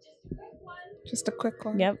 Just a quick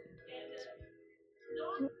one. Yep.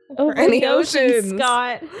 Over any oceans.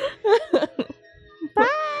 Scott.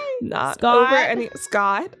 Bye. Not Scott. over any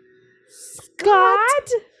Scott. Scott.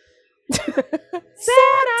 Santa.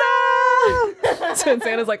 So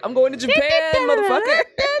Santa's like, I'm going to Japan, motherfucker.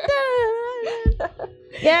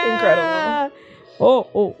 Yeah. Incredible.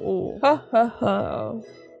 Oh. Ha ha ha.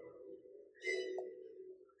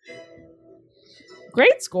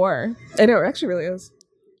 Great score. I know, it actually really is.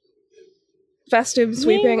 Festive,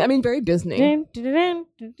 sweeping. I mean, very Disney.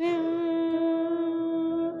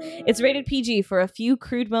 It's rated PG for a few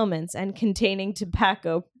crude moments and containing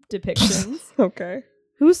tobacco depictions. Okay.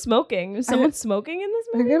 Who's smoking? Is someone smoking in this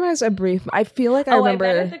I movie? think it was a brief. I feel like I I remember.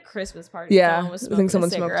 bet at the Christmas party. Yeah, someone was I think someone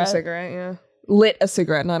smoking smoked a cigarette. Yeah, lit a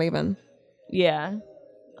cigarette, not even. Yeah.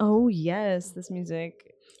 Oh yes, this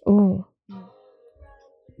music. Oh.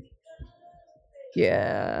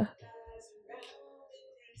 Yeah.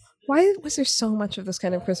 Why was there so much of this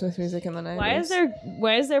kind of Christmas music in the 90s?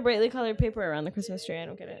 Why is there brightly colored paper around the Christmas tree? I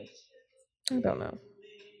don't get it. I don't know.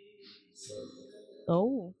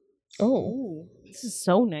 Oh. Oh. This is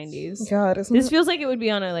so 90s. God, isn't This it? feels like it would be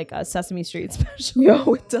on a Sesame Street special.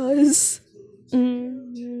 Yo, it does.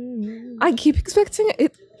 Mm-hmm. I keep expecting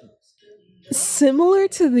it similar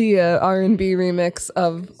to the R&B remix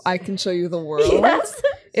of "I Can Show You the World" Yes.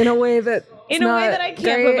 in a way that In a way that I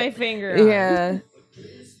can't put my finger on. Yeah.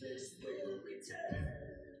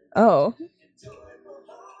 Oh,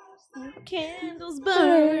 Candles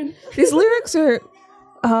burn. these lyrics are,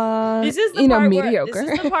 This is the mediocre.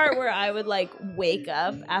 This is the part where I would like wake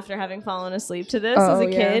up after having fallen asleep to this Oh, as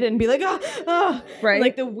a yeah. kid and be like, oh, Right.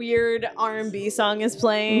 Like the weird R&B song is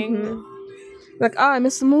playing. Mhm. Like, I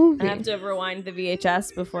missed the movie. I have to rewind the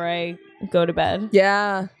VHS before I go to bed.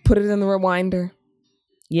 Yeah, put it in the rewinder.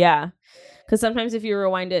 Yeah. Because sometimes if you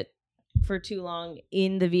rewind it for too long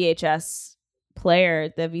in the VHS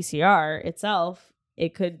player, the VCR itself,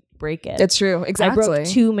 it could break it. It's true, exactly. I broke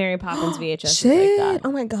 2 Mary Poppins VHS Shit! like that.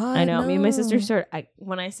 Oh my god! I know. Me and my sister no. started.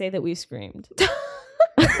 When I say that we screamed,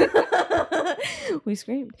 we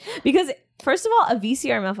screamed because first of all, a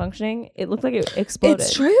VCR malfunctioning. It looked like it exploded.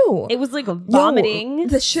 It's true. It was like vomiting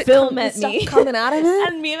the shit film the at stuff me, coming out of it.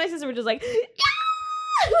 and me and my sister were just like,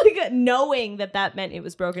 like knowing that meant it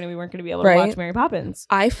was broken and we weren't going to be able to Right. watch Mary Poppins.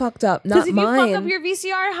 I fucked up. Not Because if mine. you fuck up your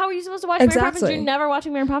VCR, how are you supposed to watch Mary Poppins? Exactly. You're never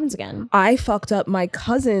watching Mary Poppins again. I fucked up my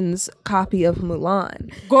cousin's copy of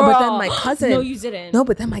Mulan. But then my cousin. No, you didn't. No,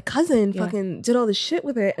 but then my cousin Yeah. fucking did all this shit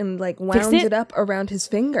with it and like Fixed wound it? it up around his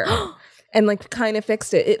finger. And like kind of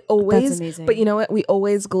fixed it. It always, That's amazing. but you know what? We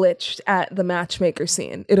always glitched at the matchmaker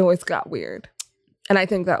scene. It always got weird. And I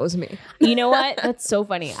think that was me. You know what? That's so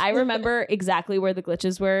funny. I remember exactly where the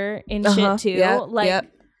glitches were in Uh-huh. shit too. Yeah, Like, yep.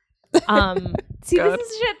 see, God. this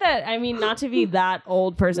is shit that I mean, not to be that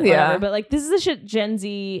old person, Yeah. whatever, but like this is the shit Gen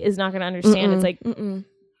Z is not going to understand. It's like Mm-mm.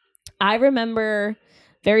 I remember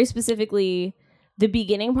very specifically the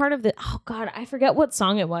beginning part of the. Oh God, I forget what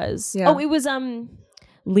song it was. Yeah. Oh, it was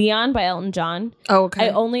Leon by Elton John. Oh, okay.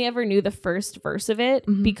 I only ever knew the first verse of it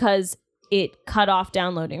Mhm. because it cut off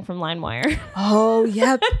downloading from LimeWire. Oh,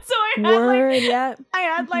 yep. So I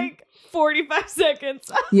had like 45 seconds.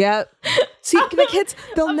 Yep. See, the kids,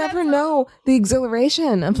 they'll never know the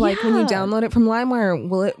exhilaration of like when you download it from LimeWire.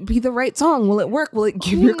 Will it be the right song? Will it work? Will it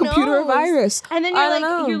give your computer a virus? And then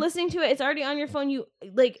you're listening to it. It's already on your phone. You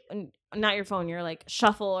like, not your phone. You're like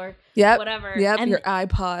shuffle or whatever. Yep. And, your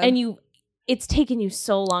iPod. And it's taken you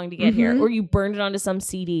so long to get here, or you burned it onto some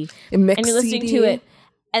CD and you're listening to it,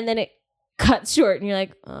 and then it cuts short, and you're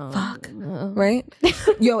like, oh, fuck, right?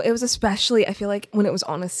 Yo, it was especially, I feel like when it was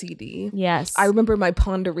on a CD. Yes, I remember my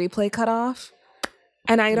Ponder Replay cut off,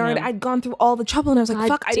 and I'd gone through all the trouble, and I was like,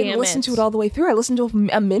 fuck, I didn't listen to it all the way through. I listened to it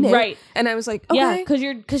a minute, right? And I was like, okay, because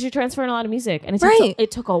you're transferring a lot of music, and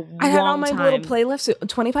it took a long time. I had all my little playlists,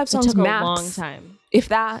 25 songs it took max. A long time. If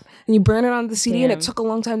that, and you burn it on the CD, and it took a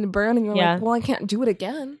long time to burn, and you're like, well, I can't do it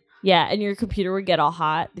again. Yeah, and your computer would get all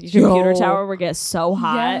hot. Your computer tower would get so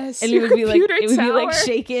hot, and it would be like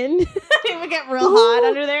shaking. It would get real hot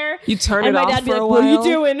under there. You turn it off for a while. And my dad would be like, "What are you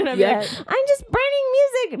doing?" And I'd be like, "I'm just burning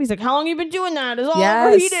music." And he's like, "How long have you been doing that? It's all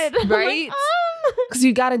overheated." Right? Because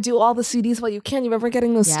you got to do all the CDs while you can. You remember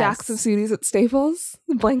getting those stacks of CDs at Staples,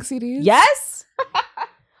 the blank CDs? Yes.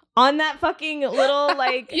 On that fucking little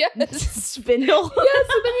spindle. Yes,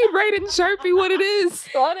 and then you write in Sharpie what it is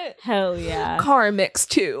on it. Hell yeah. Car mix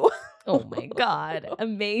too. Oh my God.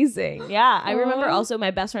 Amazing. Yeah. I remember also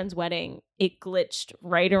my best friend's wedding. It glitched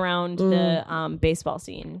right around the baseball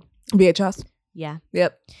scene. VHS. Yeah.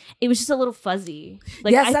 Yep. It was just a little fuzzy.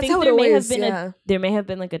 Like, yes, I that's think how there it may always, have been there may have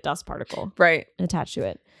been like a dust particle attached to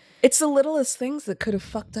it. It's the littlest things that could have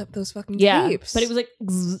fucked up those fucking tapes. But it was like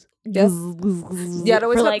it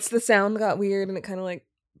always like the sound got weird and it kind of like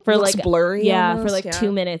looks blurry. Yeah, almost. for like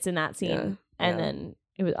 2 minutes in that scene, and then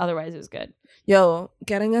it was good. Yo,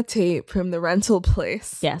 getting a tape from the rental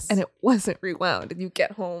place. Yes, and it wasn't rewound, and you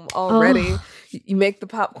get home already. You make the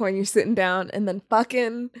popcorn. You're sitting down, and then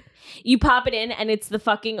fucking you pop it in, and it's the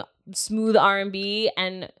fucking smooth R&B,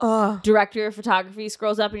 and director of photography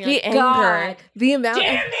scrolls up, and you're like, God, the amount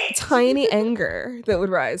of tiny anger that would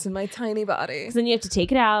rise in my tiny body. So then you have to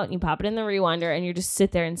take it out, and you pop it in the rewinder, and you just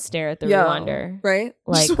sit there and stare at the rewinder, right?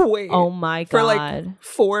 Like, just wait. Oh my God, for like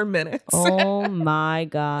 4 minutes. Oh my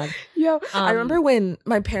God. Yo, I remember when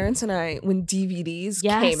my parents and I, when DVDs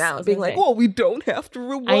came out, being like, "Well, we don't have to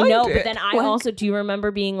rewind." I know, but then I also do you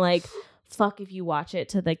remember being like, "Fuck if you watch it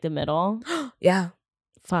to like the middle." Yeah.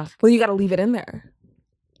 Fuck. Well, you got to leave it in there.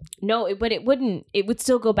 No, but it wouldn't. It would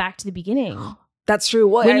still go back to the beginning. That's true.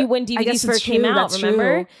 Well, when DVDs first came out,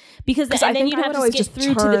 remember? Because then you'd have to skip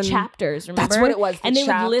through to the chapters. Remember? That's what it was. And they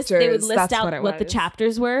would list out what the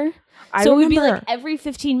chapters were. So it would be like every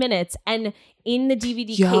 15 minutes, and in the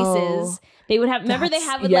DVD cases, they would have. Remember, they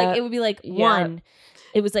have it like it would be like one.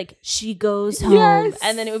 It was like she goes home,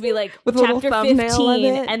 and then it would be like with chapter 15,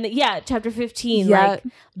 and chapter 15, like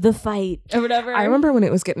the fight or whatever. I remember when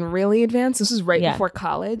it was getting really advanced. This was right before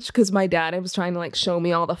college, because my dad was trying to like show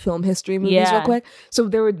me all the film history movies real quick. So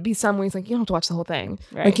there would be some where he's like, "You don't have to watch the whole thing.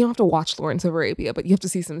 Like you don't have to watch Lawrence of Arabia, but you have to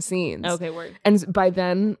see some scenes." Okay, word. And by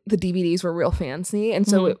then the DVDs were real fancy, and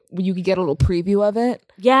so you could get a little preview of it.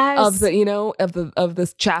 Yes. Of the of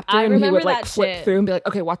this chapter, and he would like flip through and be like,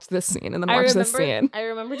 "Okay, watch this scene," and then watch this scene. I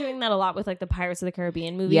remember doing that a lot with like the Pirates of the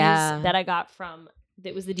Caribbean movies that I got from.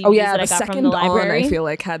 It was the DVDs that I got from the library. I feel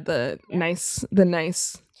like had the nice.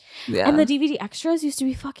 Yeah. And the DVD extras used to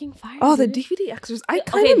be fucking fire. Oh, the DVD extras. I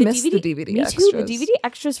kind of miss the DVD extras. Me too. The DVD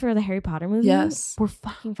extras for the Harry Potter movies were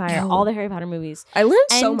fucking fire. Yo. All the Harry Potter movies. I learned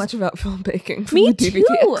so much about filmmaking from the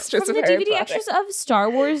DVD extras from of the Harry DVD Potter. extras of Star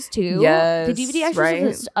Wars too. Yes, the DVD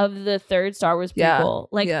extras of the third Star Wars prequel.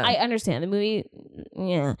 Like I understand the movie,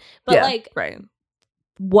 but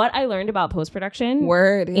what I learned about post-production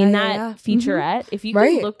in that featurette, if you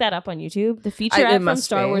can look that up on YouTube, the featurette from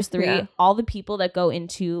Star Wars 3, all the people that go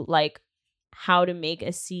into like how to make a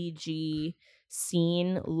CG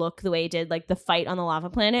scene look the way it did, like the fight on the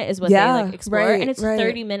lava planet is what they like explore, and it's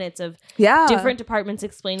 30 minutes of different departments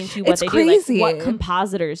explaining to you what they do, like what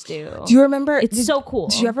compositors do. Do you remember? It's so cool.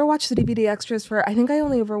 Did you ever watch the DVD extras for? I think I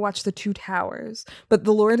only ever watched the Two Towers, but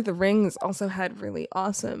the Lord of the Rings also had really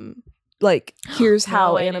awesome. Like, here's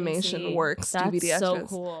how animation works. That's DVD so extras.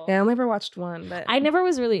 cool. Yeah, I only ever watched one, but I never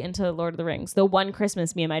was really into Lord of the Rings. The one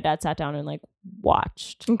Christmas, me and my dad sat down and like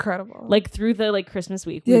watched. Incredible. Like through the like Christmas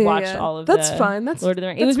week, we watched all of that's fun. That's Lord of the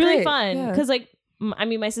Rings. It was really fun because like I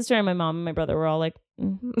mean, my sister and my mom and my brother were all like,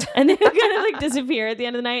 and they would kind of like disappear at the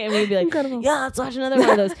end of the night, and we'd be like, incredible. Yeah, let's watch another one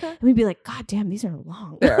of those. And we'd be like, God damn, these are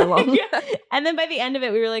long. They're long. And then by the end of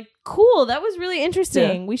it, we were like, cool, that was really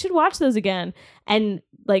interesting. We should watch those again. And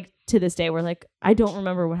like to this day, we're like, I don't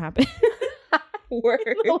remember what happened. Word.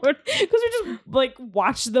 Because we just like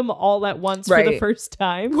watched them all at once for the first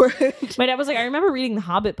time. Word. My dad was like, I remember reading the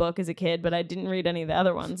Hobbit book as a kid, but I didn't read any of the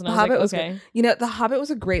other ones. And I was Hobbit like, was okay. good. You know, The Hobbit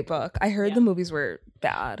was a great book. I heard the movies were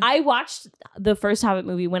bad. I watched the first Hobbit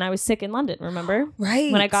movie when I was sick in London, remember?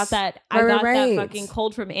 Right. When I got that that fucking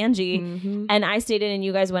cold from Angie, and I stayed in and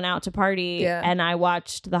you guys went out to party, and I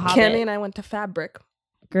watched the Hobbit. Kenny and I went to Fabric.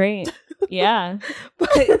 Great. Yeah.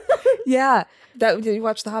 But yeah, did you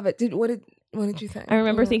watch The Hobbit? What did you think? I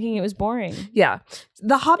remember thinking it was boring. Yeah.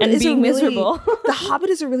 The Hobbit and is being miserable. The Hobbit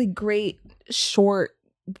is a really great short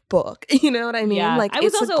book. You know what I mean? Yeah. Like, I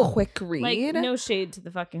was it's also, a quick read. Like, no shade to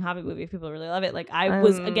the fucking Hobbit movie if people really love it. Like, I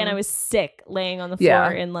was sick laying on the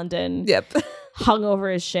floor in London. Yep.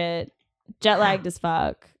 Hungover as shit. Jet lagged as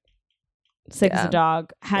fuck. Sick as a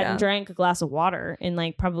dog. Hadn't drank a glass of water in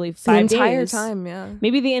like probably 5 days. The entire time, yeah.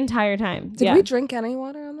 Maybe the entire time. Did we drink any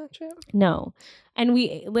water on that trip? No. And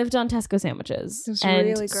we lived on Tesco sandwiches. It was and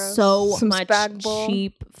really gross. So Some much spag bowl.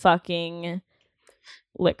 cheap fucking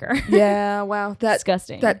liquor. Yeah, wow.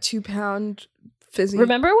 Disgusting. That 2-pound fizzy.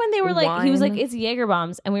 Remember when they were like, he was like, wine? it's Jaeger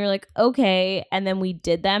bombs. And we were like, okay. And then we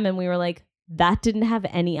did them and we were like, that didn't have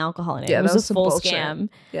any alcohol in it. Yeah, it was that a some full bullshit. scam.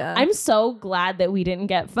 Yeah. I'm so glad that we didn't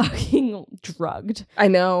get fucking drugged I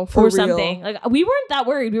know. For or real. something. Like, we weren't that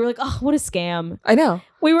worried. We were like, oh, what a scam. I know.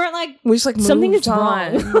 We weren't like, We just like something moved is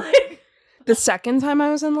wrong. on. Like, The second time I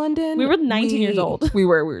was in London, we were 19 years old. We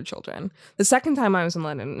were children. The second time I was in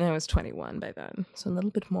London, I was 21 by then, so a little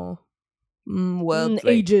bit more worldly.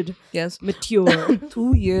 aged, Yes, mature.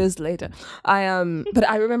 2 years later. But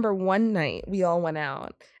I remember one night we all went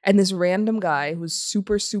out, and this random guy who was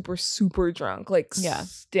super, super, super drunk, like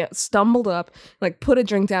stumbled up, like put a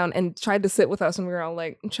drink down, and tried to sit with us, and we were all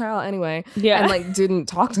like, "Child," anyway, and like didn't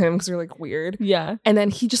talk to him because we were like weird, And then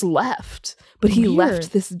he just left, but he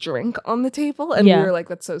left this drink on the table, and we were like,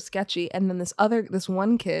 "That's so sketchy." And then this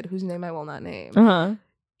one kid whose name I will not name.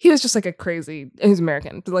 He was just like a crazy. He was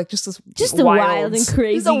American, but like just a wild and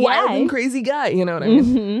crazy. He's a wild guy. and crazy guy. You know what I mean?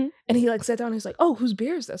 Mm-hmm. And he like sat down. And he's like, "Oh, whose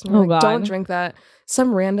beer is this?" And we're like, "Don't drink that.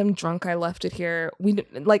 Some random drunk guy left it here. We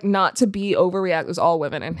like not to be overreact. It was all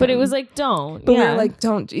women, and but it was like, don't. But we were like,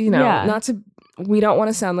 don't. You know, not to. We don't want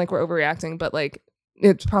to sound like we're overreacting, but like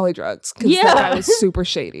it's probably drugs because that guy was super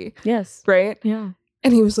shady. Yes. Right. Yeah.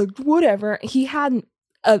 And he was like, whatever. He had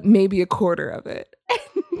maybe a quarter of it.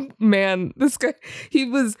 Man, this guy, he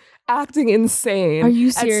was acting insane. Are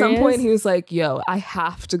you serious? At some point, he was like, yo, I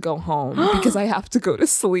have to go home because I have to go to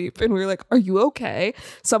sleep. And we were like, are you okay?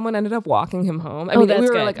 Someone ended up walking him home. I mean, we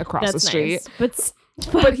were like across the street. Nice.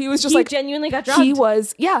 But he was just like, genuinely got drunk. He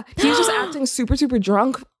was just acting super, super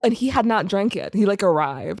drunk, and he had not drank yet. He like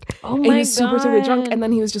arrived. Oh and my he was super, super drunk. God. And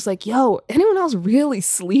then he was just like, yo, anyone else really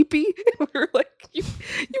sleepy? And we were like, you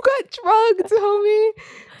got drugged, homie.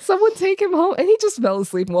 Someone take him home. And he just fell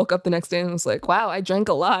asleep and woke up the next day and was like, wow, I drank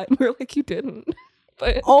a lot. And we were like, you didn't.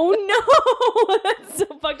 But oh no, that's so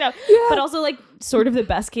fucked up. Yeah. But also like sort of the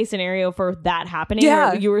best case scenario for that happening. Yeah.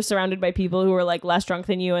 Where you were surrounded by people who were like less drunk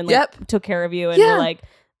than you and like took care of you and were like,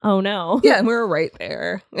 oh no. Yeah, and we were right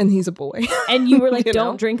there. And he's a boy. And you were like, You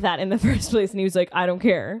don't know? drink that in the first place. And he was like, I don't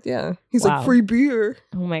care. Yeah. He's Wow. like, free beer.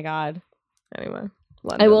 Oh my God. Anyway.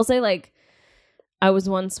 I will say like I was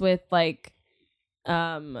once with like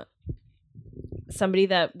somebody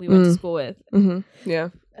that we went to school with. Mm-hmm. Yeah.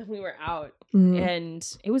 And we were out. Mm-hmm. And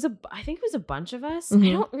I think it was a bunch of us. Mhm.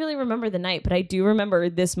 I don't really remember the night, but I do remember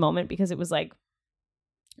this moment because it was like,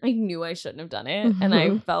 I knew I shouldn't have done it. And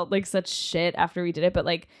I felt like such shit after we did it. But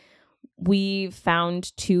like, we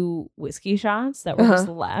found 2 whiskey shots that were just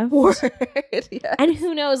left. Word. Yeah. And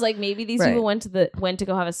who knows, like maybe these Right. people went to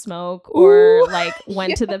go have a smoke or Ooh, like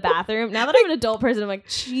went to the bathroom. Now that I'm an adult person, I'm like,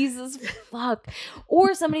 Jesus fuck.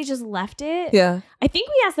 Or somebody just left it. Yeah. I think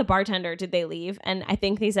we asked the bartender, did they leave? And I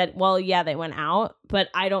think they said, well, yeah, they went out, but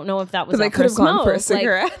I don't know if that was But they out could have for a gone for a smoke. Like,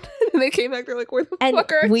 cigarette. And they came back, they're like, where the and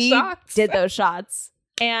fuck are we shots? did those shots.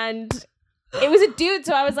 And it was a dude,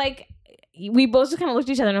 so I was like, we both just kind of looked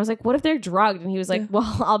at each other and I was like, what if they're drugged? And he was like,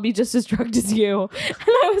 well, I'll be just as drugged as you. And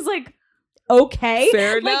I was like, okay.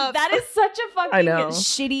 Fair like, enough. that is such a I fucking know.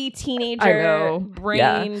 shitty teenager I know.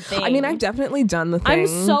 brain thing. I mean, I've definitely done the thing. I'm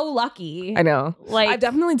so lucky. I know. Like, I've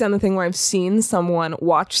definitely done the thing where I've seen someone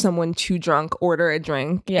watch someone too drunk order a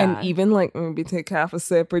drink and even like maybe take half a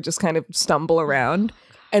sip or just kind of stumble around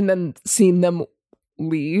and then seen them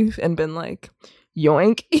leave and been like,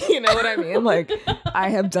 yoink. You know what I mean? Like, I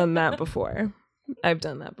have done that before.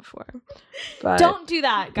 But don't do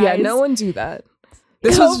that, guys. yeah, no one do that.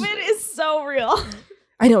 COVID is so real.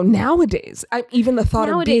 I know nowadays. Even the thought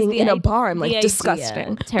Nowadays, of being in a bar, I'm like the disgusting.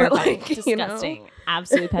 idea, terrifying, But, like, you know. disgusting,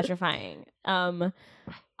 absolutely petrifying.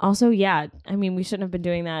 Also, yeah, I mean, we shouldn't have been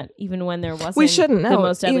doing that even when there wasn't We shouldn't, the no,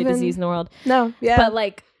 most deadly even- disease in the world. No, yeah. But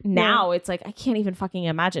like now it's like I can't even fucking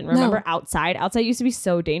imagine. Remember No. outside used to be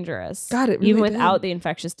so dangerous. God, it really even did. without the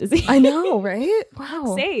infectious disease. I know, right? For Wow.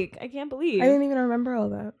 fuck's sake, I can't believe. I didn't even remember all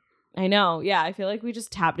that. I know. Yeah, I feel like we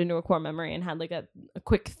just tapped into a core memory and had like a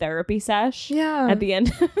quick therapy sesh Yeah. at the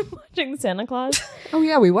end of watching Santa Claus. Oh,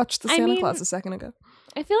 yeah. We watched the I Santa mean- Claus a second ago.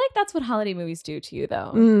 I feel like that's what holiday movies do to you,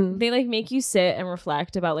 though. Mm. They like make you sit and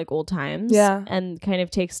reflect about like old times, Yeah. and kind of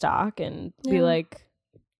take stock and be Yeah. like,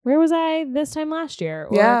 where was I this time last year,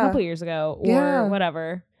 or Yeah. a couple years ago, or Yeah.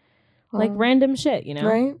 whatever, like Well, random shit, you know?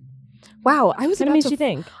 Right? Wow. I was Kind of about makes to... you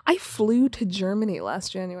think. I flew to Germany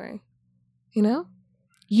last January. You know?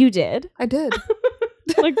 You did? I did.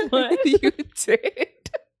 Like what? You did.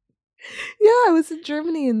 Yeah, I was in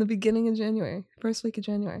Germany in the beginning of January. First week of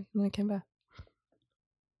January. And then I came back.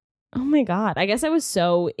 Oh my god! I guess I was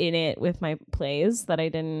so in it with my plays that I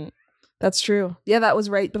didn't. That's true. Yeah, that was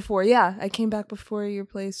right before. Yeah, I came back before your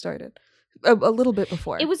play started. A little bit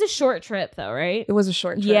before. It was a short trip, though, right? It was a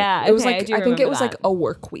short trip. Yeah, It was okay, like I do I think remember it was like that. a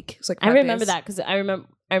work week. It was like I 5 remember days. that because I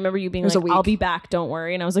remember you being It was a like, "I'll week. be back, don't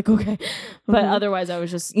worry," and I was like, "Okay," but Mhm. otherwise I was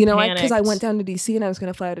just You know what? Because I panicked. went down to DC and I was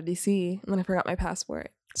going to fly out of DC and then I forgot my passport.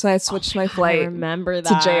 So I switched my I flight remember to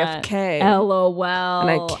that JFK. LOL.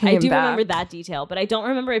 I I came do remember back. that detail, but I don't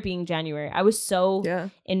remember it being January. I was so Yeah.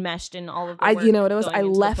 enmeshed in all of the I work you know what it was? going I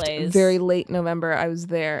into the left plays. very late November. I was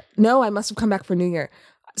there. No, I must have come back for New Year.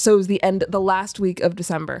 So it was the last week of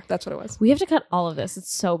December. That's what it was. We have to cut all of this.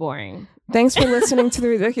 It's so boring. Thanks for listening to the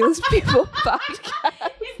Ridiculous People podcast.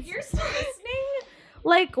 If you're still listening,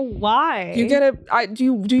 like why? You get a do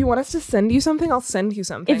you want us to send you something? I'll send you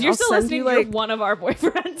something. If you're I'll still send listening, you, you're like, one of our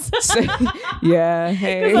boyfriends. yeah, 'Cause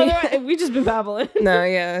hey. otherwise, we just been babbling. No,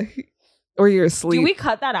 yeah. Or you're asleep. Do we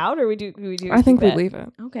cut that out, or we do? I think keep we it? leave it.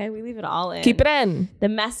 Okay, we leave it all in. Keep it in. The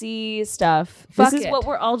messy stuff. Fuck this is it. what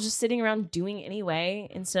we're all just sitting around doing anyway,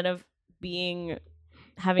 instead of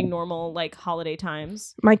having normal like holiday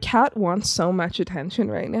times. My cat wants so much attention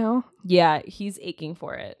right now. Yeah, he's aching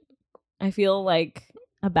for it. I feel like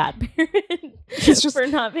a bad parent He's just for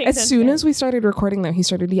not paying as attention. soon as we started recording though, he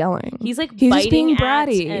started yelling. he's like He's just biting being at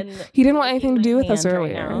bratty. and He didn't want licking anything to do my with us hand right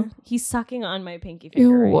earlier. now. He's sucking on my pinky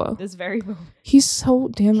finger Ew. right this very moment. He's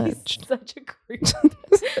so He's damaged. such a creep.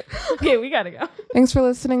 Okay, we gotta go. Thanks for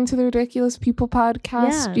listening to the Ridiculous People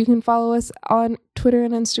podcast. Yeah. You can follow us on Twitter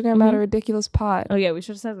and Instagram at Mhm. a ridiculous pod. Oh yeah, we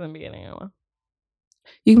should have said it in the beginning. Oh, well.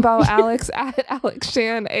 You can follow Alex at Alex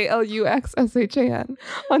Shan, ALUXSHAN,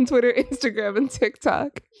 on Twitter, Instagram, and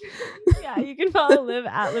TikTok. Yeah, you can follow Liv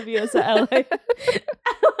at Liviosa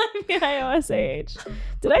LIVIOSAH.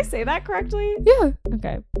 Did I say that correctly? Yeah.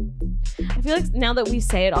 Okay. I feel like now that we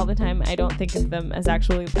say it all the time, I don't think of them as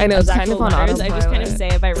actually. I know, as it's kind actual of on letters. I just kind of autopilot. say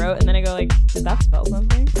it by rote, and then I go like, "Did that spell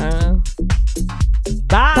something?" I don't